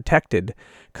to be protected,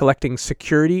 collecting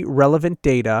security-relevant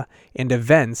data and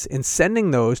events and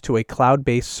sending those to a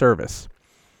cloud-based service.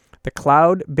 The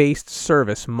cloud-based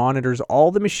service monitors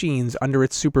all the machines under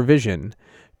its supervision,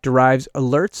 derives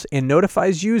alerts, and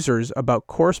notifies users about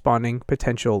corresponding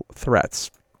potential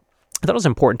threats. I thought it was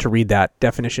important to read that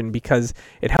definition because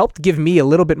it helped give me a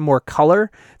little bit more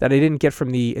color that I didn't get from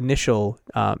the initial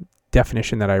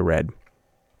definition that I read.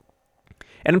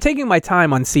 And I'm taking my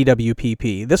time on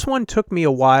CWPP. This one took me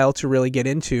a while to really get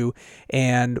into,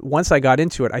 and once I got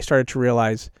into it, I started to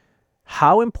realize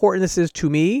how important this is to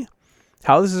me,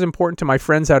 how this is important to my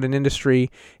friends out in industry,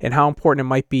 and how important it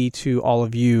might be to all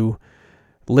of you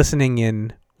listening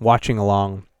in, watching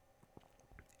along.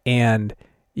 And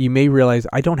you may realize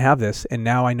I don't have this, and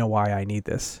now I know why I need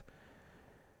this.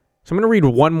 So I'm going to read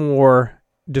one more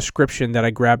description that I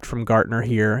grabbed from Gartner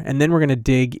here, and then we're going to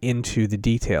dig into the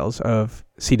details of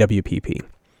CWPP.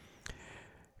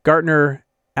 Gartner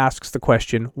asks the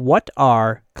question, what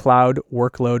are cloud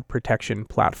workload protection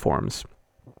platforms?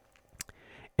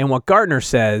 And what Gartner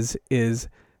says is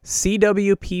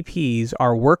CWPPs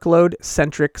are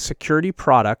workload-centric security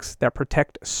products that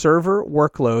protect server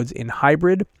workloads in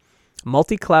hybrid,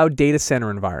 multi-cloud data center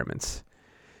environments.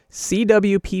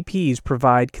 CWPPs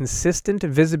provide consistent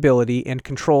visibility and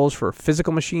controls for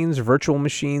physical machines, virtual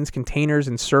machines, containers,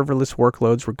 and serverless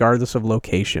workloads regardless of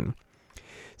location.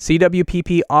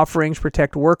 CWPP offerings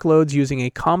protect workloads using a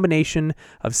combination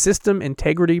of system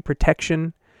integrity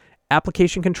protection,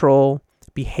 application control,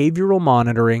 behavioral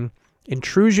monitoring,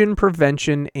 intrusion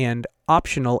prevention, and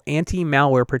optional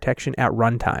anti-malware protection at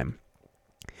runtime.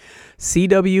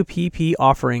 CWPP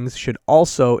offerings should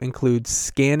also include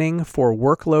scanning for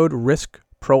workload risk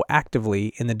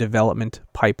proactively in the development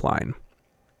pipeline.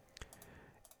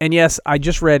 And yes, I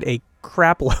just read a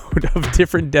crap load of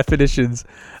different definitions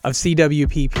of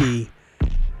CWPP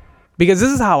because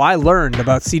this is how I learned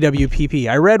about CWPP.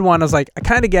 I read one, I was like, I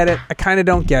kind of get it, I kind of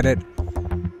don't get it.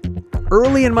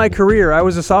 Early in my career, I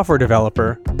was a software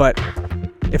developer, but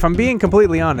if I'm being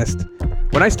completely honest,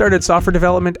 when I started software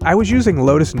development, I was using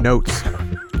Lotus Notes.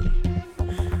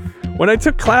 When I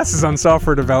took classes on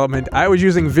software development, I was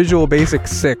using Visual Basic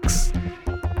 6.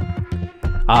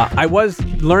 I was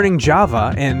learning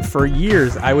Java, and for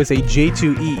years I was a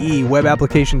J2EE web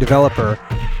application developer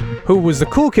who was the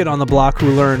cool kid on the block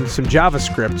who learned some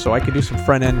JavaScript so I could do some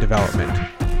front-end development.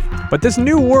 But this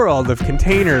new world of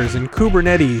containers and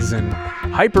Kubernetes and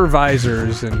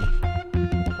hypervisors, and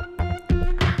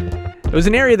it was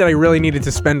an area that I really needed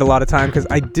to spend a lot of time because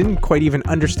I didn't quite even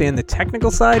understand the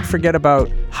technical side, forget about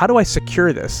how do I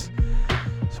secure this.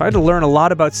 So I had to learn a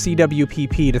lot about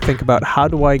CWPP to think about how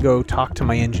do I go talk to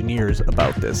my engineers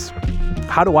about this?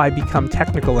 How do I become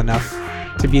technical enough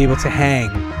to be able to hang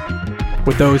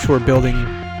with those who are building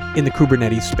in the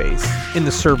Kubernetes space, in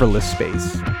the serverless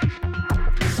space?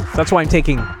 So that's why I'm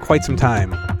taking quite some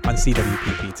time on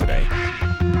CWPP today.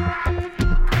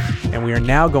 And we are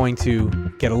now going to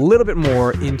get a little bit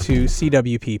more into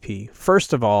CWPP.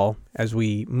 First of all, as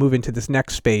we move into this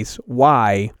next space,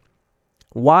 why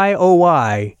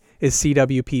is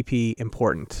CWPP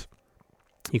important?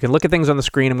 You can look at things on the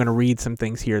screen. I'm going to read some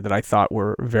things here that I thought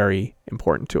were very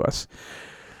important to us.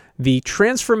 The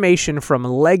transformation from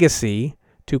legacy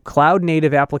to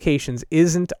cloud-native applications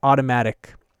isn't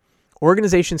automatic.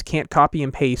 Organizations can't copy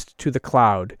and paste to the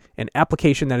cloud an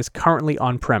application that is currently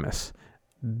on-premise.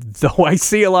 Though I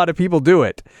see a lot of people do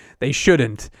it, they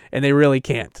shouldn't, and they really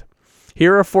can't.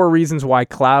 Here are 4 reasons why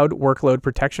Cloud Workload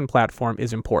Protection Platform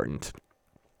is important.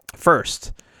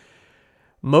 First,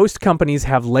 most companies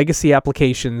have legacy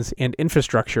applications and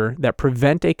infrastructure that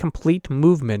prevent a complete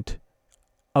movement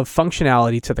of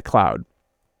functionality to the cloud.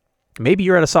 Maybe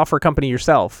you're at a software company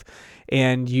yourself,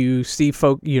 and you see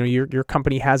your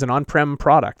company has an on-prem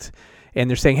product, and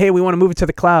they're saying, hey, we want to move it to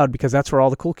the cloud because that's where all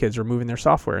the cool kids are moving their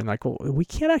software. And like, well, we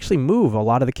can't actually move a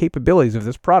lot of the capabilities of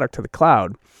this product to the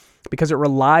cloud because it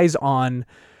relies on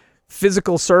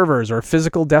physical servers or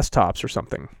physical desktops or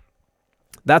something.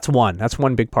 That's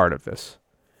one big part of this.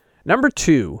 Number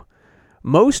 2,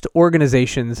 most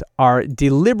organizations are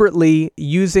deliberately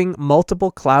using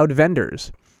multiple cloud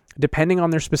vendors, depending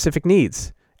on their specific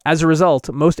needs. As a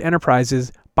result, most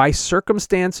enterprises, by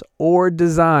circumstance or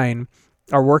design,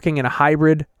 are working in a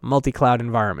hybrid multi-cloud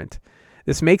environment.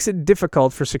 This makes it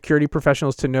difficult for security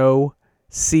professionals to know,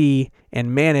 see,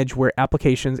 and manage where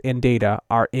applications and data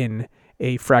are in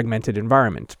a fragmented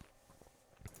environment.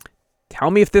 Tell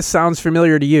me if this sounds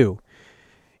familiar to you.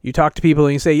 You talk to people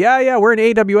and you say, yeah, we're an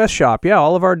AWS shop. Yeah,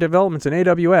 all of our development's in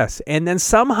AWS. And then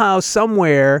somehow,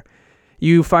 somewhere,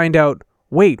 you find out,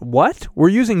 wait, what? We're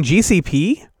using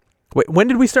GCP? Wait, when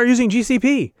did we start using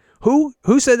GCP?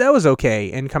 Who said that was okay?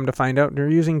 And come to find out they're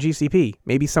using GCP.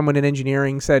 Maybe someone in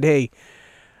engineering said, hey,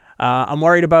 I'm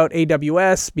worried about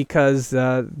AWS because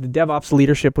the DevOps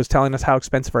leadership was telling us how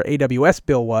expensive our AWS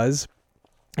bill was.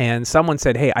 And someone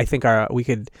said, hey, I think we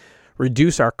could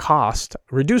reduce our cost,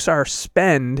 reduce our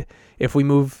spend if we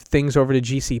move things over to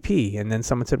GCP. And then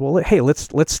someone said, well, hey,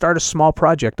 let's start a small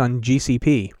project on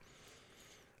GCP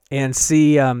and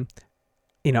see,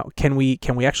 can we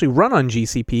actually run on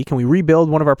GCP? Can we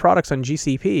rebuild one of our products on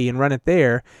GCP and run it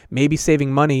there? Maybe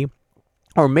saving money,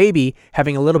 or maybe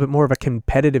having a little bit more of a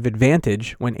competitive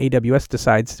advantage when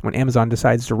Amazon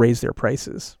decides to raise their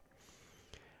prices.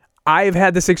 I've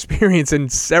had this experience in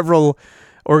several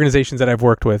organizations that I've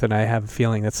worked with, and I have a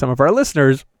feeling that some of our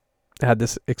listeners had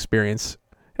this experience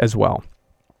as well.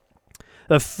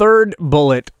 The third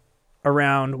bullet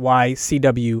around why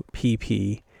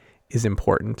CWPP is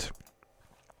important.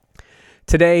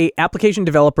 Today, application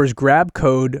developers grab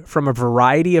code from a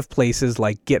variety of places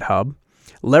like GitHub,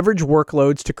 leverage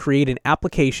workloads to create an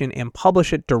application and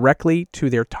publish it directly to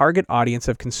their target audience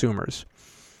of consumers.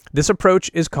 This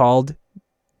approach is called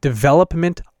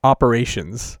development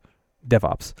operations,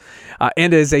 DevOps,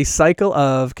 and is a cycle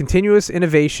of continuous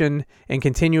innovation and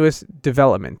continuous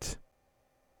development,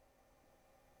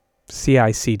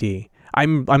 CI/CD.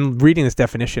 I'm reading this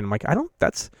definition. I'm like,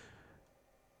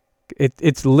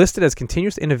 it's listed as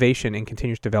continuous innovation and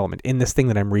continuous development in this thing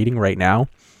that I'm reading right now.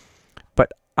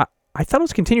 But I thought it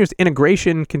was continuous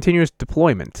integration, continuous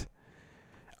deployment.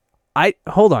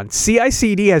 Hold on.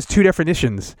 CI/CD has 2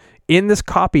 definitions. In this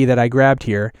copy that I grabbed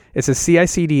here, it says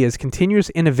CI/CD is continuous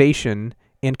innovation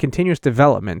and continuous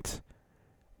development.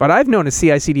 But I've known as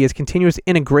CI/CD as continuous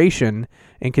integration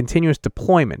and continuous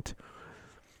deployment.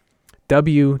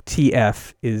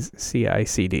 WTF is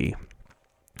CI/CD.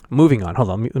 Moving on. Hold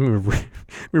on. Let me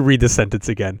read this sentence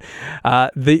again.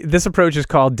 This approach is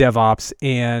called DevOps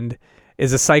and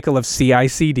is a cycle of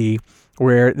CI/CD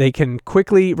where they can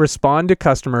quickly respond to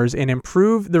customers and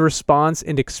improve the response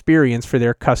and experience for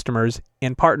their customers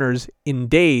and partners in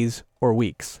days or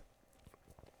weeks.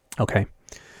 Okay.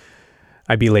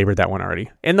 I belabored that one already.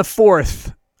 And the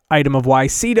fourth item of why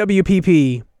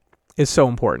CWPP is so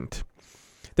important.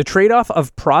 The trade-off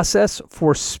of process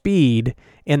for speed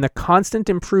and the constant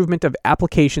improvement of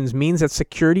applications means that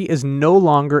security is no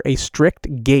longer a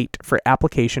strict gate for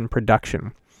application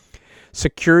production.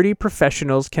 Security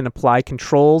professionals can apply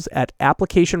controls at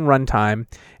application runtime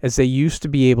as they used to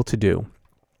be able to do.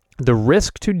 The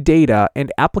risk to data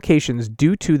and applications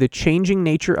due to the changing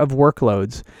nature of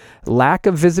workloads, lack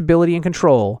of visibility and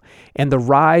control, and the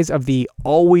rise of the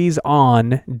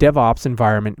always-on DevOps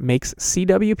environment makes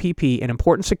CWPP an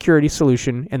important security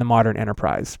solution in the modern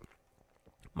enterprise.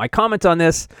 My comment on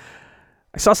this,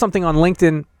 I saw something on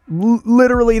LinkedIn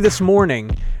literally this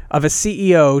morning of a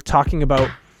CEO talking about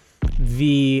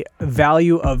the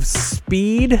value of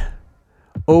speed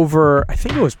over, I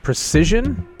think it was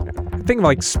precision. I think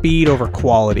like speed over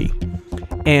quality.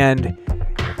 And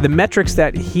the metrics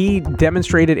that he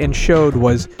demonstrated and showed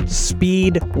was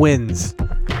speed wins.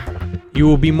 You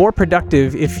will be more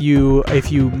productive if you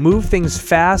move things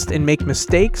fast and make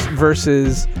mistakes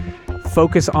versus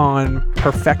focus on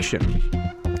perfection.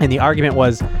 And the argument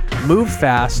was, move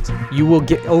fast, you will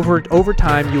get over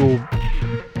time, you will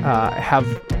have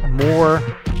more,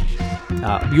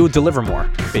 you will deliver more,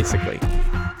 basically.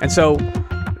 And so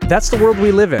that's the world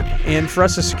we live in. And for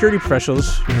us as security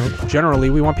professionals,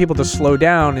 generally we want people to slow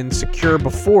down and secure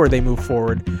before they move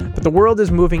forward. But the world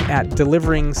is moving at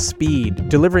delivering at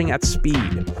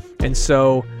speed. And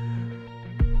so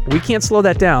we can't slow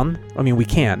that down. I mean, we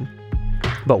can,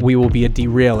 but we will be a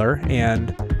derailer,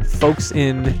 and folks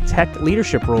in tech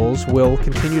leadership roles will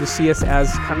continue to see us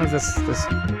as kind of this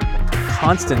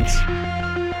constant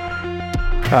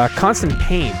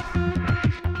pain.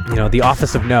 The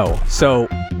office of no. So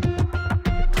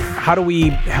how do we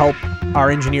help our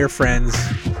engineer friends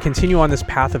continue on this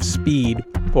path of speed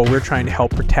while we're trying to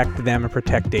help protect them and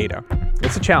protect data?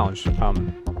 It's a challenge.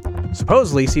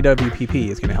 Supposedly, CWPP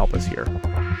is going to help us here.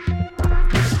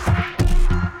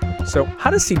 So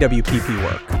how does CWPP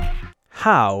work?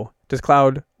 How does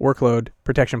Cloud Workload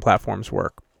Protection Platforms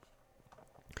work?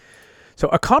 So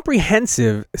a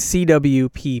comprehensive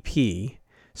CWPP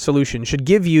solution should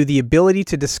give you the ability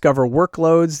to discover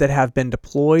workloads that have been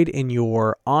deployed in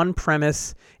your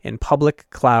on-premise and public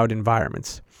cloud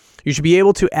environments. You should be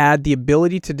able to add the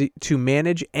ability to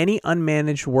manage any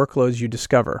unmanaged workloads you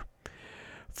discover.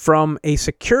 From a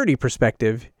security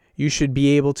perspective, you should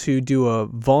be able to do a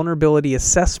vulnerability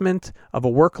assessment of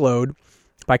a workload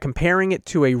by comparing it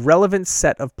to a relevant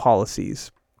set of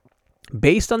policies.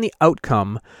 Based on the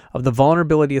outcome of the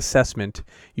vulnerability assessment,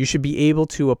 you should be able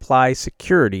to apply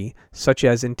security such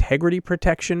as integrity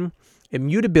protection,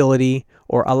 immutability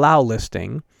or allow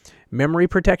listing, memory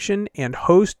protection, and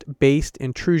host-based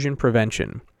intrusion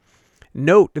prevention.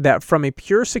 Note that from a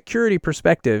pure security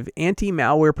perspective,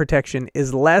 anti-malware protection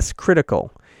is less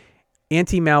critical.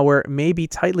 Anti-malware may be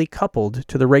tightly coupled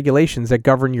to the regulations that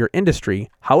govern your industry,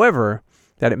 however,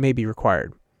 that it may be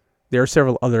required. There are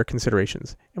several other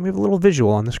considerations, and we have a little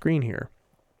visual on the screen here.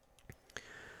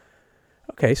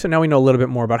 Okay, so now we know a little bit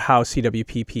more about how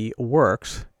CWPP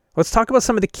works. Let's talk about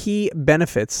some of the key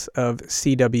benefits of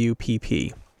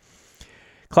CWPP.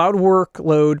 Cloud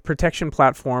Workload Protection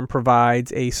Platform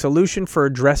provides a solution for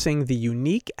addressing the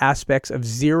unique aspects of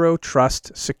zero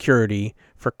trust security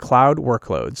for cloud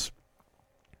workloads.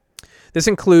 This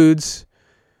includes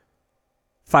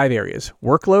 5 areas: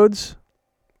 workloads,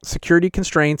 security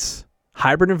constraints,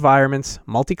 hybrid environments,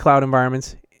 multi-cloud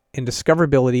environments, and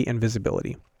discoverability and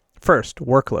visibility. First,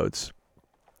 workloads.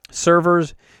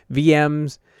 Servers,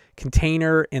 VMs,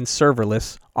 container and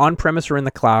serverless, on-premise or in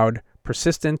the cloud,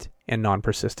 persistent and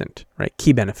non-persistent, right?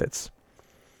 Key benefits.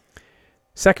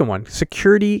 Second one,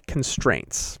 security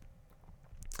constraints.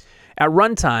 At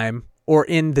runtime or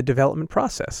in the development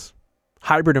process.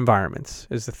 Hybrid environments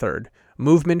is the third.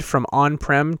 Movement from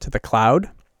on-prem to the cloud,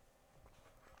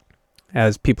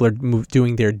 as people are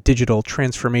doing their digital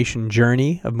transformation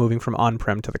journey of moving from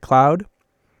on-prem to the cloud.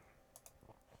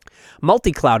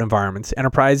 Multi-cloud environments.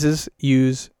 Enterprises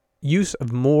use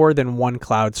of more than one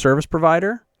cloud service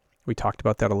provider. We talked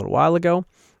about that a little while ago.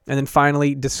 And then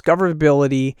finally,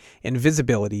 discoverability and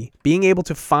visibility, being able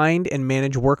to find and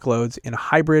manage workloads in a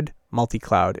hybrid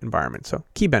multi-cloud environment. So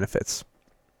key benefits.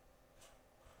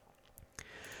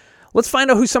 Let's find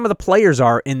out who some of the players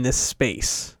are in this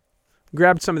space.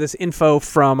 Grabbed some of this info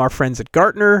from our friends at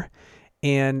Gartner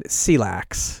and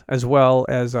CLAX, as well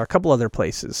as a couple other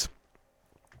places.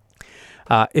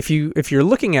 If you're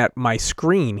looking at my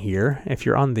screen here, if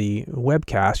you're on the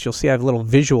webcast, you'll see I have a little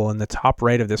visual in the top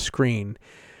right of the screen,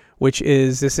 which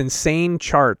is this insane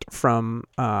chart from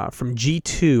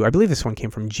G2. I believe this one came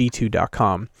from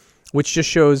G2.com, which just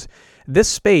shows this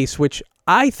space, which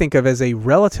I think of as a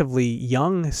relatively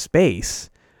young space.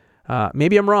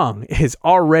 maybe I'm wrong, is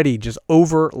already just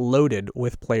overloaded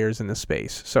with players in the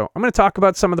space. So I'm going to talk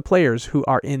about some of the players who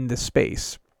are in this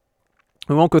space.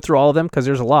 We won't go through all of them because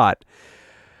there's a lot.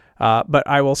 But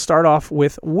I will start off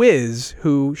with Wiz,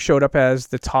 who showed up as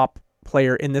the top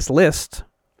player in this list.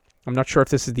 I'm not sure if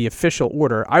this is the official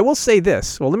order. I will say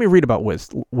this. Well, let me read about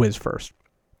Wiz first.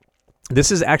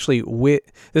 This is actually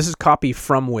this is copy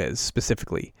from Wiz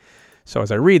specifically. So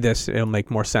as I read this, it'll make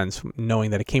more sense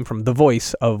knowing that it came from the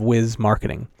voice of Wiz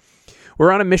Marketing.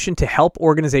 We're on a mission to help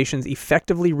organizations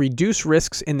effectively reduce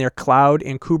risks in their cloud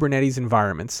and Kubernetes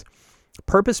environments.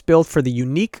 Purpose-built for the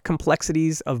unique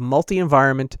complexities of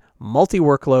multi-environment,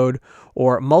 multi-workload,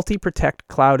 or multi-protect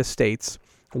cloud estates,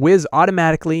 Wiz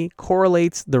automatically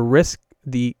correlates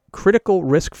the critical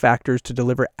risk factors to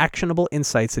deliver actionable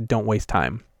insights that don't waste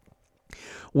time.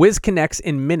 Wiz connects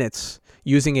in minutes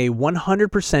using a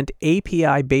 100%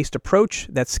 API-based approach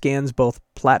that scans both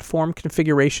platform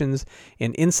configurations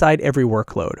and inside every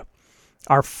workload.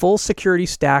 Our full security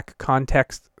stack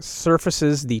context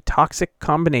surfaces the toxic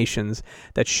combinations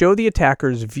that show the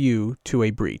attacker's view to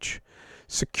a breach.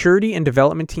 Security and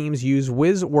development teams use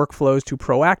Wiz workflows to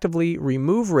proactively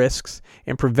remove risks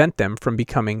and prevent them from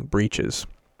becoming breaches.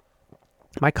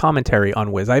 My commentary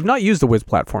on Wiz. I have not used the Wiz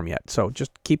platform yet, so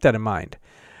just keep that in mind.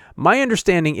 My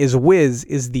understanding is Wiz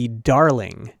is the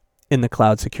darling in the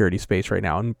cloud security space right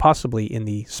now, and possibly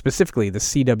in specifically the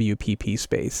CWPP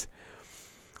space.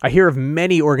 I hear of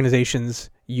many organizations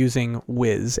using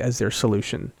Wiz as their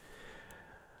solution.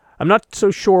 I'm not so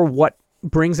sure what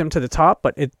brings them to the top,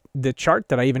 but the chart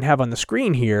that I even have on the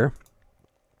screen here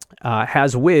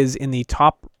has Wiz in the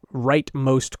top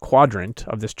rightmost quadrant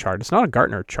of this chart. It's not a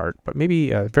Gartner chart, but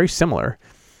maybe very similar.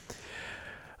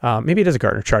 Maybe it is a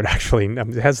Gartner chart, actually.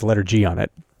 It has the letter G on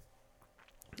it.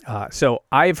 So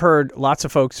I've heard lots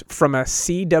of folks from a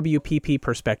CWPP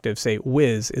perspective say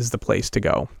Wiz is the place to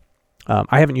go.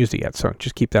 I haven't used it yet, so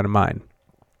just keep that in mind.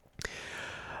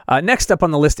 Next up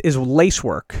on the list is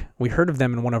Lacework. We heard of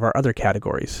them in one of our other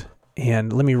categories.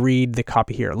 And let me read the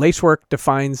copy here. Lacework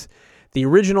defines the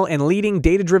original and leading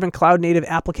data-driven cloud-native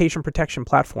application protection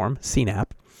platform, CNAPP.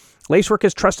 Lacework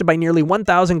is trusted by nearly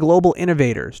 1,000 global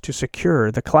innovators to secure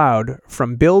the cloud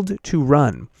from build to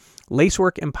run.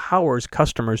 Lacework empowers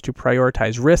customers to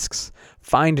prioritize risks,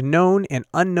 find known and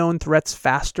unknown threats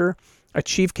faster,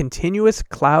 achieve continuous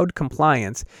cloud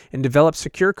compliance, and develop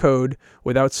secure code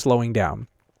without slowing down,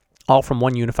 all from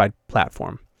one unified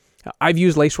platform. I've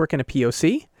used Lacework in a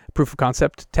POC, proof of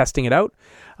concept, testing it out.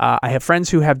 I have friends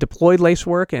who have deployed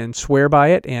Lacework and swear by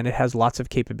it, and it has lots of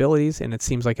capabilities, and it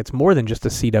seems like it's more than just a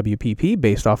CWPP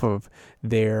based off of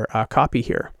their copy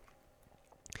here.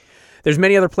 There's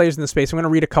many other players in the space. I'm going to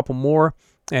read a couple more,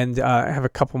 and I have a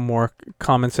couple more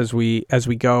comments as we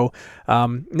go.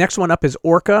 Next one up is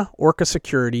Orca. Orca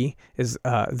Security is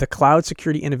the cloud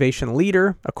security innovation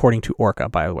leader, according to Orca,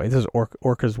 by the way. This is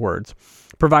Orca's words.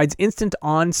 Provides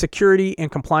instant-on security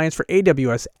and compliance for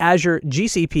AWS, Azure,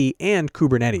 GCP, and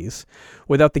Kubernetes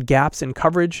without the gaps in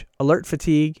coverage, alert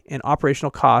fatigue, and operational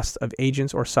costs of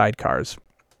agents or sidecars.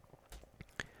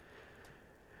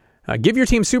 Give your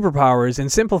team superpowers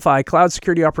and simplify cloud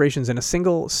security operations in a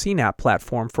single CNAPP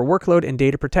platform for workload and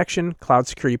data protection, cloud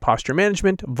security posture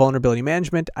management, vulnerability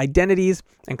management, identities,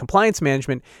 and compliance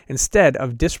management instead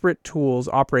of disparate tools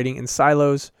operating in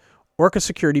silos. Orca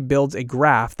Security builds a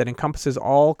graph that encompasses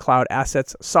all cloud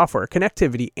assets, software,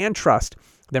 connectivity, and trust,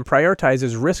 then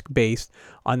prioritizes risk based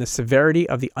on the severity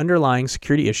of the underlying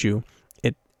security issue,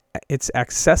 its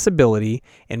accessibility,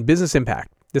 and business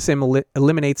impact. This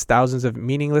eliminates thousands of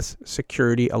meaningless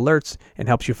security alerts and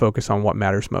helps you focus on what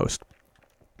matters most.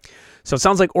 So it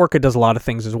sounds like Orca does a lot of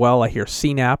things as well. I hear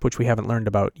CNAPP, which we haven't learned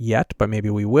about yet, but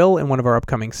maybe we will in one of our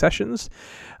upcoming sessions.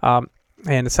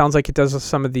 And it sounds like it does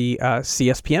some of the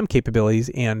CSPM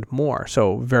capabilities and more.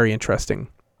 So very interesting.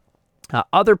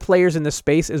 Other players in this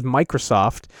space is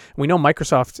Microsoft. We know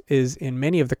Microsoft is in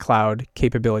many of the cloud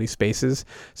capability spaces.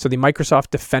 So the Microsoft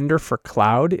Defender for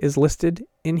Cloud is listed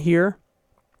in here.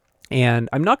 And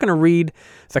I'm not going to read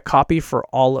the copy for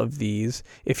all of these.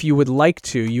 If you would like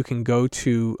to, you can go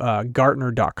to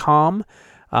Gartner.com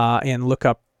and look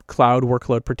up Cloud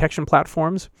Workload Protection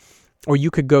Platforms. Or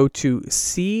you could go to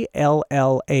CLLAX.com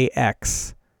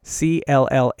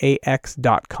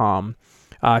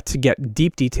to get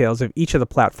deep details of each of the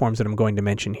platforms that I'm going to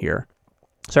mention here.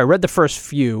 So I read the first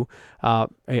few.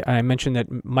 I mentioned that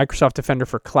Microsoft Defender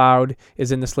for Cloud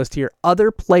is in this list here.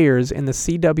 Other players in the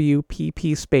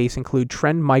CWPP space include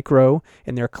Trend Micro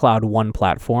in their Cloud One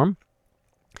platform,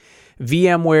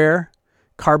 VMware,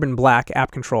 Carbon Black App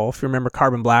Control. If you remember,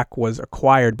 Carbon Black was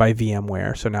acquired by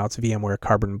VMware, so now it's VMware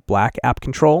Carbon Black App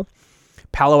Control.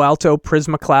 Palo Alto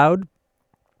Prisma Cloud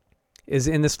is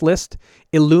in this list.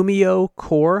 Illumio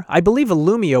Core. I believe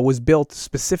Illumio was built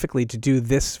specifically to do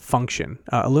this function.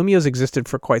 Illumio's existed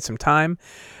for quite some time.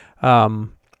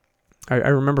 I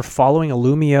remember following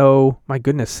Illumio, my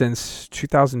goodness, since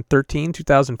 2013,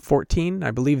 2014.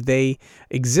 I believe they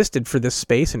existed for this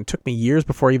space, and it took me years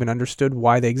before I even understood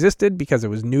why they existed because it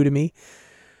was new to me.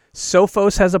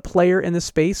 Sophos has a player in this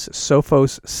space,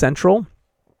 Sophos Central.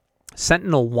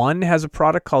 SentinelOne has a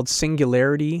product called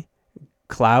Singularity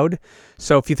Cloud.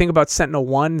 So if you think about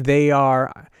SentinelOne, they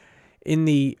are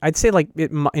I'd say like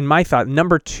in my thought,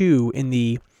 number 2 in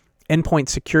the endpoint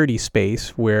security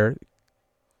space, where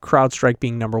CrowdStrike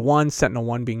being number 1,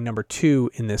 SentinelOne being number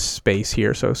 2 in this space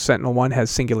here. So SentinelOne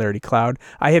has Singularity Cloud.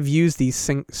 I have used the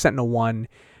SentinelOne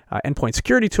endpoint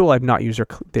security tool. I've not used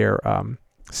their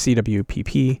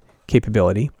CWPP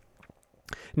capability.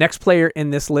 Next player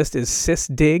in this list is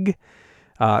SysDig.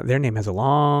 Their name has a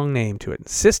long name to it.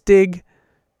 SysDig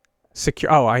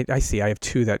Secure. Oh, I see. I have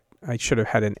 2 that I should have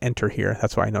had an enter here.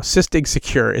 That's why I know. SysDig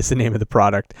Secure is the name of the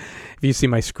product. If you see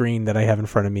my screen that I have in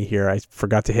front of me here, I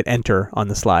forgot to hit enter on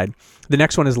the slide. The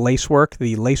next one is Lacework,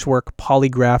 the Lacework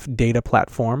Polygraph Data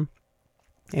Platform.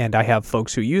 And I have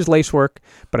folks who use Lacework,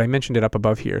 but I mentioned it up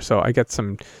above here. So I got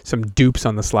some dupes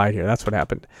on the slide here. That's what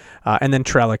happened. And then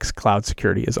Trellix Cloud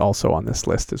Security is also on this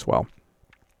list as well.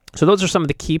 So those are some of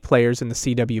the key players in the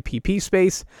CWPP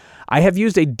space. I have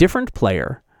used a different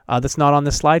player that's not on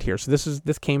this slide here. So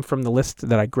this came from the list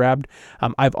that I grabbed.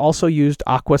 I've also used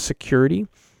Aqua Security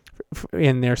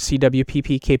in their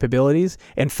CWPP capabilities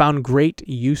and found great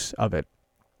use of it.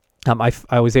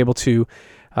 I was able to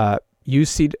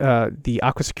use the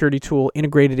Aqua Security tool,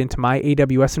 integrate it into my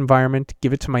AWS environment,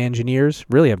 give it to my engineers.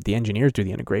 Really have the engineers do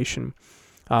the integration.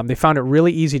 They found it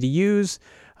really easy to use.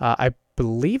 I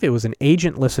believe it was an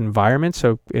agentless environment,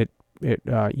 so it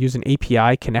used an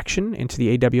API connection into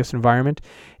the AWS environment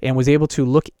and was able to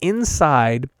look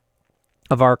inside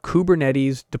of our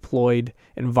Kubernetes deployed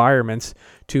environments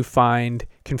to find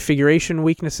configuration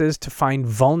weaknesses, to find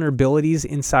vulnerabilities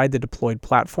inside the deployed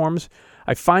platforms.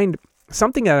 I find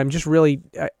something that I'm just really,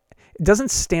 it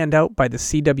doesn't stand out by the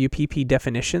CWPP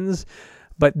definitions,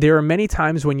 but there are many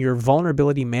times when your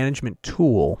vulnerability management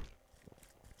tool,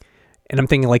 and I'm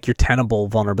thinking like your Tenable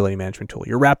vulnerability management tool,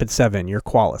 your Rapid7, your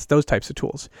Qualys, those types of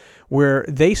tools, where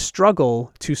they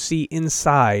struggle to see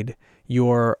inside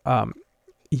your cloud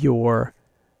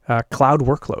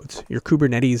workloads, your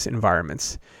Kubernetes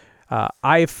environments.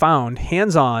 I found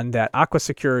hands-on that Aqua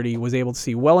Security was able to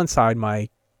see well inside my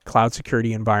cloud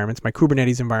security environments, my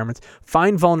Kubernetes environments,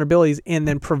 find vulnerabilities, and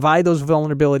then provide those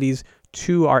vulnerabilities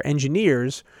to our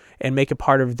engineers and make it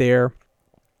part of their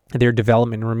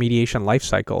development and remediation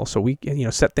lifecycle. So we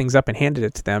set things up and handed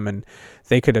it to them, and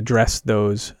they could address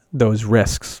those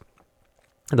risks,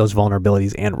 those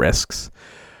vulnerabilities and risks.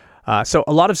 So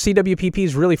a lot of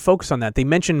CWPPs really focus on that. They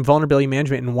mention vulnerability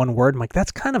management in one word. I'm like,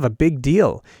 that's kind of a big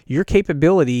deal. Your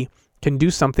capability can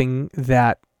do something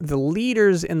that the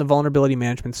leaders in the vulnerability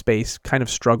management space kind of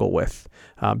struggle with,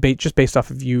 just based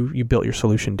off of you built your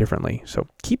solution differently. So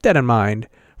keep that in mind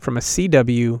from a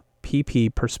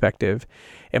CWPP perspective.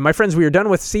 And my friends, we are done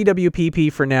with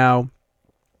CWPP for now.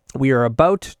 We are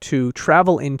about to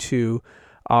travel into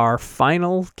our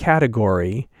final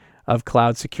category of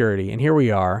cloud security, and here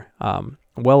we are,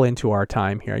 well into our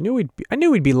time here. I knew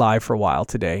we'd be live for a while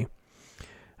today.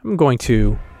 I'm going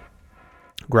to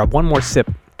grab one more sip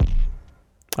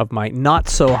of my not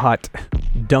so hot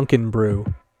Dunkin' brew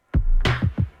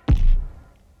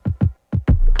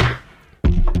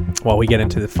while we get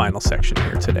into the final section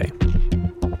here today.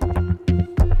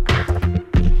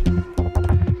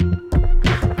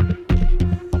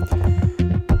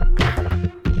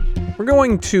 We're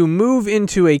going to move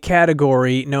into a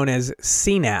category known as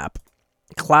CNAPP,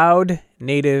 Cloud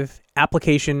Native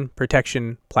Application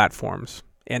Protection Platforms.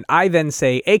 And I then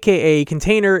say, AKA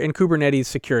Container and Kubernetes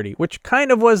Security, which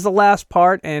kind of was the last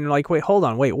part. And like, wait,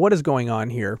 what is going on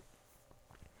here?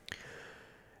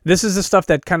 This is the stuff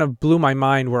that kind of blew my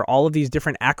mind, where all of these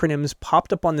different acronyms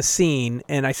popped up on the scene.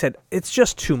 And I said, it's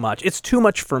just too much. It's too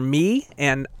much for me.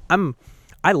 And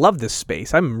I love this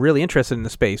space. I'm really interested in the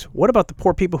space. What about the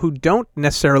poor people who don't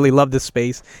necessarily love this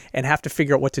space and have to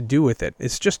figure out what to do with it?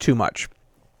 It's just too much.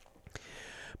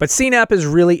 But CNAPP is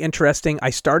really interesting. I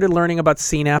started learning about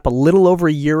CNAPP a little over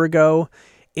a year ago,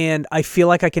 and I feel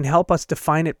like I can help us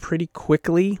define it pretty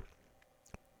quickly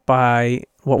by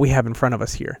what we have in front of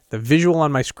us here. The visual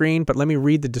on my screen, but let me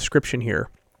read the description here.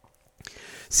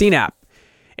 CNAPP,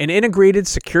 an integrated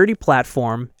security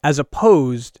platform as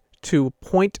opposed to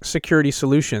point security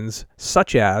solutions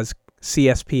such as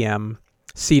CSPM,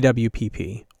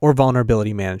 CWPP, or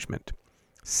vulnerability management.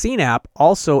 CNAPP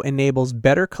also enables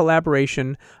better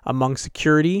collaboration among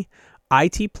security,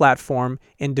 IT platform,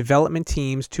 and development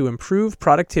teams to improve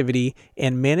productivity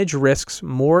and manage risks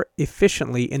more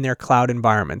efficiently in their cloud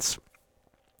environments.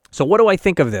 So what do I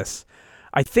think of this?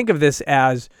 I think of this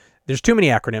as there's too many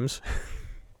acronyms.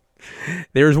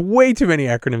 There's way too many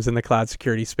acronyms in the cloud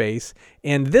security space.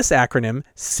 And this acronym,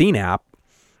 CNAPP,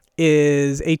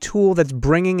 is a tool that's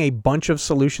bringing a bunch of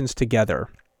solutions together.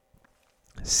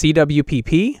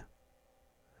 CWPP,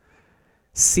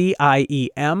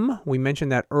 CIEM, we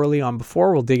mentioned that early on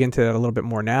before. We'll dig into that a little bit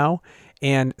more now.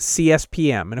 And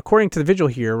CSPM. And according to the visual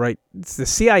here, right, the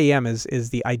CIEM is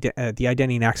the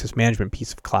identity and access management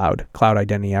piece of cloud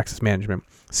identity access management.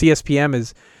 CSPM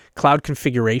is cloud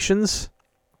configurations.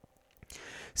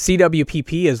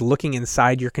 CWPP is looking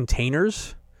inside your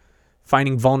containers,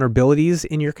 finding vulnerabilities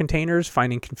in your containers,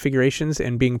 finding configurations,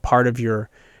 and being part of your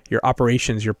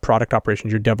operations, your product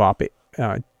operations, your DevOps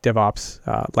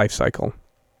lifecycle.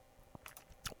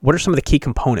 What are some of the key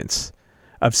components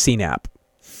of CNAPP?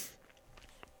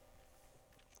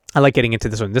 I like getting into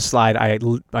this one. This slide I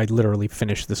literally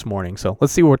finished this morning. So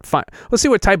let's see what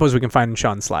typos we can find in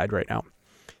Sean's slide right now.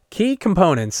 Key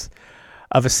components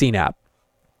of a CNAPP.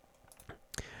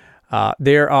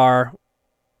 There are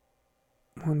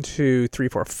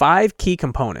 5 key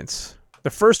components. The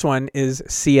first one is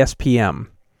CSPM.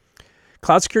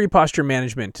 Cloud Security Posture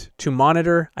Management, to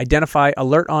monitor, identify,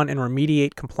 alert on, and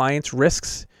remediate compliance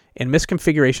risks and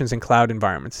misconfigurations in cloud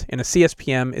environments. And a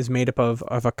CSPM is made up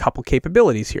of a couple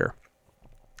capabilities here.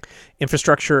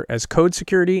 Infrastructure as code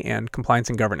security and compliance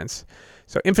and governance.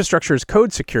 So infrastructure as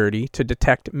code security to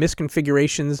detect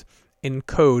misconfigurations in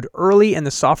code early in the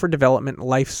software development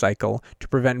lifecycle to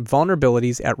prevent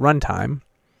vulnerabilities at runtime.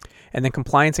 And then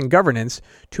compliance and governance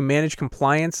to manage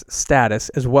compliance status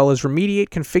as well as remediate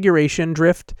configuration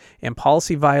drift and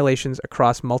policy violations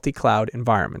across multi-cloud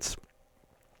environments.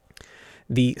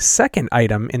 The second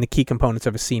item in the key components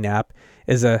of a CNAPP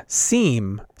is a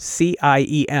CIEM,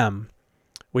 C-I-E-M,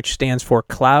 which stands for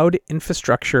Cloud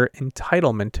Infrastructure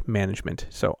Entitlement Management.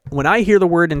 So when I hear the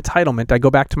word entitlement, I go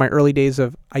back to my early days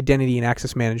of identity and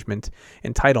access management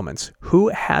entitlements. Who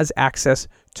has access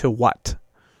to what?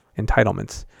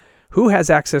 Entitlements. Who has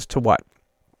access to what?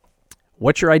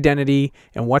 What's your identity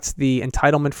and what's the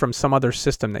entitlement from some other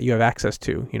system that you have access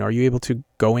to? Are you able to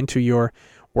go into your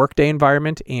Workday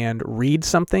environment and read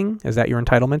something? Is that your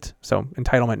entitlement? So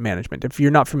entitlement management. If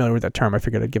you're not familiar with that term, I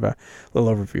figured I'd give a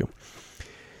little overview.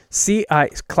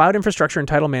 Cloud Infrastructure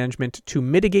Entitlement Management to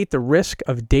mitigate the risk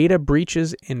of data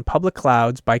breaches in public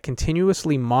clouds by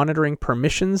continuously monitoring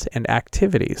permissions and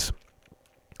activities.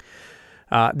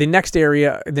 The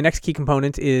next key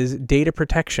component is data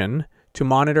protection to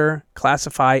monitor,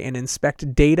 classify, and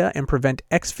inspect data and prevent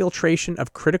exfiltration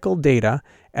of critical data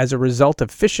as a result of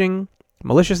phishing,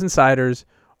 malicious insiders,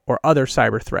 or other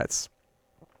cyber threats.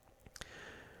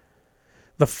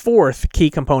 The fourth key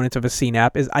component of a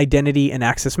CNAPP is identity and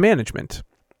access management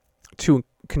to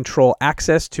control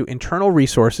access to internal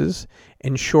resources,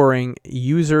 ensuring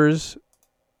users'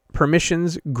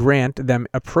 permissions grant them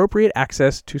appropriate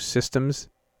access to systems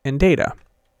and data.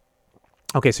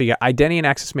 Okay, so you got identity and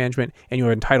access management and you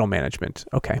have entitlement management.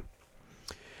 Okay.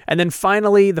 And then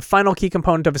finally, the final key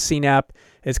component of a CNAPP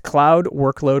is Cloud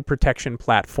Workload Protection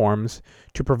Platforms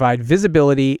to provide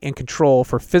visibility and control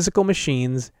for physical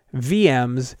machines,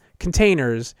 VMs,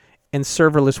 containers, and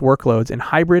serverless workloads in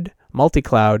hybrid,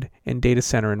 multi-cloud, and data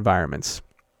center environments.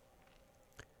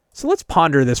 So let's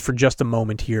ponder this for just a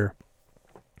moment here.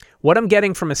 What I'm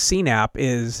getting from a CNAPP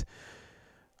is,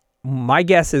 my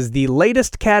guess is the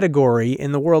latest category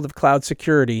in the world of cloud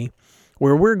security,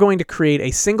 where we're going to create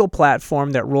a single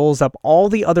platform that rolls up all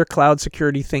the other cloud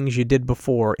security things you did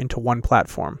before into one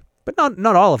platform. But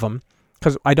not all of them,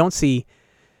 because I don't see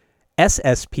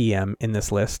SSPM in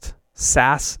this list,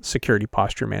 SaaS Security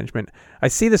Posture Management. I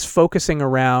see this focusing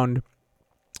around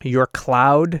your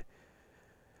cloud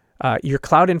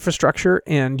infrastructure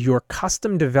and your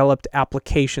custom-developed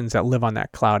applications that live on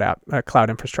that cloud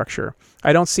infrastructure.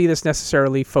 I don't see this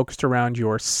necessarily focused around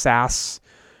your SaaS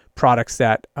products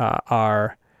that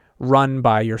are run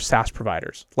by your SaaS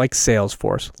providers, like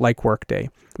Salesforce, like Workday.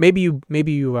 Maybe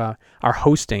you are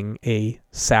hosting a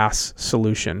SaaS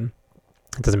solution.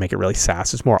 It doesn't make it really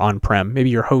SaaS. It's more on-prem. Maybe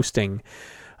you're hosting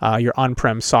your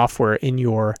on-prem software in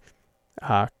your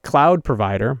cloud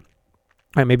provider.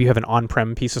 Maybe you have an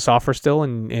on-prem piece of software still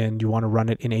and you want to run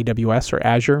it in AWS or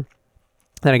Azure.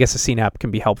 Then I guess a CNAPP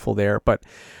can be helpful there. But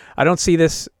I don't see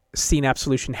this CNAPP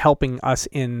solution helping us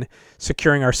in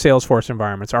securing our Salesforce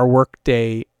environments, our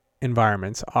Workday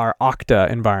environments, our Okta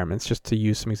environments, just to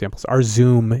use some examples, our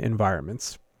Zoom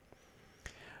environments,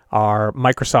 our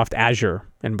Microsoft Azure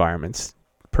environments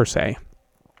per se.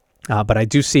 But I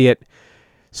do see it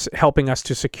helping us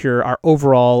to secure our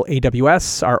overall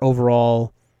AWS, our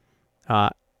overall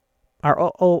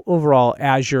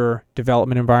Azure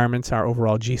development environments, our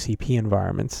overall GCP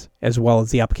environments, as well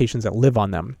as the applications that live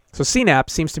on them. So CNAPP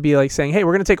seems to be like saying, hey,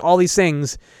 we're going to take all these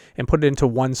things and put it into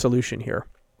one solution here.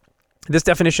 This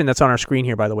definition that's on our screen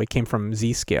here, by the way, came from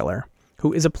Zscaler,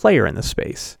 who is a player in this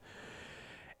space.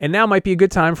 And now might be a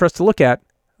good time for us to look at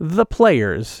the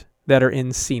players that are in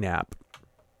CNAPP.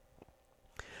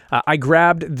 I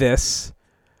grabbed this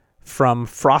from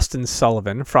Frost &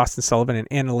 Sullivan. Frost & Sullivan, an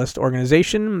analyst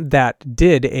organization that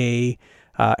did a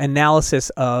analysis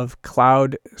of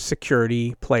cloud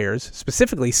security players,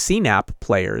 specifically CNAPP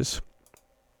players,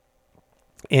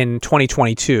 in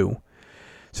 2022.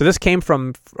 So this came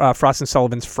from Frost &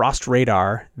 Sullivan's Frost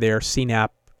Radar, their CNAPP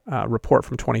report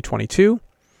from 2022.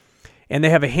 And they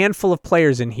have a handful of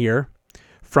players in here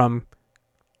from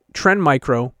Trend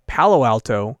Micro, Palo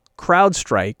Alto,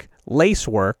 CrowdStrike,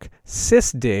 Lacework,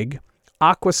 Sysdig,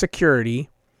 Aqua Security,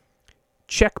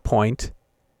 Checkpoint,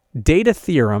 Data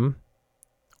Theorem,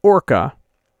 Orca,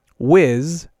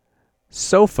 Wiz,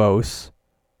 Sophos,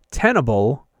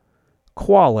 Tenable,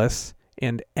 Qualys,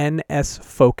 and NS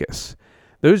Focus.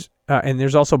 Those and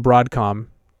there's also Broadcom,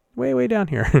 way down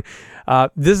here.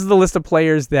 This is the list of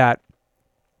players that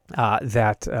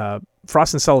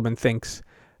Frost & Sullivan thinks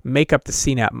make up the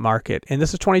CNAPP market, and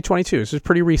this is 2022. This is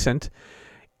pretty recent.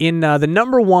 In the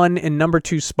number 1 and number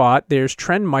 2 spot, there's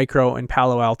Trend Micro and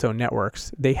Palo Alto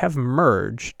Networks. They have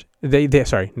merged.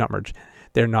 Sorry, not merged.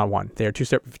 They're not one. They are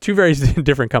two very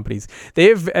different companies. They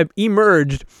have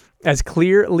emerged as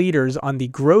clear leaders on the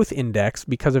growth index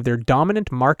because of their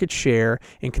dominant market share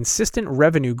and consistent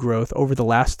revenue growth over the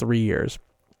last 3 years.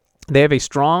 They have a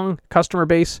strong customer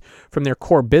base from their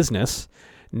core business,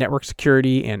 network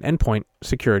security and endpoint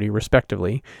security,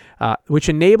 respectively, which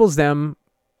enables them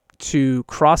to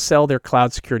cross-sell their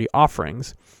cloud security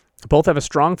offerings. Both have a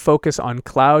strong focus on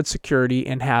cloud security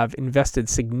and have invested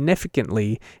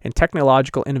significantly in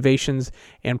technological innovations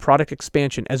and product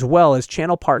expansion, as well as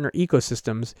channel partner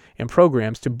ecosystems and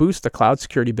programs to boost the cloud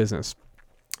security business.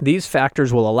 These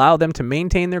factors will allow them to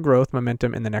maintain their growth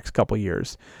momentum in the next couple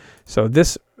years. So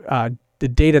this, the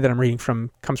data that I'm reading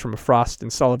from comes from a Frost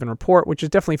 & Sullivan report, which is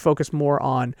definitely focused more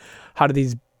on how do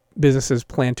these businesses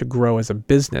plan to grow as a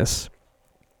business.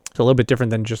 It's a little bit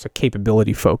different than just a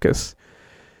capability focus.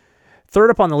 Third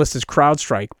up on the list is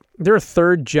CrowdStrike. They're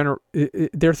third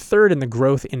in the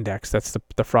growth index. That's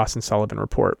the Frost & Sullivan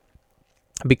report.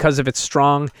 Because of its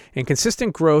strong and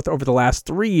consistent growth over the last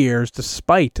 3 years,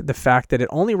 despite the fact that it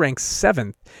only ranks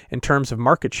 7th in terms of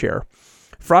market share.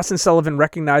 Frost & Sullivan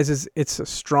recognizes its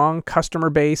strong customer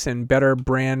base and better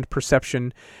brand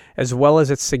perception, as well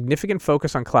as its significant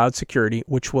focus on cloud security,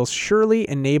 which will surely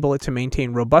enable it to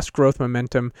maintain robust growth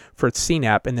momentum for its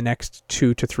CNAPP in the next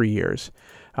 2 to 3 years.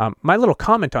 My little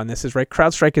comment on this is, right,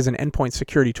 CrowdStrike is an endpoint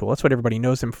security tool. That's what everybody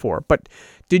knows them for. But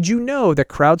did you know that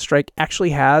CrowdStrike actually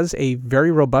has a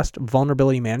very robust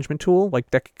vulnerability management tool, like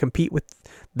that can compete with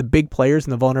the big players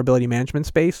in the vulnerability management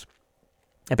space?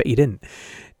 I bet you didn't.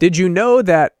 Did you know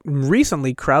that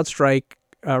recently CrowdStrike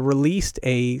released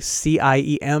a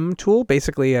CIEM tool,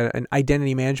 basically an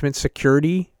identity management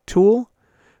security tool,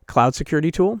 cloud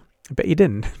security tool? I bet you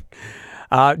didn't.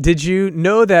 Did you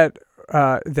know that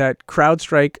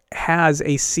CrowdStrike has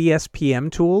a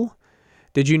CSPM tool?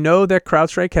 Did you know that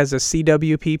CrowdStrike has a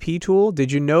CWPP tool?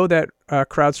 Did you know that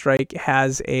CrowdStrike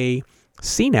has a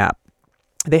CNAPP?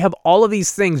 They have all of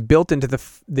these things built into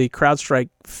the CrowdStrike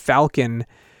Falcon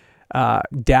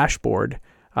dashboard.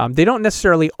 They don't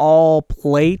necessarily all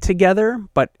play together,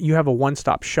 but you have a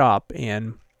one-stop shop,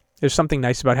 and there's something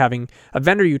nice about having a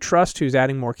vendor you trust who's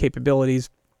adding more capabilities.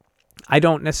 I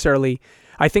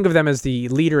think of them as the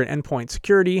leader in endpoint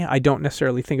security. I don't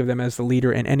necessarily think of them as the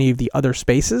leader in any of the other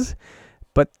spaces,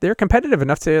 but they're competitive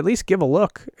enough to at least give a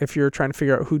look if you're trying to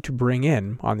figure out who to bring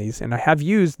in on these. And I have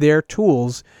used their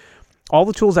tools, all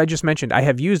the tools I just mentioned. I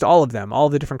have used all of them, all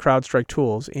the different CrowdStrike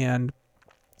tools, and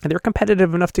they're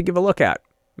competitive enough to give a look at.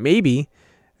 Maybe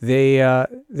they have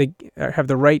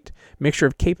the right mixture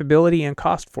of capability and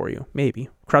cost for you. Maybe.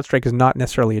 CrowdStrike is not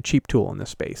necessarily a cheap tool in this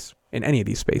space, in any of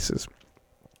these spaces.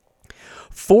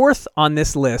 Fourth on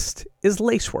this list is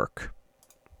Lacework.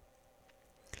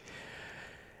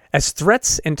 As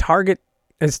threats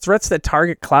that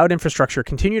target cloud infrastructure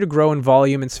continue to grow in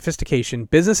volume and sophistication,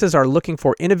 businesses are looking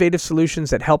for innovative solutions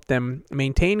that help them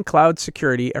maintain cloud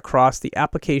security across the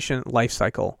application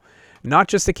lifecycle. not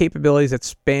just the capabilities that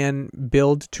span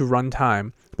build to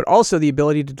runtime, but also the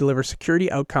ability to deliver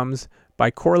security outcomes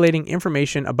by correlating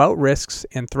information about risks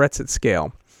and threats at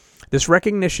scale. This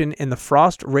recognition in the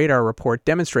Frost Radar report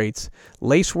demonstrates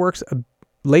Lacework's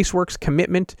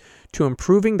commitment to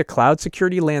improving the cloud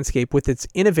security landscape with its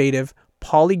innovative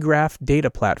Polygraph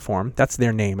data platform. That's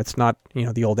their name. It's not,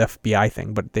 the old FBI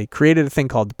thing, but they created a thing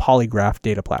called the Polygraph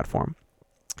data platform,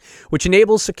 which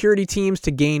enables security teams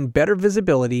to gain better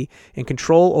visibility and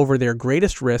control over their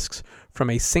greatest risks from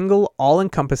a single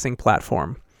all-encompassing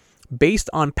platform. Based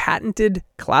on patented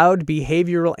cloud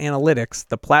behavioral analytics,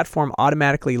 the platform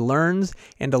automatically learns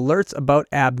and alerts about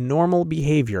abnormal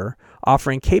behavior,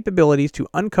 offering capabilities to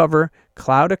uncover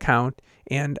cloud account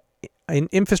and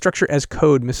infrastructure as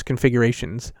code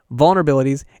misconfigurations,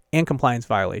 vulnerabilities, and compliance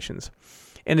violations.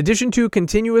 In addition to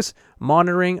continuous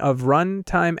monitoring of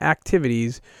runtime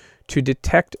activities to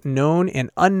detect known and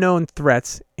unknown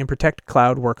threats and protect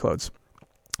cloud workloads.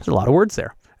 There's a lot of words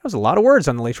there. That was a lot of words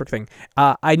on the Lacework thing.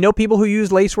 I know people who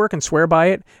use Lacework and swear by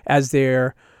it as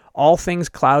their all things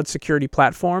cloud security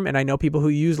platform, and I know people who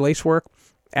use Lacework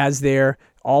as their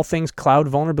all things cloud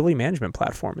vulnerability management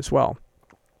platform as well.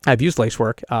 I've used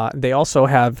Lacework. They also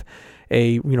have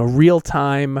a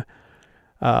real-time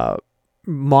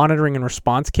monitoring and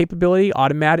response capability,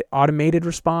 automated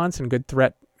response, and good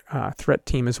threat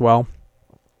team as well.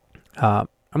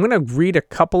 I'm going to read a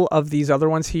couple of these other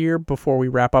ones here before we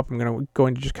wrap up. I'm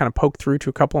going to just kind of poke through to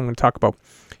a couple. I'm going to talk about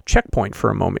Checkpoint for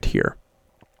a moment here.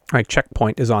 All right,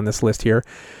 Checkpoint is on this list here.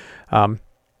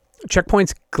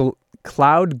 Checkpoint's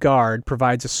Cloud Guard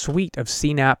provides a suite of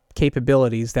CNAPP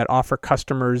capabilities that offer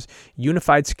customers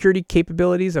unified security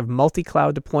capabilities of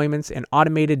multi-cloud deployments and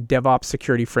automated DevOps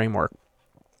security framework.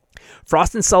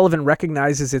 Frost & Sullivan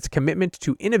recognizes its commitment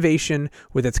to innovation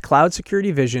with its cloud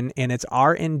security vision and its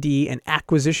R&D and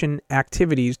acquisition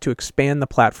activities to expand the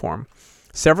platform.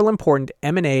 Several important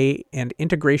M&A and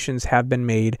integrations have been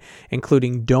made,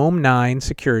 including Dome9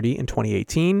 Security in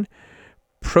 2018,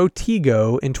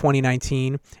 Protego in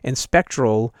 2019, and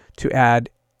Spectral to add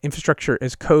infrastructure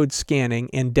as code scanning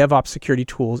and DevOps security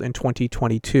tools in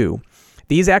 2022.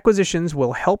 These acquisitions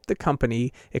will help the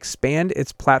company expand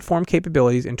its platform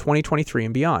capabilities in 2023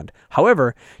 and beyond.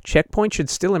 However, Checkpoint should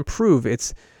still improve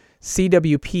its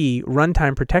CWP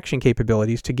runtime protection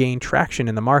capabilities to gain traction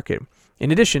in the market.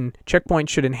 In addition, Checkpoint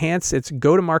should enhance its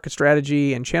go-to-market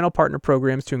strategy and channel partner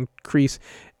programs to increase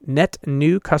net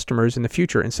new customers in the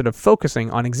future instead of focusing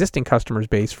on existing customers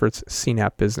base for its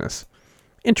CNAPP business.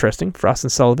 Interesting. Frost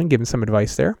 & Sullivan giving some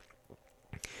advice there.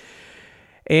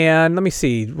 And let me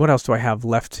see, what else do I have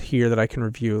left here that I can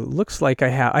review? Looks like I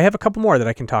have a couple more that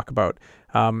I can talk about.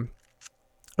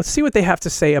 Let's see what they have to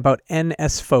say about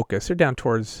NS Focus. They're down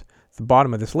towards the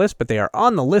bottom of this list, but they are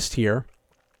on the list here.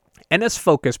 NS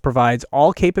Focus provides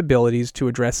all capabilities to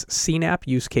address CNAPP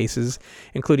use cases,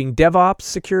 including DevOps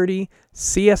security,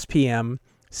 CSPM,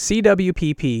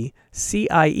 CWPP,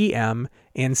 CIEM,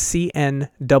 and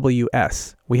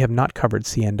CNWS. We have not covered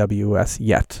CNWS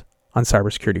yet on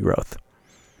cybersecurity growth.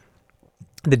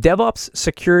 The DevOps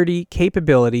security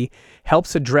capability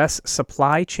helps address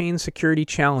supply chain security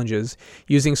challenges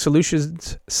using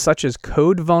solutions such as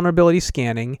code vulnerability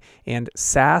scanning and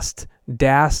SAST,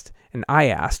 DAST, and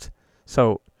IAST.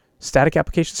 So static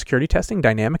application security testing,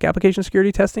 dynamic application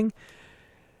security testing.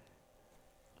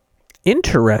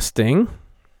 Interesting.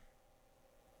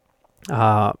 It's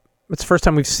the first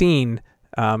time we've seen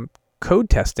code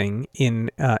testing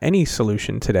in any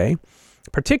solution today.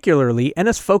 Particularly,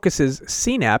 NS Focus's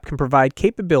CNAPP can provide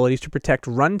capabilities to protect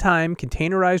runtime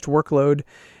containerized workload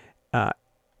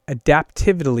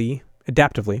adaptively,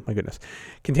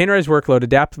 containerized workload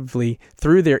adaptively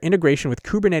through their integration with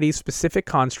Kubernetes-specific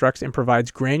constructs and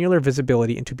provides granular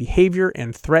visibility into behavior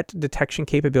and threat detection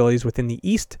capabilities within the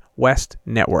East-West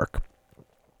network.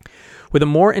 With a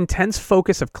more intense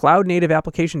focus of cloud-native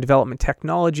application development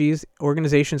technologies,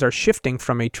 organizations are shifting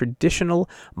from a traditional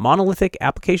monolithic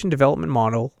application development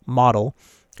model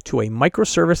to a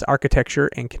microservice architecture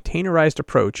and containerized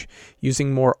approach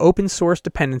using more open-source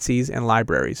dependencies and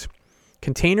libraries.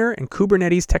 Container and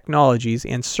Kubernetes technologies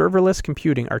and serverless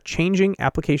computing are changing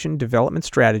application development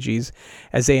strategies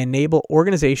as they enable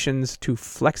organizations to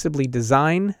flexibly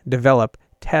design, develop,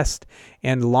 test,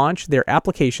 and launch their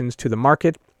applications to the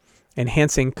market,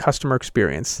 enhancing customer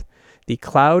experience. The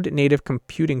Cloud Native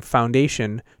Computing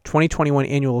Foundation 2021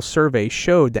 annual survey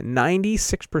showed that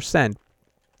 96%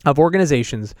 of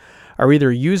organizations are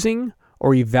either using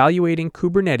or evaluating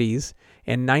Kubernetes,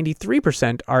 and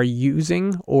 93% are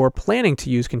using or planning to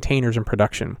use containers in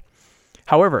production.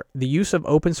 However, the use of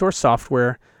open source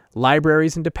software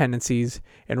libraries and dependencies,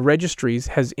 and registries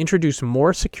has introduced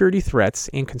more security threats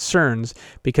and concerns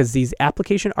because these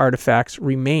application artifacts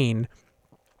remain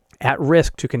at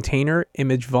risk to container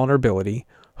image vulnerability,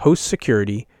 host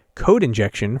security, code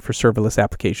injection for serverless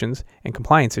applications, and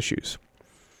compliance issues.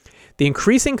 The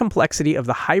increasing complexity of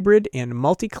the hybrid and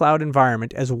multi-cloud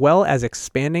environment, as well as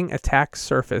expanding attack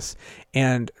surface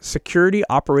and security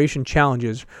operation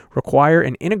challenges, require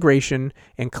an integration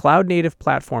and cloud-native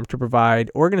platform to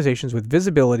provide organizations with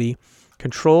visibility,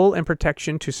 control, and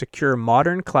protection to secure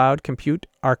modern cloud compute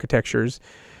architectures,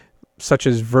 such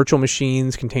as virtual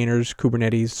machines, containers,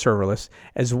 Kubernetes, serverless,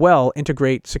 as well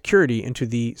integrate security into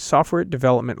the software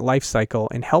development lifecycle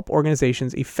and help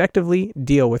organizations effectively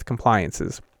deal with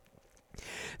compliances.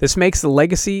 This makes the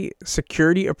legacy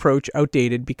security approach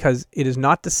outdated because it is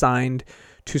not designed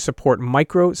to support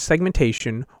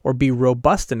micro-segmentation or be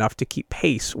robust enough to keep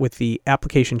pace with the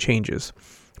application changes,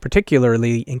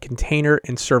 particularly in container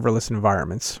and serverless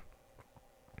environments.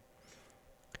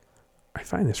 I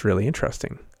find this really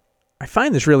interesting. I'm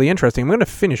going to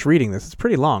finish reading this. It's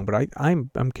pretty long, but I'm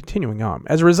continuing on.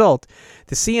 As a result,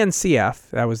 the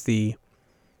CNCF, that was the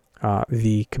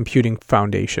computing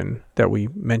foundation that we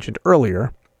mentioned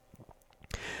earlier,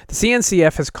 the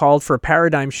CNCF has called for a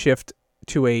paradigm shift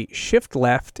to a shift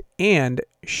left and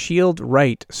shield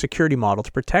right security model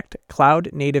to protect cloud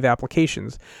native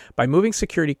applications by moving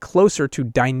security closer to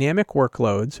dynamic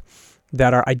workloads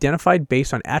that are identified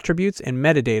based on attributes and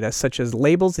metadata such as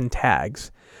labels and tags.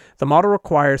 The model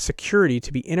requires security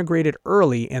to be integrated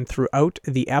early and throughout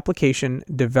the application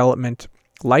development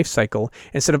lifecycle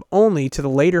instead of only to the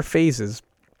later phases,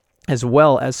 as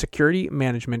well as security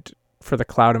management for the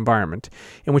cloud environment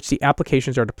in which the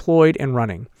applications are deployed and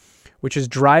running, which is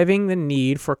driving the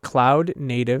need for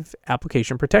cloud-native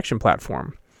application protection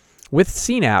platform. With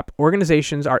CNAPP,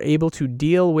 organizations are able to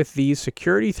deal with these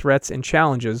security threats and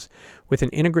challenges with an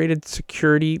integrated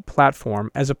security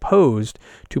platform as opposed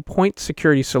to point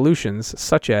security solutions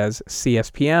such as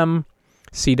CSPM,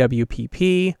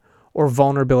 CWPP, or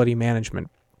vulnerability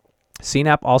management.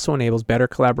 CNAPP also enables better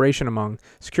collaboration among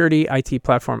security, IT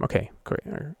platform. Okay, great.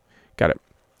 Got it.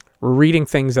 We're reading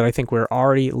things that I think we're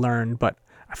already learned, but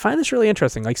I find this really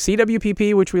interesting. Like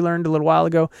CWPP, which we learned a little while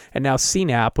ago, and now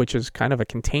CNAPP, which is kind of a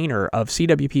container of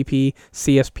CWPP,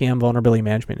 CSPM, vulnerability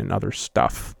management, and other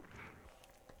stuff.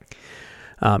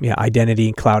 Identity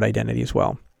and cloud identity as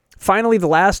well. Finally,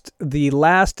 the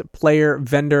last player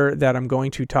vendor that I'm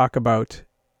going to talk about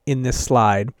in this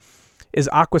slide is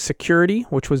Aqua Security,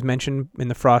 which was mentioned in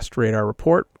the Frost Radar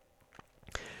report.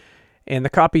 And the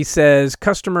copy says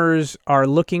customers are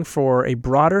looking for a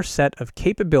broader set of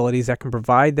capabilities that can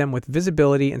provide them with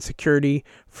visibility and security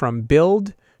from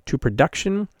build to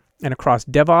production and across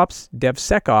DevOps,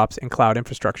 DevSecOps, and cloud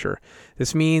infrastructure.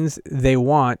 This means they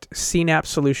want CNAPP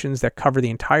solutions that cover the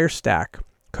entire stack: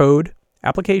 code,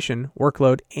 application,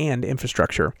 workload, and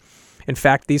infrastructure. In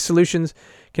fact, these solutions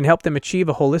can help them achieve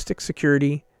a holistic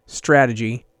security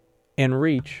strategy and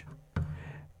reach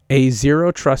a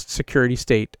zero-trust security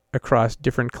state across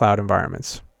different cloud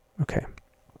environments. Okay,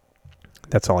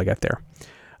 that's all I got there.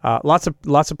 Lots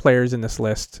of players in this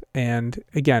list, and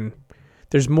again,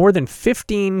 there's more than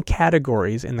 15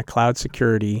 categories in the cloud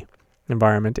security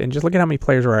environment, and just look at how many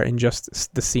players there are in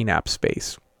just the CNAPP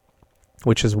space,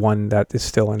 which is one that is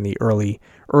still in the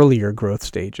earlier growth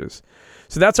stages.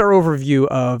 So that's our overview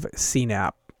of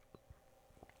CNAPP,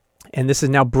 and this is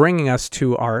now bringing us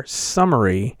to our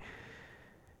summary.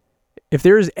 If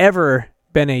there's ever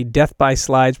been a death by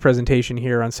slides presentation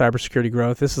here on cybersecurity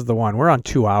growth, this is the one. We're on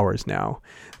 2 hours now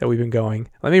that we've been going.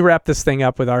 Let me wrap this thing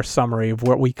up with our summary of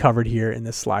what we covered here in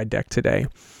this slide deck today.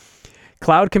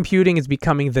 Cloud computing is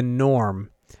becoming the norm.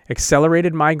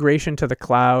 Accelerated migration to the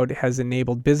cloud has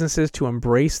enabled businesses to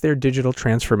embrace their digital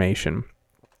transformation.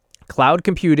 Cloud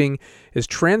computing is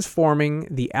transforming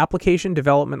the application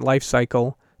development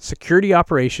lifecycle, security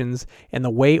operations, and the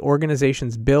way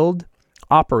organizations build,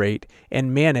 operate,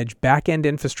 and manage back-end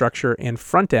infrastructure and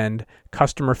front-end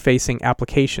customer-facing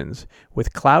applications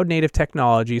with cloud-native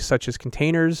technologies such as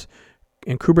containers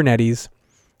and Kubernetes,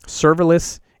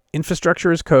 serverless,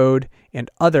 infrastructure as code, and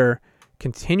other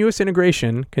continuous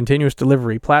integration, continuous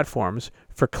delivery platforms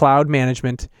for cloud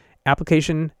management,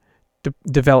 application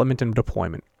development, and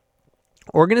deployment.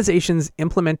 Organizations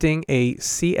implementing a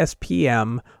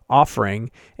CSPM offering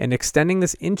and extending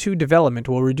this into development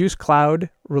will reduce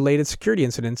cloud-related security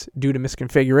incidents due to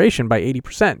misconfiguration by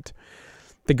 80%.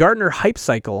 The Gartner Hype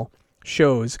Cycle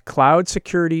shows the cloud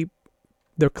security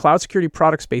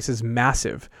product space is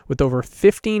massive, with over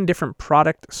 15 different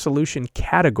product solution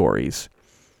categories.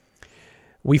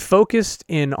 We focused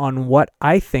in on what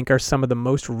I think are some of the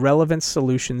most relevant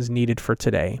solutions needed for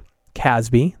today.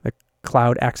 CASB, the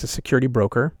Cloud Access Security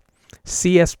Broker,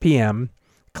 CSPM,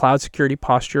 Cloud Security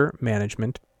Posture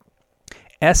Management,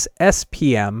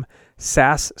 SSPM,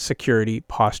 SaaS Security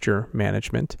Posture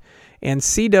Management, and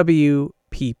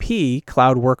CWPP,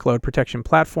 Cloud Workload Protection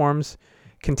Platforms,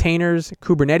 Containers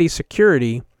Kubernetes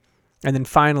Security, and then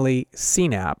finally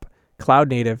CNAPP, Cloud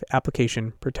Native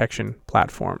Application Protection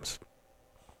Platforms.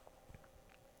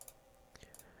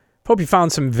 Hope you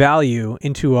found some value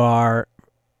into our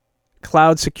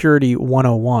Cloud Security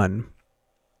 101.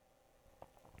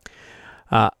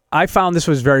 I found this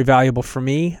was very valuable for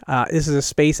me. This is a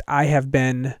space I have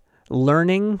been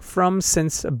learning from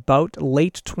since about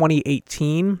late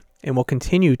 2018 and will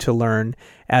continue to learn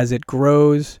as it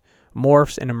grows,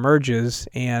 morphs, and emerges.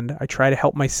 And I try to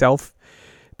help myself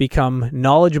become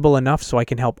knowledgeable enough so I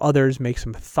can help others make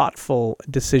some thoughtful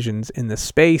decisions in this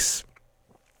space.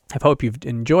 I hope you've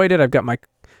enjoyed it. I've got my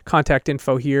contact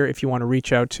info here. If you want to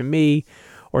reach out to me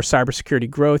or Cybersecurity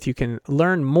Growth, you can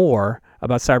learn more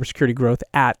about Cybersecurity Growth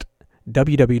at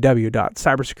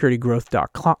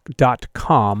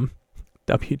www.cybersecuritygrowth.com,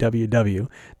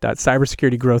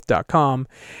 www.cybersecuritygrowth.com.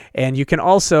 And you can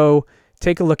also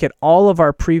take a look at all of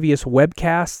our previous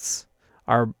webcasts,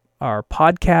 our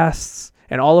podcasts,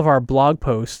 and all of our blog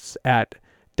posts at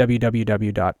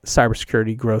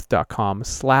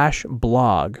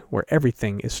www.cybersecuritygrowth.com/blog, where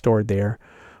everything is stored there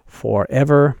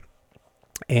forever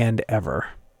and ever.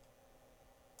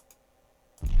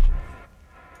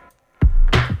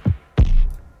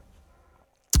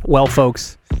 Well,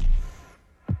 folks,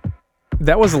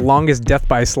 that was the longest death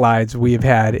by slides we have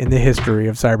had in the history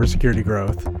of Cybersecurity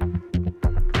Growth.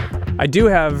 I do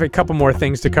have a couple more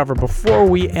things to cover before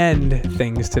we end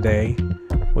things today.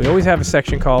 We always have a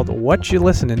section called What You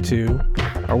Listening To,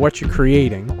 or What You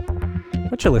Creating.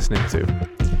 What you listening to?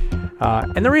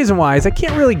 And the reason why is I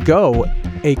can't really go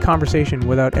a conversation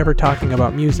without ever talking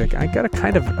about music. I got a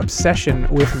kind of obsession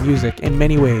with music in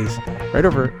many ways. Right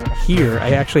over here,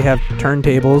 I actually have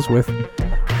turntables with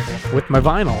my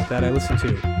vinyl that I listen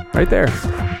to. Right there.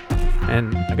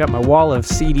 And I got my wall of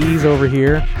CDs over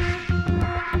here,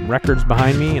 records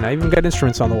behind me, and I even got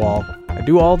instruments on the wall. I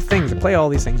do all the things. I play all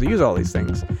these things. I use all these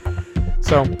things.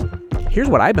 So here's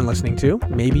what I've been listening to.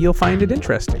 Maybe you'll find it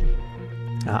interesting.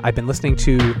 I've been listening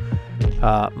to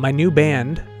my new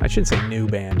band. I shouldn't say new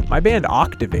band. My band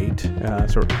Octavate,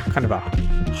 sort of kind of a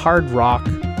hard rock,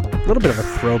 a little bit of a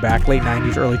throwback, late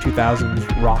 90s, early 2000s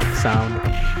rock sound.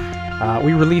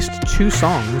 We released 2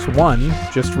 songs. One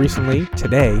just recently,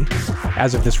 today,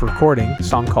 as of this recording, a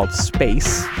song called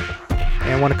Space.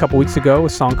 And one a couple weeks ago, a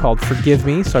song called Forgive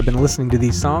Me. So I've been listening to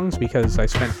these songs because I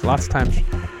spent lots of time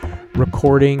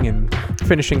recording and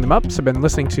finishing them up. So I've been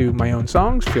listening to my own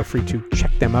songs. Feel free to check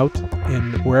them out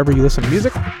in wherever you listen to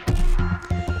music.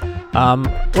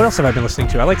 What else have I been listening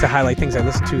to? I like to highlight things I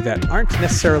listen to that aren't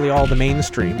necessarily all the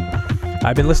mainstream.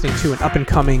 I've been listening to an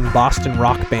up-and-coming Boston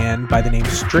rock band by the name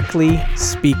Strictly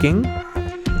Speaking.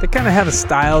 They kind of have the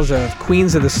styles of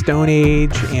Queens of the Stone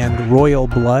Age and Royal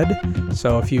Blood.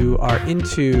 So if you are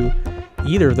into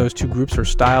either of those two groups or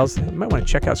styles, you might want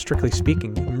to check out Strictly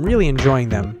Speaking. I'm really enjoying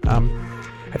them. I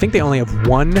think they only have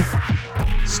 1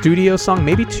 studio song,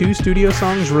 maybe 2 studio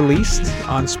songs released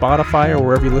on Spotify or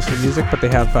wherever you listen to music, but they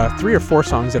have 3 or 4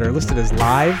 songs that are listed as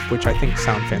live, which I think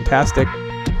sound fantastic.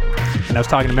 And I was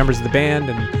talking to members of the band,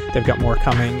 and they've got more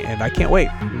coming, and I can't wait.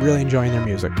 I'm really enjoying their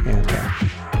music, and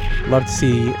love to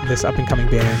see this up-and-coming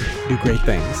band do great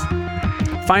things.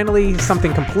 Finally,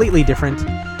 something completely different.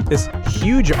 This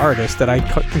huge artist that I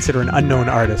consider an unknown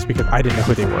artist because I didn't know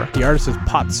who they were. The artist is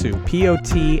Potsu,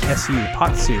 P-O-T-S-U,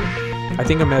 Potsu. I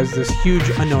think of him as this huge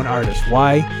unknown artist.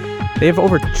 Why? They have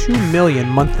over 2 million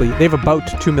monthly. They have about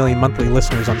 2 million monthly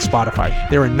listeners on Spotify.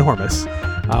 They're enormous.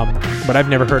 But I've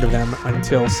never heard of them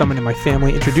until someone in my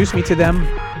family introduced me to them.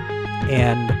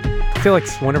 And I feel like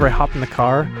whenever I hop in the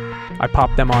car, I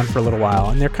pop them on for a little while.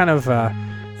 And they're kind of the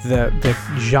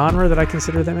genre that I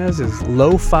consider them as is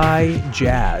lo-fi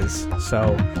jazz.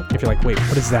 So if you're like, wait,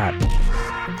 what is that?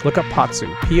 Look up Potsu,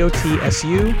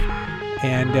 P-O-T-S-U.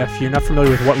 And if you're not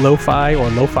familiar with what lo-fi or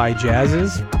lo-fi jazz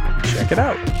is, check it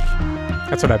out.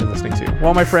 That's what I've been listening to.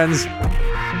 Well, my friends,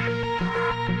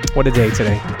 what a day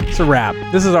today. It's a wrap.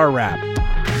 This is our wrap.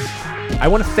 I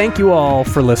want to thank you all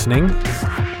for listening,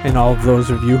 and all of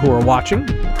those of you who are watching.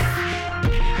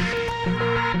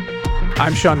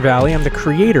 I'm Sean Valley. I'm the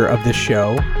creator of this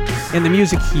show and the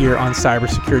music here on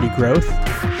Cybersecurity Growth.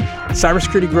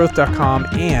 Cybersecuritygrowth.com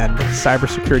and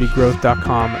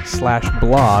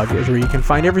cybersecuritygrowth.com/blog is where you can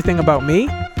find everything about me. You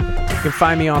can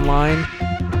find me online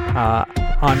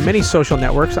on many social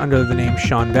networks under the name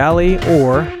Sean Valley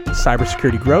or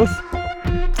Cybersecurity Growth.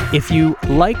 If you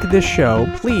like this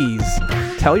show, please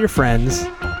tell your friends.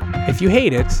 If you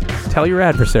hate it, tell your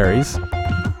adversaries.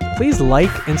 Please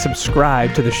like and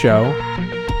subscribe to the show.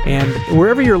 And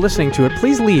wherever you're listening to it,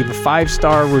 please leave a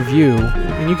 5-star review.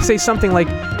 And you can say something like,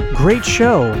 "Great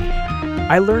show.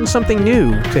 I learned something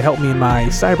new to help me in my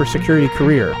cybersecurity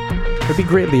career." It would be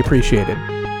greatly appreciated.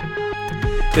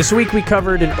 This week we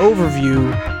covered an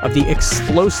overview of the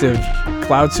explosive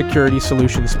cloud security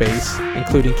solution space,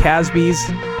 including CASBs,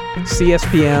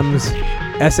 CSPMs,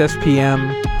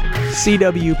 SSPM,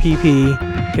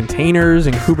 CWPP, containers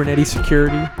and Kubernetes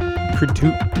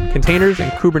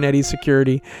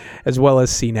security, as well as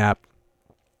CNAPP.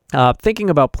 Thinking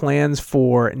about plans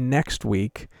for next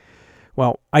week.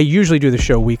 Well, I usually do the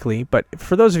show weekly, but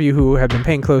for those of you who have been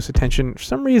paying close attention, for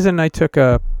some reason I took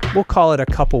we'll call it a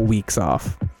couple weeks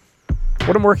off.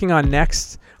 What I'm working on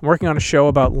next, I'm working on a show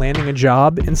about landing a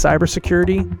job in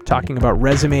cybersecurity, talking about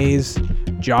resumes,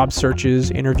 job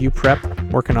searches, interview prep,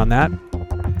 working on that,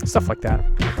 stuff like that.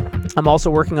 I'm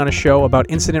also working on a show about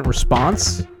incident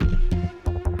response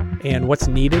and what's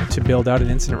needed to build out an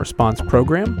incident response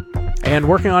program, and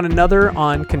working on another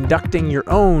on conducting your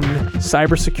own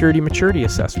cybersecurity maturity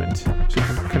assessment. So you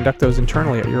can conduct those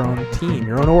internally at your own team,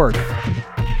 your own org.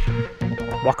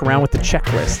 Walk around with the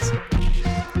checklist.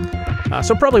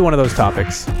 So probably one of those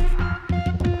topics.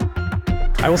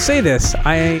 I will say this,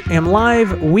 I am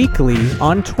live weekly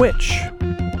on Twitch,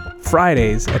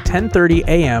 Fridays at 10:30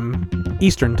 a.m.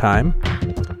 Eastern Time,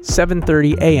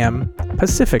 7:30 a.m.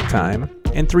 Pacific Time,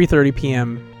 and 3:30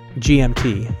 p.m.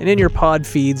 GMT, and in your pod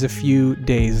feeds a few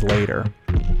days later.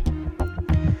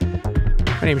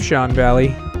 My name is Sean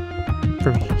Valley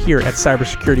from here at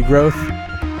Cybersecurity Growth.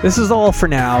 This is all for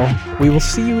now. We will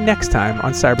see you next time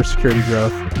on Cybersecurity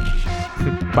Growth.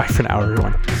 Bye for now,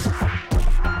 everyone.